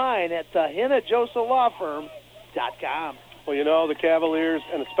 go online at thehinajosawlawfirm.com. Well, you know, the Cavaliers,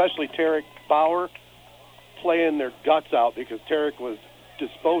 and especially Tarek Bauer, playing their guts out because Tarek was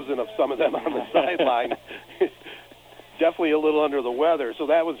disposing of some of them on the sideline. Definitely a little under the weather, so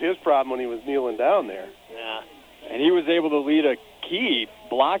that was his problem when he was kneeling down there. Yeah, and he was able to lead a key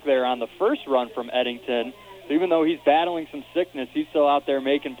block there on the first run from Eddington. So even though he's battling some sickness, he's still out there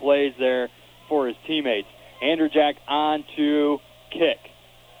making plays there for his teammates. Andrew Jack on to kick.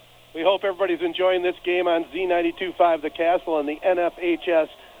 We hope everybody's enjoying this game on Z92.5 The Castle and the NFHS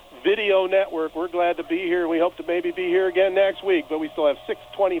Video Network. We're glad to be here. We hope to maybe be here again next week, but we still have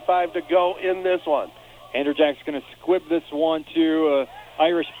 6:25 to go in this one. Andrew Jack's going to squib this one to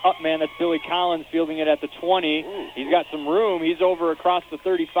Irish upman. That's Billy Collins fielding it at the 20. He's got some room. He's over across the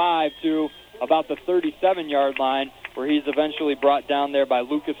 35 to about the 37-yard line, where he's eventually brought down there by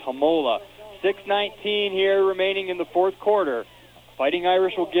Lucas Hamola. 6:19 here remaining in the fourth quarter. Fighting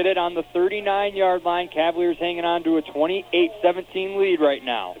Irish will get it on the 39-yard line. Cavaliers hanging on to a 28-17 lead right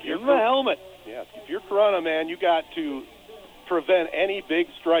now. Give him a helmet. Yeah, if you're Corunna, man, you got to prevent any big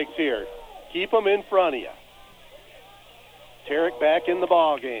strikes here. Keep them in front of you. Tarek back in the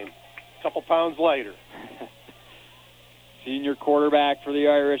ball game. A couple pounds lighter. Senior quarterback for the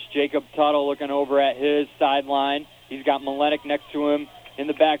Irish, Jacob Tuttle, looking over at his sideline. He's got Malenik next to him in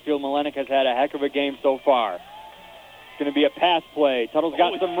the backfield. Malenik has had a heck of a game so far. It's going to be a pass play. Tuttle's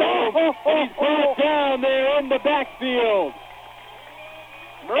got some room, and he's brought down there in the backfield.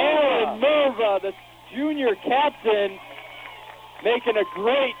 Aaron Merva, the junior captain, making a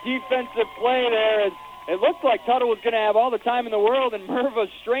great defensive play there. It looked like Tuttle was going to have all the time in the world, and Merva's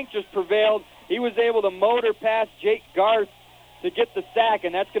strength just prevailed. He was able to motor past Jake Garth to get the sack,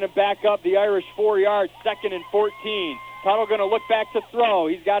 and that's going to back up the Irish 4 yards, 2nd and 14. Tuttle going to look back to throw.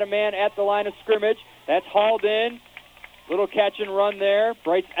 He's got a man at the line of scrimmage. That's hauled in. Little catch and run there.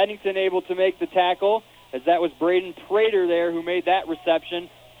 Bryce Eddington able to make the tackle, as that was Braden Prater there who made that reception.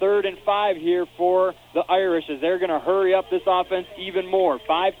 3rd and 5 here for the Irish, as they're going to hurry up this offense even more.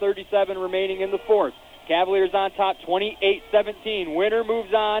 5:37 remaining in the fourth. Cavaliers on top, 28-17. Winner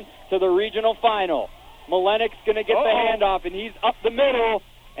moves on to the regional final. Malenik's going to get the handoff, and he's up the middle.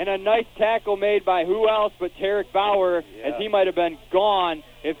 And a nice tackle made by who else but Tarek Bauer, as he might have been gone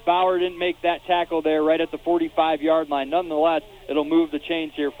if Bauer didn't make that tackle there right at the 45-yard line. Nonetheless, it'll move the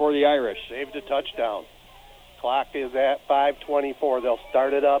chains here for the Irish. Saved a touchdown. Clock is at 5:24. They'll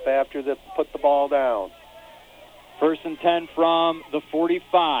start it up after they put the ball down. 1st and 10 from the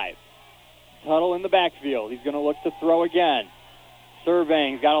 45. Tuttle in the backfield. He's going to look to throw again.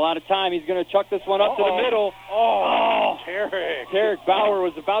 Surveying. He's got a lot of time. He's going to chuck this one up to the middle. Tarek Bauer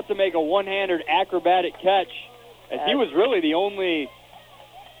was about to make a one-handed acrobatic catch, as he was really the only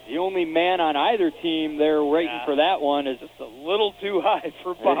man on either team there waiting for that one. Is just a little too high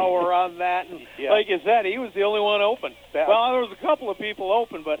for Bauer on that. And like you said, he was the only one open. Well, there was a couple of people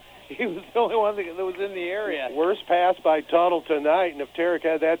open, but he was the only one that was in the area. Worst pass by Tuttle tonight, and if Tarek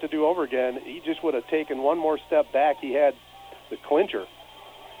had that to do over again, he just would have taken one more step back. He had the clincher.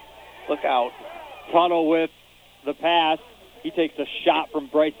 Look out. Tuttle with the pass. He takes a shot from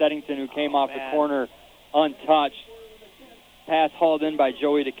Bryce Eddington, who came off the corner untouched. Pass hauled in by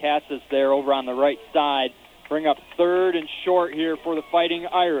Joey DeCassis there over on the right side. Bring up 3rd and short here for the Fighting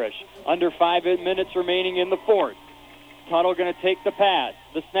Irish. Under 5 minutes remaining in the fourth. Tuttle going to take the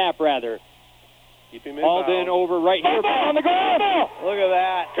snap. Keep him hauled in over right here on the ground. Look at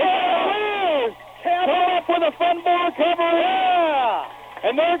that. Caught up with a fun ball cover.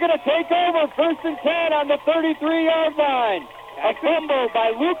 And they're going to take over 1st and 10 on the 33-yard line. A fumble by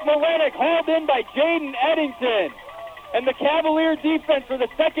Luke Malenik, hauled in by Jaden Eddington. And the Cavalier defense, for the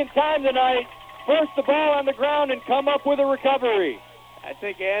second time tonight, forced the ball on the ground and come up with a recovery. I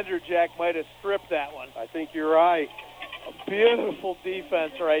think Andrew Jack might have stripped that one. I think you're right. A beautiful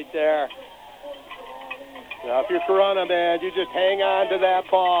defense right there. Now, if you're Corunna, man, you just hang on to that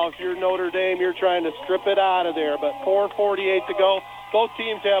ball. If you're Notre Dame, you're trying to strip it out of there. But 4:48 to go. Both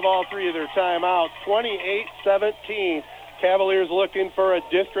teams have all 3 of their timeouts. 28-17. Cavaliers looking for a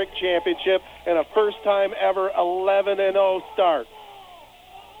district championship and a first-time ever 11-0 start.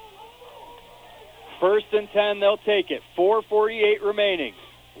 1st and 10, they'll take it. 4:48 remaining.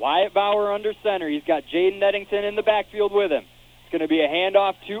 Wyatt Bauer under center. He's got Jaden Eddington in the backfield with him. It's going to be a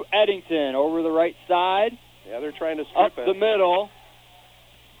handoff to Eddington over the right side. Yeah, they're trying to strip up the middle.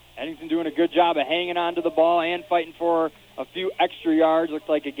 Eddington doing a good job of hanging on to the ball and fighting for a few extra yards. Looks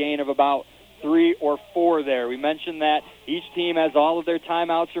like a gain of about 3 or 4 there. We mentioned that each team has all of their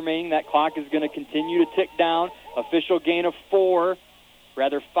timeouts remaining. That clock is going to continue to tick down. Official gain of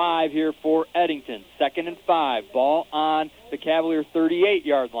 5 here for Eddington. 2nd and 5. Ball on the Cavalier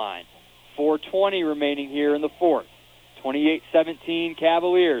 38-yard line. 4:20 remaining here in the 4th. 28-17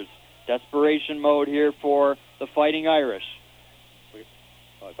 Cavaliers. Desperation mode here for the Fighting Irish.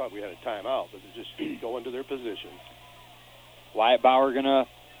 I thought we had a timeout, but they just go into their position. Wyatt Bauer going to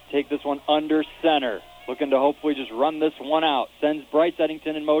take this one under center. Looking to hopefully just run this one out. Sends Bryce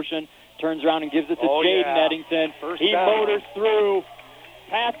Eddington in motion. Turns around and gives it to Jaden Eddington. He motors through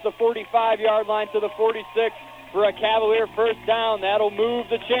past the 45-yard line to the 46 for a Cavalier first down. That'll move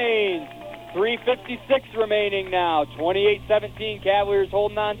the chains. 3:56 remaining now. 28-17 Cavaliers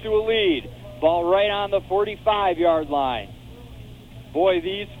holding on to a lead. Ball right on the 45-yard line. Boy,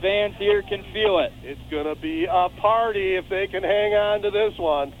 these fans here can feel it. It's going to be a party if they can hang on to this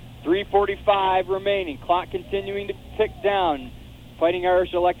one. 3:45 remaining. Clock continuing to tick down. Fighting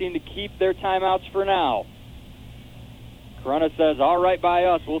Irish electing to keep their timeouts for now. Corunna says, all right by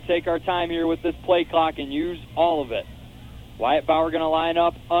us. We'll take our time here with this play clock and use all of it. Wyatt Bauer going to line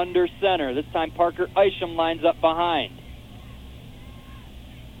up under center. This time Parker Isham lines up behind.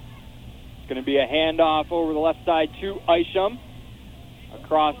 It's going to be a handoff over the left side to Isham.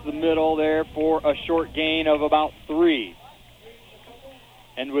 Across the middle there for a short gain of about 3.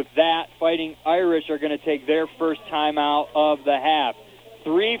 And with that, Fighting Irish are going to take their first timeout of the half.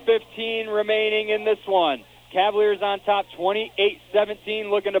 3:15 remaining in this one. Cavaliers on top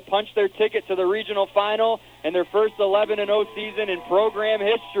 28-17, looking to punch their ticket to the regional final and their first 11-0 season in program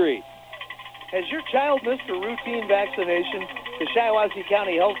history. Has your child missed a routine vaccination? The Shiawassee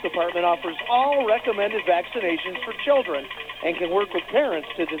County Health Department offers all recommended vaccinations for children and can work with parents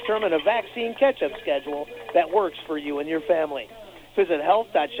to determine a vaccine catch-up schedule that works for you and your family. Visit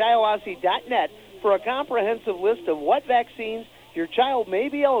health.shiawassee.net for a comprehensive list of what vaccines your child may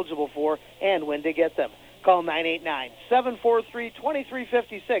be eligible for and when to get them. Call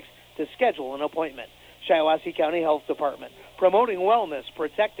 989-743-2356 to schedule an appointment. Shiawassee County Health Department, promoting wellness,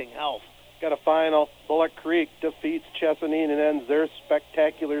 protecting health. Got a final. Bullock Creek defeats Chesaning and ends their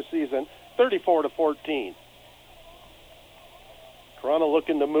spectacular season 34-14. Corunna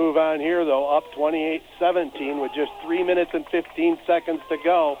looking to move on here, though, up 28-17 with just 3 minutes and 15 seconds to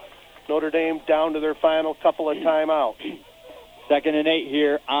go. Notre Dame down to their final couple of timeouts. 2nd and 8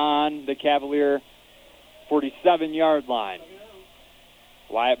 here on the Cavalier 47-yard line.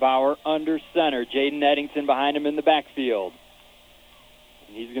 Wyatt Bauer under center. Jaden Eddington behind him in the backfield.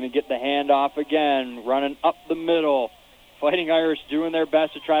 And he's going to get the handoff again, running up the middle. Fighting Irish doing their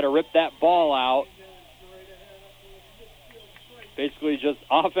best to try to rip that ball out. Basically just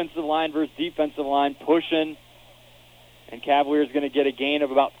offensive line versus defensive line pushing. And Cavaliers going to get a gain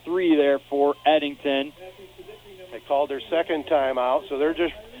of about 3 there for Eddington. They called their second timeout, so they're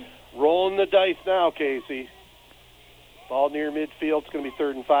just rolling the dice now, Casey. Ball near midfield. It's going to be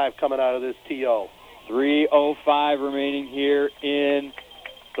 3rd and 5 coming out of this TO. 3:05 remaining here in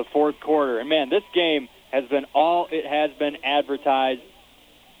the 4th quarter. And, man, this game has been all it has been advertised.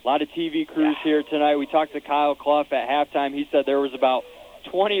 A lot of TV crews here tonight. We talked to Kyle Clough at halftime. He said there was about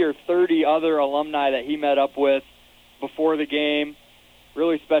 20 or 30 other alumni that he met up with before the game.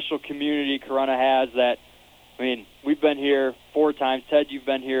 Really special community Corunna has that, I mean, we've been here 4 times. Ted, you've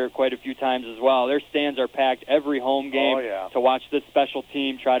been here quite a few times as well. Their stands are packed every home game to watch this special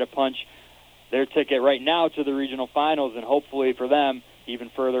team try to punch their ticket right now to the regional finals and hopefully for them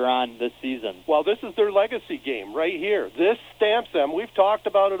even further on this season. Well, this is their legacy game right here. This stamps them. We've talked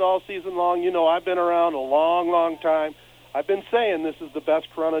about it all season long. You know, I've been around a long, long time. I've been saying this is the best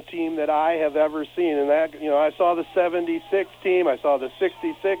Corunna team that I have ever seen. And that, you know, I saw the 76 team. I saw the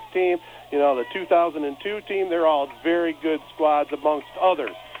 66 team. You know, the 2002 team. They're all very good squads amongst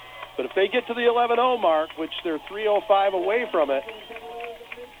others. But if they get to the 11-0 mark, which they're 3:05 away from it,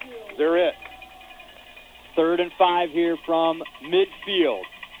 they're it. 3rd and 5 here from midfield.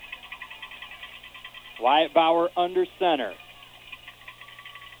 Wyatt Bauer under center.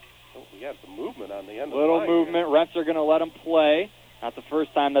 Oh, we got some movement on the end of the Little line movement. here. Refs are going to let him play. Not the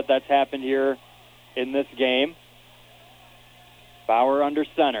first time that that's happened here in this game. Bauer under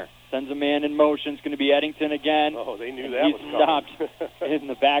center. Sends a man in motion. It's going to be Eddington again. Oh, they knew and that was he's coming. stopped in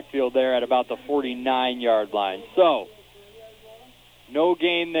the backfield there at about the 49-yard line. So, no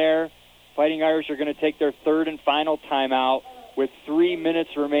gain there. Fighting Irish are going to take their third and final timeout with 3 minutes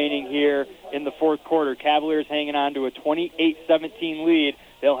remaining here in the fourth quarter. Cavaliers hanging on to a 28-17 lead.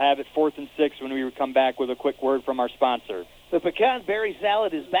 They'll have it 4th and 6 when we come back with a quick word from our sponsor. The pecan berry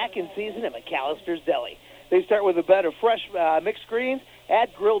salad is back in season at McAllister's Deli. They start with a bed of fresh mixed greens,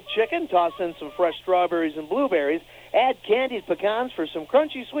 add grilled chicken, toss in some fresh strawberries and blueberries, add candied pecans for some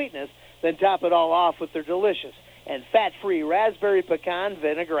crunchy sweetness, then top it all off with their delicious and fat-free raspberry pecan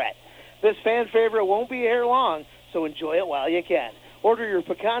vinaigrette. This fan favorite won't be here long, so enjoy it while you can. Order your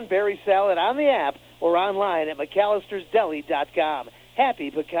pecan berry salad on the app or online at McAllistersDeli.com.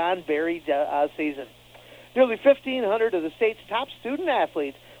 Happy pecan berry season. Nearly 1,500 of the state's top student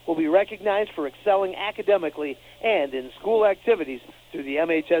athletes will be recognized for excelling academically and in school activities through the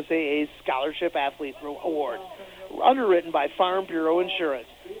MHSAA's Scholarship Athlete Award, underwritten by Farm Bureau Insurance.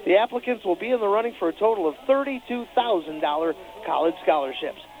 The applicants will be in the running for a total of $32,000 college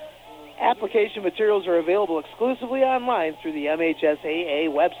scholarships. Application materials are available exclusively online through the MHSAA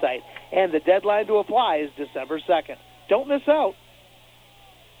website, and the deadline to apply is December 2nd. Don't miss out.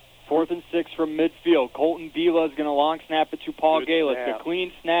 4th and 6 from midfield. Colton Vila is going to long snap it to Paul Galis. A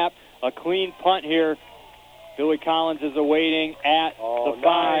clean snap, a clean punt here. Billy Collins is awaiting at the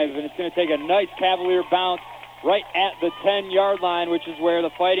 5, and it's going to take a nice Cavalier bounce right at the 10-yard line, which is where the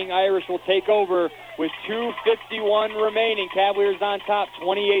Fighting Irish will take over with 2:51 remaining. Cavaliers on top,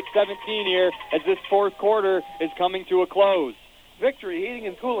 28-17 here as this fourth quarter is coming to a close. Victory Heating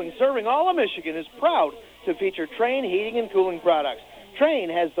and Cooling, serving all of Michigan, is proud to feature Train Heating and Cooling products. Train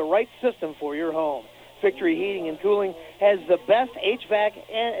has the right system for your home. Victory Heating and Cooling has the best HVAC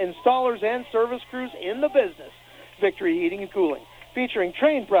installers and service crews in the business. Victory Heating and Cooling, featuring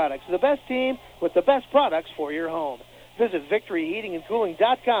Train products, the best team with the best products for your home. Visit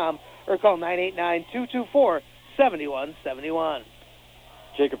victoryheatingandcooling.com or call 989-224-7171.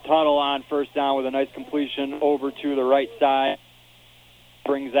 Jacob Tuttle on first down with a nice completion over to the right side.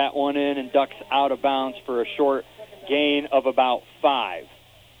 Brings that one in and ducks out of bounds for a short gain of about 5.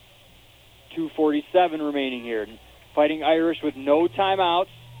 2:47 remaining here. Fighting Irish with no timeouts.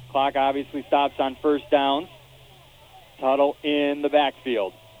 Clock obviously stops on first downs. Tuttle in the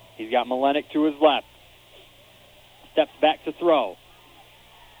backfield. He's got Malenik to his left. Steps back to throw.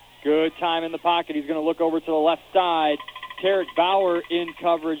 Good time in the pocket. He's going to look over to the left side. Tarek Bauer in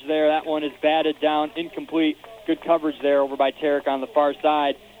coverage there. That one is batted down, incomplete. Good coverage there over by Tarek on the far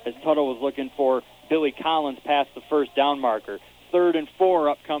side as Tuttle was looking for Billy Collins past the first down marker. 3rd and 4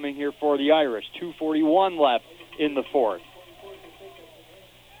 upcoming here for the Irish. 2:41 left in the fourth.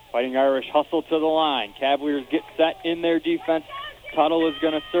 Fighting Irish hustle to the line. Cavaliers get set in their defense. Tuttle is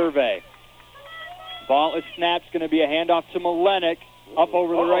going to survey. Ball is snapped. It's going to be a handoff to Malenik up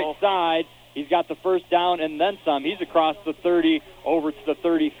over the right side. He's got the first down and then some. He's across the 30 over to the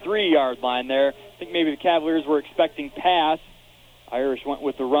 33-yard line there. I think maybe the Cavaliers were expecting pass. Irish went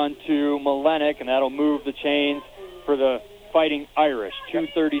with the run to Malenik, and that'll move the chains for the Fighting Irish.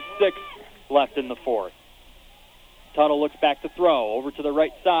 2:36 left in the fourth. Tuttle looks back to throw over to the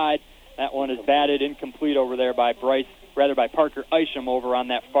right side. That one is batted incomplete over there by Parker Isham over on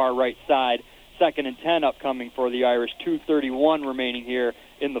that far right side. 2nd and 10 upcoming for the Irish. 2:31 remaining here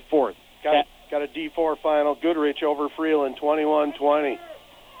in the fourth. Got a D4 final. Goodrich over Freeland, 21-20.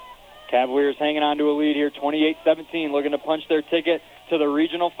 Cavaliers hanging on to a lead here, 28-17, looking to punch their ticket to the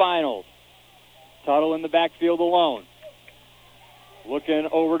regional finals. Tuttle in the backfield alone. Looking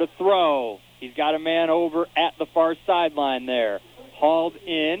over to throw. He's got a man over at the far sideline there. Hauled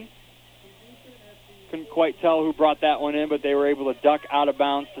in. Couldn't quite tell who brought that one in, but they were able to duck out of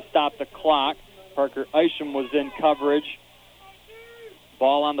bounds to stop the clock. Parker Isham was in coverage.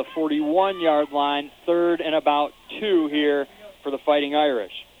 Ball on the 41-yard line. 3rd and about 2 here for the Fighting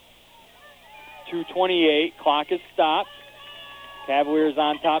Irish. 2:28. Clock is stopped. Cavaliers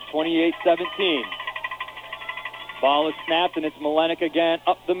on top, 28-17. Ball is snapped, and it's Malenik again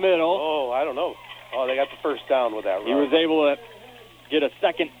up the middle. Oh, I don't know. Oh, they got the first down with that run. He was able to get a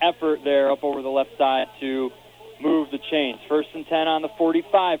second effort there up over the left side to move the chains. 1st and 10 on the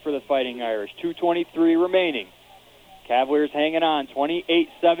 45 for the Fighting Irish. 2:23 remaining. Cavaliers hanging on,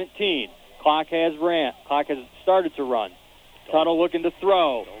 28-17. Clock has started to run. Tuttle looking to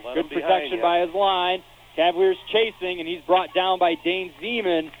throw. Good protection by his line. Cavaliers chasing, and he's brought down by Dane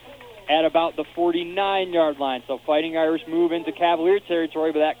Zeman at about the 49-yard line. So Fighting Irish move into Cavalier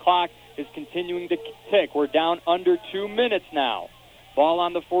territory, but that clock is continuing to tick. We're down under 2 minutes now. Ball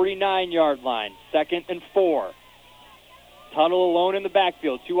on the 49-yard line. 2nd and 4. Tuttle alone in the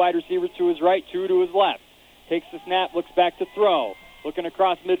backfield. 2 wide receivers to his right, 2 to his left. Takes the snap, looks back to throw. Looking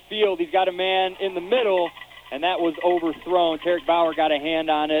across midfield, he's got a man in the middle, and that was overthrown. Tarek Bauer got a hand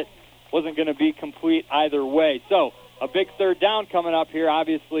on it. Wasn't going to be complete either way. So a big third down coming up here,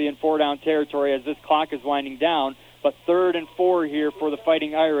 obviously in 4-down territory as this clock is winding down. But 3rd and 4 here for the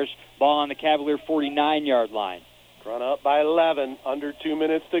Fighting Irish. Ball on the Cavalier 49-yard line. Run up by 11, under 2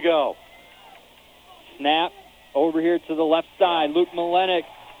 minutes to go. Snap over here to the left side. Luke Malenik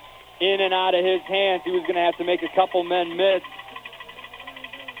in and out of his hands. He was going to have to make a couple men miss.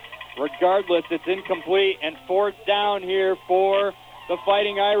 Regardless, it's incomplete, and 4th down here for the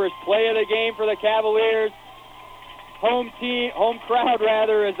Fighting Irish. Play of the game for the Cavaliers. Home crowd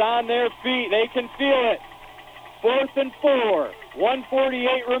is on their feet. They can feel it. 4th and 4,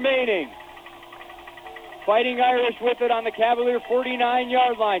 1:48 remaining. Fighting Irish with it on the Cavalier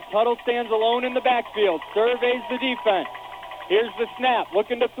 49-yard line. Tuttle stands alone in the backfield, surveys the defense. Here's the snap,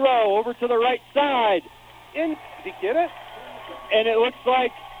 looking to throw over to the right side. Did he get it? And it looks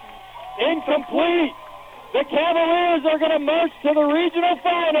like incomplete. The Cavaliers are going to march to the regional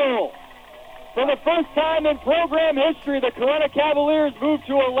final. For the first time in program history, the Corunna Cavaliers move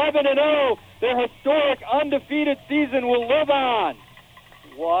to 11-0. Their historic undefeated season will live on.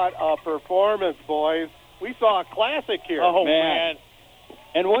 What a performance, boys. We saw a classic here. Oh, man.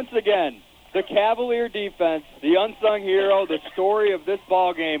 And once again, the Cavalier defense, the unsung hero, the story of this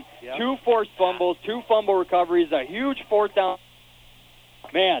ball game. Yep. 2 forced fumbles, 2 fumble recoveries, a huge 4th down.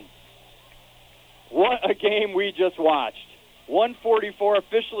 Man, what a game we just watched. 1:44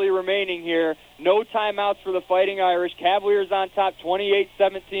 officially remaining here. No timeouts for the Fighting Irish. Cavaliers on top,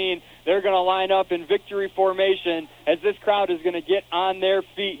 28-17. They're going to line up in victory formation as this crowd is going to get on their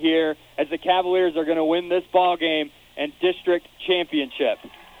feet here as the Cavaliers are going to win this ball game and district championship.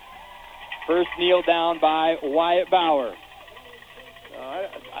 First kneel down by Wyatt Bauer.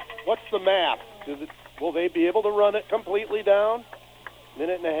 What's the map? Will they be able to run it completely down?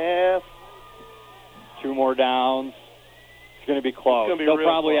 Minute and a half. 2 more downs. It's going to be close. They'll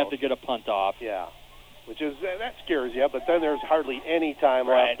probably have to get a punt off. Yeah, that scares you, but then there's hardly any time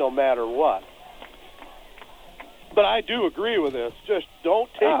left no matter what. But I do agree with this. Just don't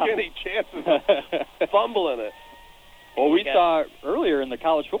take any chances of fumbling it. Well, we saw earlier in the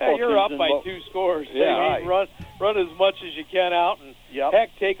college football you're season. You're up by 2 scores. Yeah. Run as much as you can out, and heck,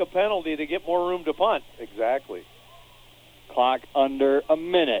 take a penalty to get more room to punt. Exactly. Clock under a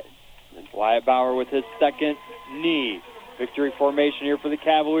minute. Wyatt Bauer with his second knee. Victory formation here for the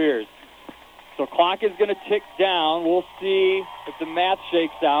Cavaliers. So clock is going to tick down. We'll see if the math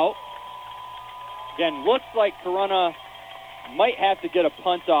shakes out. Again, looks like Corunna might have to get a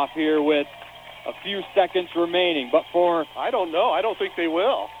punt off here with a few seconds remaining. But I don't know. I don't think they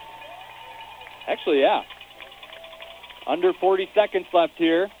will. Actually, yeah. Under 40 seconds left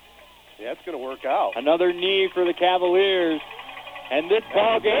here. Yeah, it's going to work out. Another knee for the Cavaliers. And this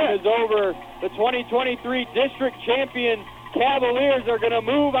ball game is over. The 2023 district champion Cavaliers are going to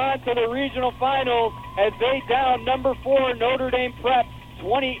move on to the regional finals as they down number 4 Notre Dame Prep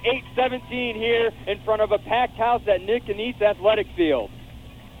 28-17 here in front of a packed house at Nick and East Athletic Field.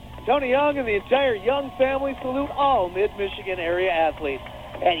 Tony Young and the entire Young family salute all Mid-Michigan area athletes.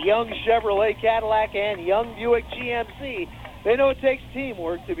 At Young Chevrolet Cadillac and Young Buick GMC, they know it takes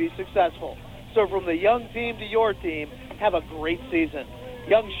teamwork to be successful. So from the Young team to your team, have a great season.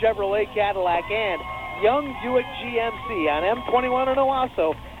 Young Chevrolet Cadillac and Young Buick GMC on M21 in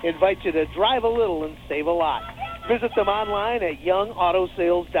Owasso invite you to drive a little and save a lot. Visit them online at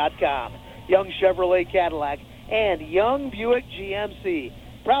youngautosales.com. Young Chevrolet Cadillac and Young Buick GMC,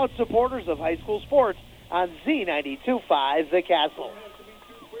 proud supporters of high school sports on Z92.5 The Castle.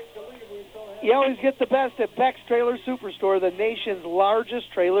 You always get the best at Beck's Trailer Superstore, the nation's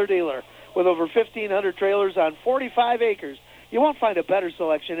largest trailer dealer. With over 1,500 trailers on 45 acres, you won't find a better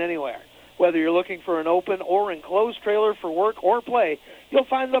selection anywhere. Whether you're looking for an open or enclosed trailer for work or play, you'll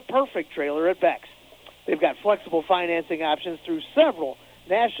find the perfect trailer at Beck's. They've got flexible financing options through several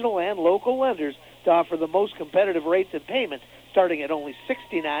national and local lenders to offer the most competitive rates and payments, starting at only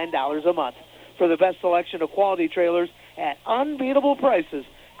 $69 a month. For the best selection of quality trailers at unbeatable prices,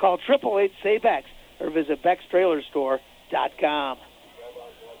 call 888-SAY-BECKS or visit BecksTrailerStore.com.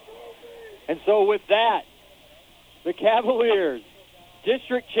 And so with that, the Cavaliers,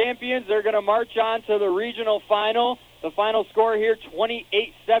 district champions, they're going to march on to the regional final. The final score here,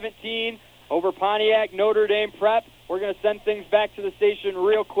 28-17 over Pontiac Notre Dame Prep. We're going to send things back to the station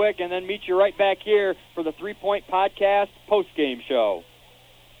real quick and then meet you right back here for the 3 Point Podcast post-game show.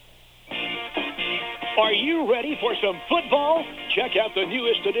 Are you ready for some football? Check out the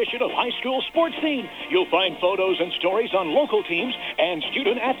newest edition of High School Sports Scene. You'll find photos and stories on local teams and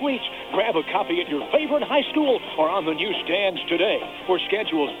student athletes. Grab a copy at your favorite high school or on the newsstands today. For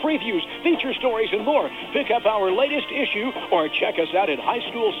schedules, previews, feature stories, and more, pick up our latest issue or check us out at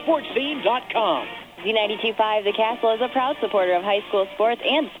highschoolsportscene.com. Z92.5 The Castle is a proud supporter of high school sports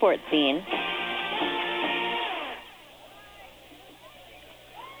and sports scene.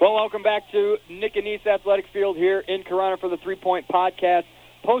 Well, welcome back to Nick and East Athletic Field here in Corunna for the 3-Point Podcast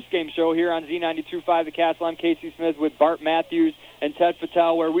post-game show here on Z92.5 The Castle. I'm Casey Smith with Bart Matthews and Ted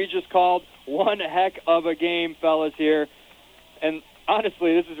Patel, where we just called one heck of a game, fellas, here. And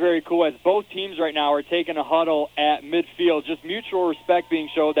honestly, this is very cool as both teams right now are taking a huddle at midfield. Just mutual respect being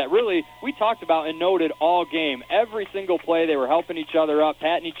showed that really we talked about and noted all game. Every single play, they were helping each other up,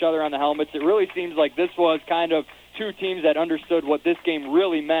 patting each other on the helmets. It really seems like this was kind of two teams that understood what this game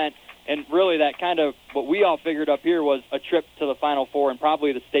really meant, and really that kind of what we all figured up here was a trip to the Final Four and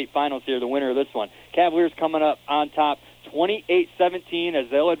probably the state finals here, the winner of this one. Cavaliers coming up on top 28-17 as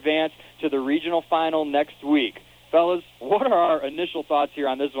they'll advance to the regional final next week. Fellas, what are our initial thoughts here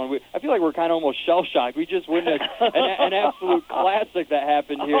on this one? I feel like we're kind of almost shell-shocked. We just witnessed an absolute classic that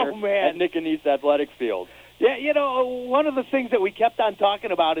happened here at Nick and East Athletic Field. Yeah, you know, one of the things that we kept on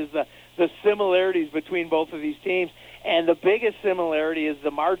talking about is the similarities between both of these teams, and the biggest similarity is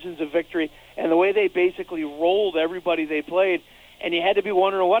the margins of victory and the way they basically rolled everybody they played, and you had to be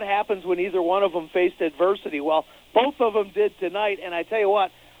wondering what happens when either one of them faced adversity. Well, both of them did tonight, and I tell you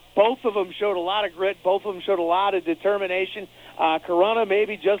what, both of them showed a lot of grit. Both of them showed a lot of determination. Corunna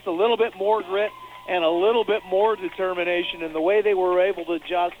maybe just a little bit more grit and a little bit more determination, and the way they were able to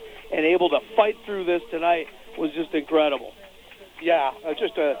adjust and able to fight through this tonight was just incredible. Yeah,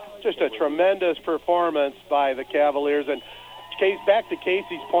 just a tremendous performance by the Cavaliers. And back to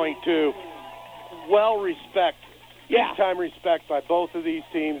Casey's point, too, big-time respect by both of these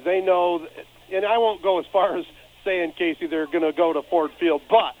teams. They know, and I won't go as far as saying, Casey, they're going to go to Ford Field,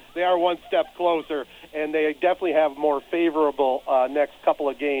 but they are one step closer, and they definitely have more favorable next couple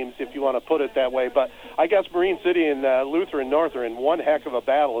of games, if you want to put it that way. But I guess Marine City and Lutheran North are in one heck of a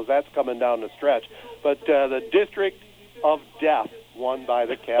battle as that's coming down the stretch. But the District of Death won by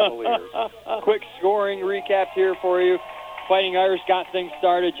the Cavaliers. Quick scoring recap here for you. Fighting Irish got things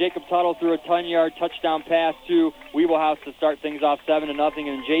started. Jacob Tuttle threw a 10-yard touchdown pass to Weeblehouse to start things off 7-0,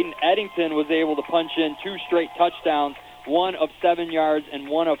 and Jaden Eddington was able to punch in 2 straight touchdowns, one of 7 yards and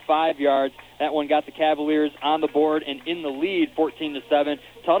one of 5 yards. That one got the Cavaliers on the board and in the lead, 14-7.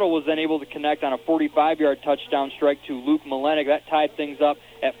 Tuttle was then able to connect on a 45-yard touchdown strike to Luke Malenik. That tied things up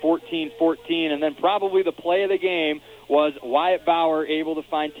at 14-14, and then probably the play of the game was Wyatt Bauer able to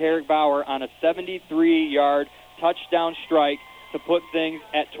find Tarek Bauer on a 73-yard touchdown strike to put things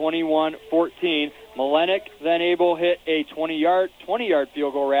at 21-14. Malenik then able hit a 20-yard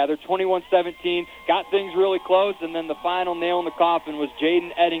field goal, 21-17, got things really close, and then the final nail in the coffin was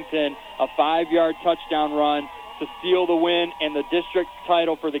Jaden Eddington, a 5-yard touchdown run to seal the win and the district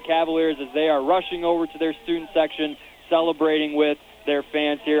title for the Cavaliers as they are rushing over to their student section, celebrating with their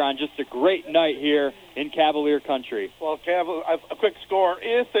fans here on just a great night here in Cavalier country. Well, a quick score: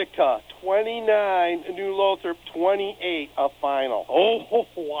 Ithaca 29, New Lothrop 28, a final. Oh,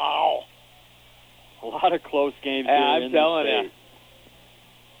 wow. A lot of close games here I'm telling you.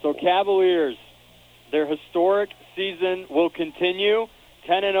 So Cavaliers, their historic season will continue.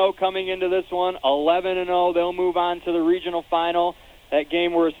 10-0 coming into this one, 11-0. They'll move on to the regional final. That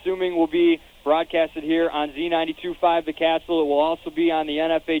game we're assuming will be broadcasted here on Z92.5 The Castle. It will also be on the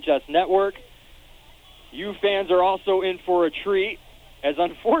NFHS network. You fans are also in for a treat, as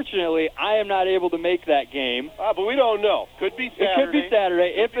unfortunately I am not able to make that game. But we don't know. Could be Saturday. It could be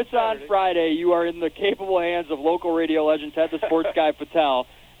Saturday. If it's on Friday, you are in the capable hands of local radio legend Ted the Sports Guy Patel.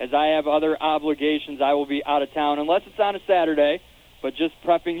 As I have other obligations, I will be out of town unless it's on a Saturday. But just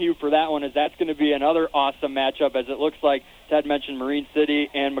prepping you for that one, as that's going to be another awesome matchup, as it looks like Ted mentioned Marine City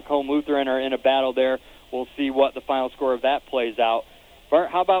and Macomb Lutheran are in a battle there. We'll see what the final score of that plays out. Bart,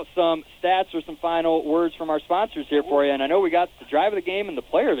 how about some stats or some final words from our sponsors here for you? And I know we got the drive of the game and the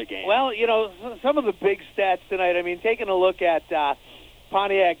player of the game. Well, you know, some of the big stats tonight, I mean, taking a look at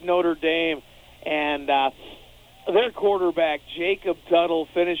Pontiac Notre Dame and their quarterback, Jacob Tuttle,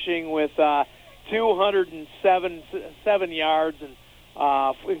 finishing with 207 yards and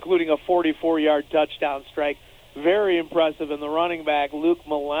including a 44-yard touchdown strike. Very impressive. And the running back, Luke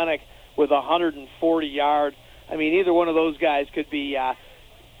Malenik, with 140 yards. I mean, either one of those guys could be a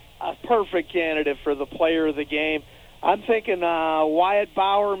perfect candidate for the player of the game. I'm thinking Wyatt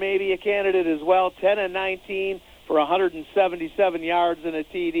Bauer maybe a candidate as well, 10-19 for 177 yards and a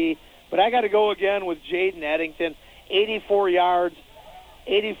TD. But I got to go again with Jaden Eddington, 84 yards,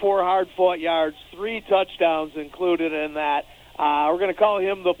 84 hard-fought yards, 3 touchdowns included in that. We're going to call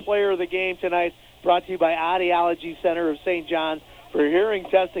him the player of the game tonight, brought to you by Audiology Center of St. John's. For hearing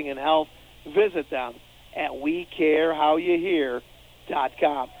testing and health, visit them at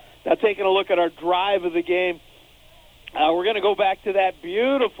WeCareHowYouHear.com. Now, taking a look at our drive of the game, we're going to go back to that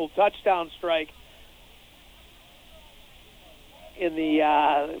beautiful touchdown strike in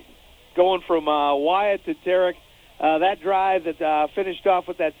the going from Wyatt to Tarek. That drive that finished off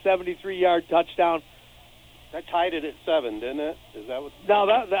with that 73-yard touchdown. That tied it at 7, didn't it? Is that what? No,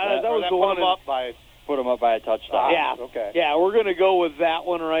 that was the one. Put him up by a touchdown. Yeah. Okay. Yeah, we're going to go with that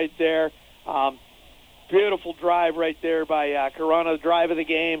one right there. Beautiful drive right there by Corunna. Drive of the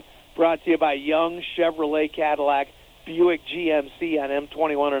game brought to you by Young Chevrolet Cadillac Buick GMC on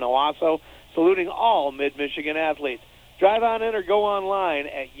M21 in Owasso. Saluting all Mid-Michigan athletes. Drive on in or go online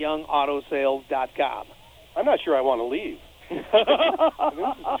at youngautosales.com. I'm not sure I want to leave. This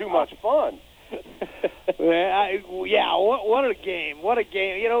is too much fun. What a game. What a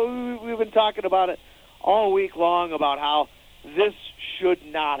game. You know, we've been talking about it all week long about how this should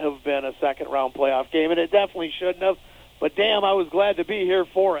not have been a second-round playoff game, and it definitely shouldn't have. But, damn, I was glad to be here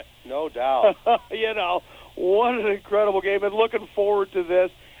for it. No doubt. You know, what an incredible game, and looking forward to this.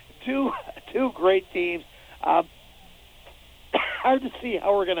 Two great teams. Hard to see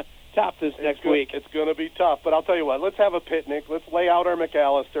how we're going to top this next week. It's going to be tough, but I'll tell you what, let's have a picnic. Let's lay out our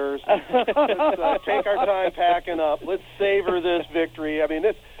McAllisters. Let's take our time packing up. Let's savor this victory. I mean,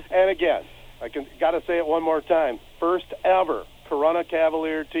 and again, got to say it one more time, first ever Corunna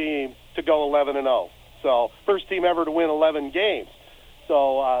Cavalier team to go 11-0. So, first team ever to win 11 games.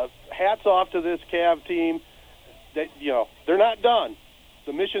 So, hats off to this Cav team. They're not done.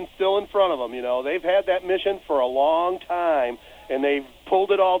 The mission's still in front of them. You know, they've had that mission for a long time, and they've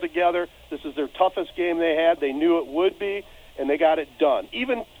pulled it all together. This is their toughest game they had. They knew it would be, and they got it done.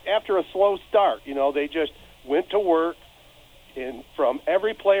 Even after a slow start, they just went to work. And from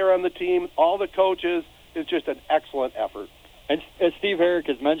every player on the team, all the coaches, it's just an excellent effort. And as Steve Herrick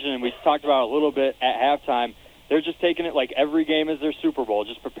has mentioned, and we talked about it a little bit at halftime, they're just taking it like every game is their Super Bowl,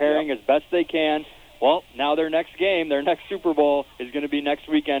 just preparing as best they can. Well, now their next game, their next Super Bowl, is going to be next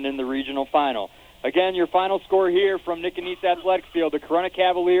weekend in the regional final. Again, your final score here from Nick and Neat's Athletics Field, the Corunna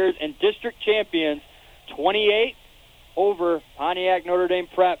Cavaliers and district champions, 28 over Pontiac Notre Dame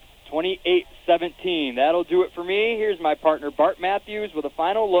Prep, 28-17. That'll do it for me. Here's my partner, Bart Matthews, with a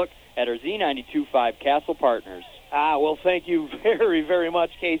final look at our Z92.5 Castle partners. Well, thank you very, very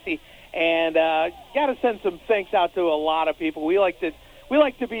much, Casey. And got to send some thanks out to a lot of people. We like to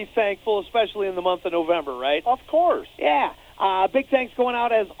be thankful, especially in the month of November, right? Of course. Yeah. Big thanks going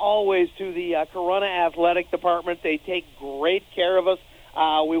out, as always, to the Corunna Athletic Department. They take great care of us.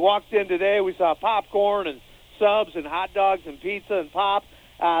 We walked in today. We saw popcorn and subs and hot dogs and pizza and pop.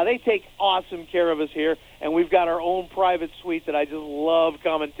 They take awesome care of us here, and we've got our own private suite that I just love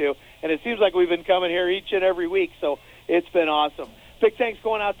coming to. And it seems like we've been coming here each and every week, so it's been awesome. Big thanks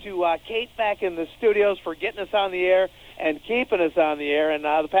going out to Kate back in the studios for getting us on the air and keeping us on the air. And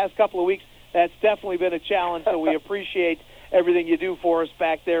the past couple of weeks, that's definitely been a challenge, so we appreciate everything you do for us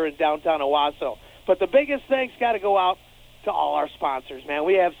back there in downtown Owasso. But the biggest thanks got to go out to all our sponsors, man.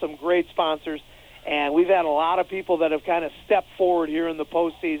 We have some great sponsors, and we've had a lot of people that have kind of stepped forward here in the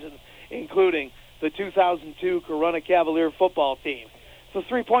postseason, including the 2002 Corunna Cavalier football team, the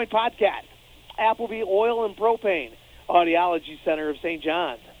 3 Point Podcast, Appleby Oil and Propane, Audiology Center of St.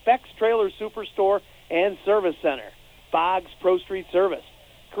 John's, Beck's Trailer Superstore and Service Center, Boggs Pro Street Service,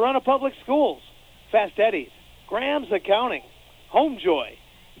 Corunna Public Schools, Fast Eddie's, Graham's Accounting, Homejoy,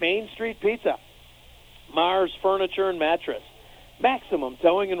 Main Street Pizza, Mars Furniture and Mattress, Maximum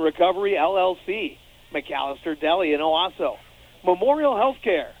Towing and Recovery, LLC, McAllister Deli in Owasso, Memorial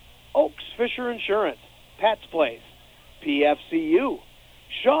Healthcare, Oaks Fisher Insurance, Pat's Place, PFCU,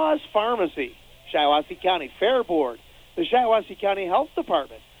 Shaw's Pharmacy, Shiawassee County Fair Board, the Shiawassee County Health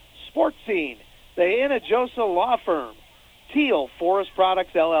Department, Sports Scene, the Hinojosa Law Firm, Teal Forest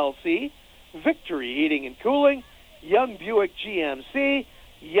Products, LLC, Victory Heating and Cooling, Young Buick GMC,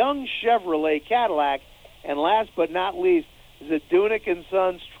 Young Chevrolet Cadillac, and last but not least, Zadunik &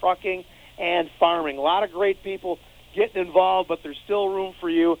 Sons Trucking and Farming. A lot of great people getting involved, but there's still room for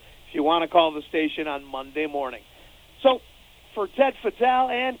you if you want to call the station on Monday morning. So, for Ted Fatale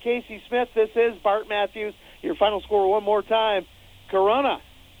and Casey Smith, this is Bart Matthews. Your final score one more time. Corunna,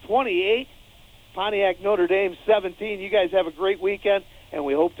 28. Pontiac Notre Dame, 17. You guys have a great weekend, and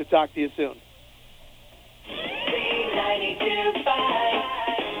we hope to talk to you soon.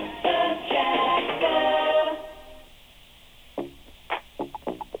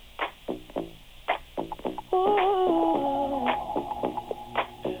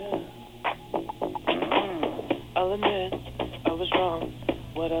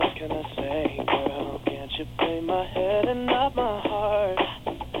 wanna say, girl, can't you play my head and not my heart?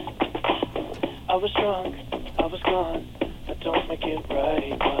 I was drunk, I was gone, that don't make it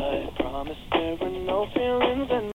right, but I promise there were no feelings and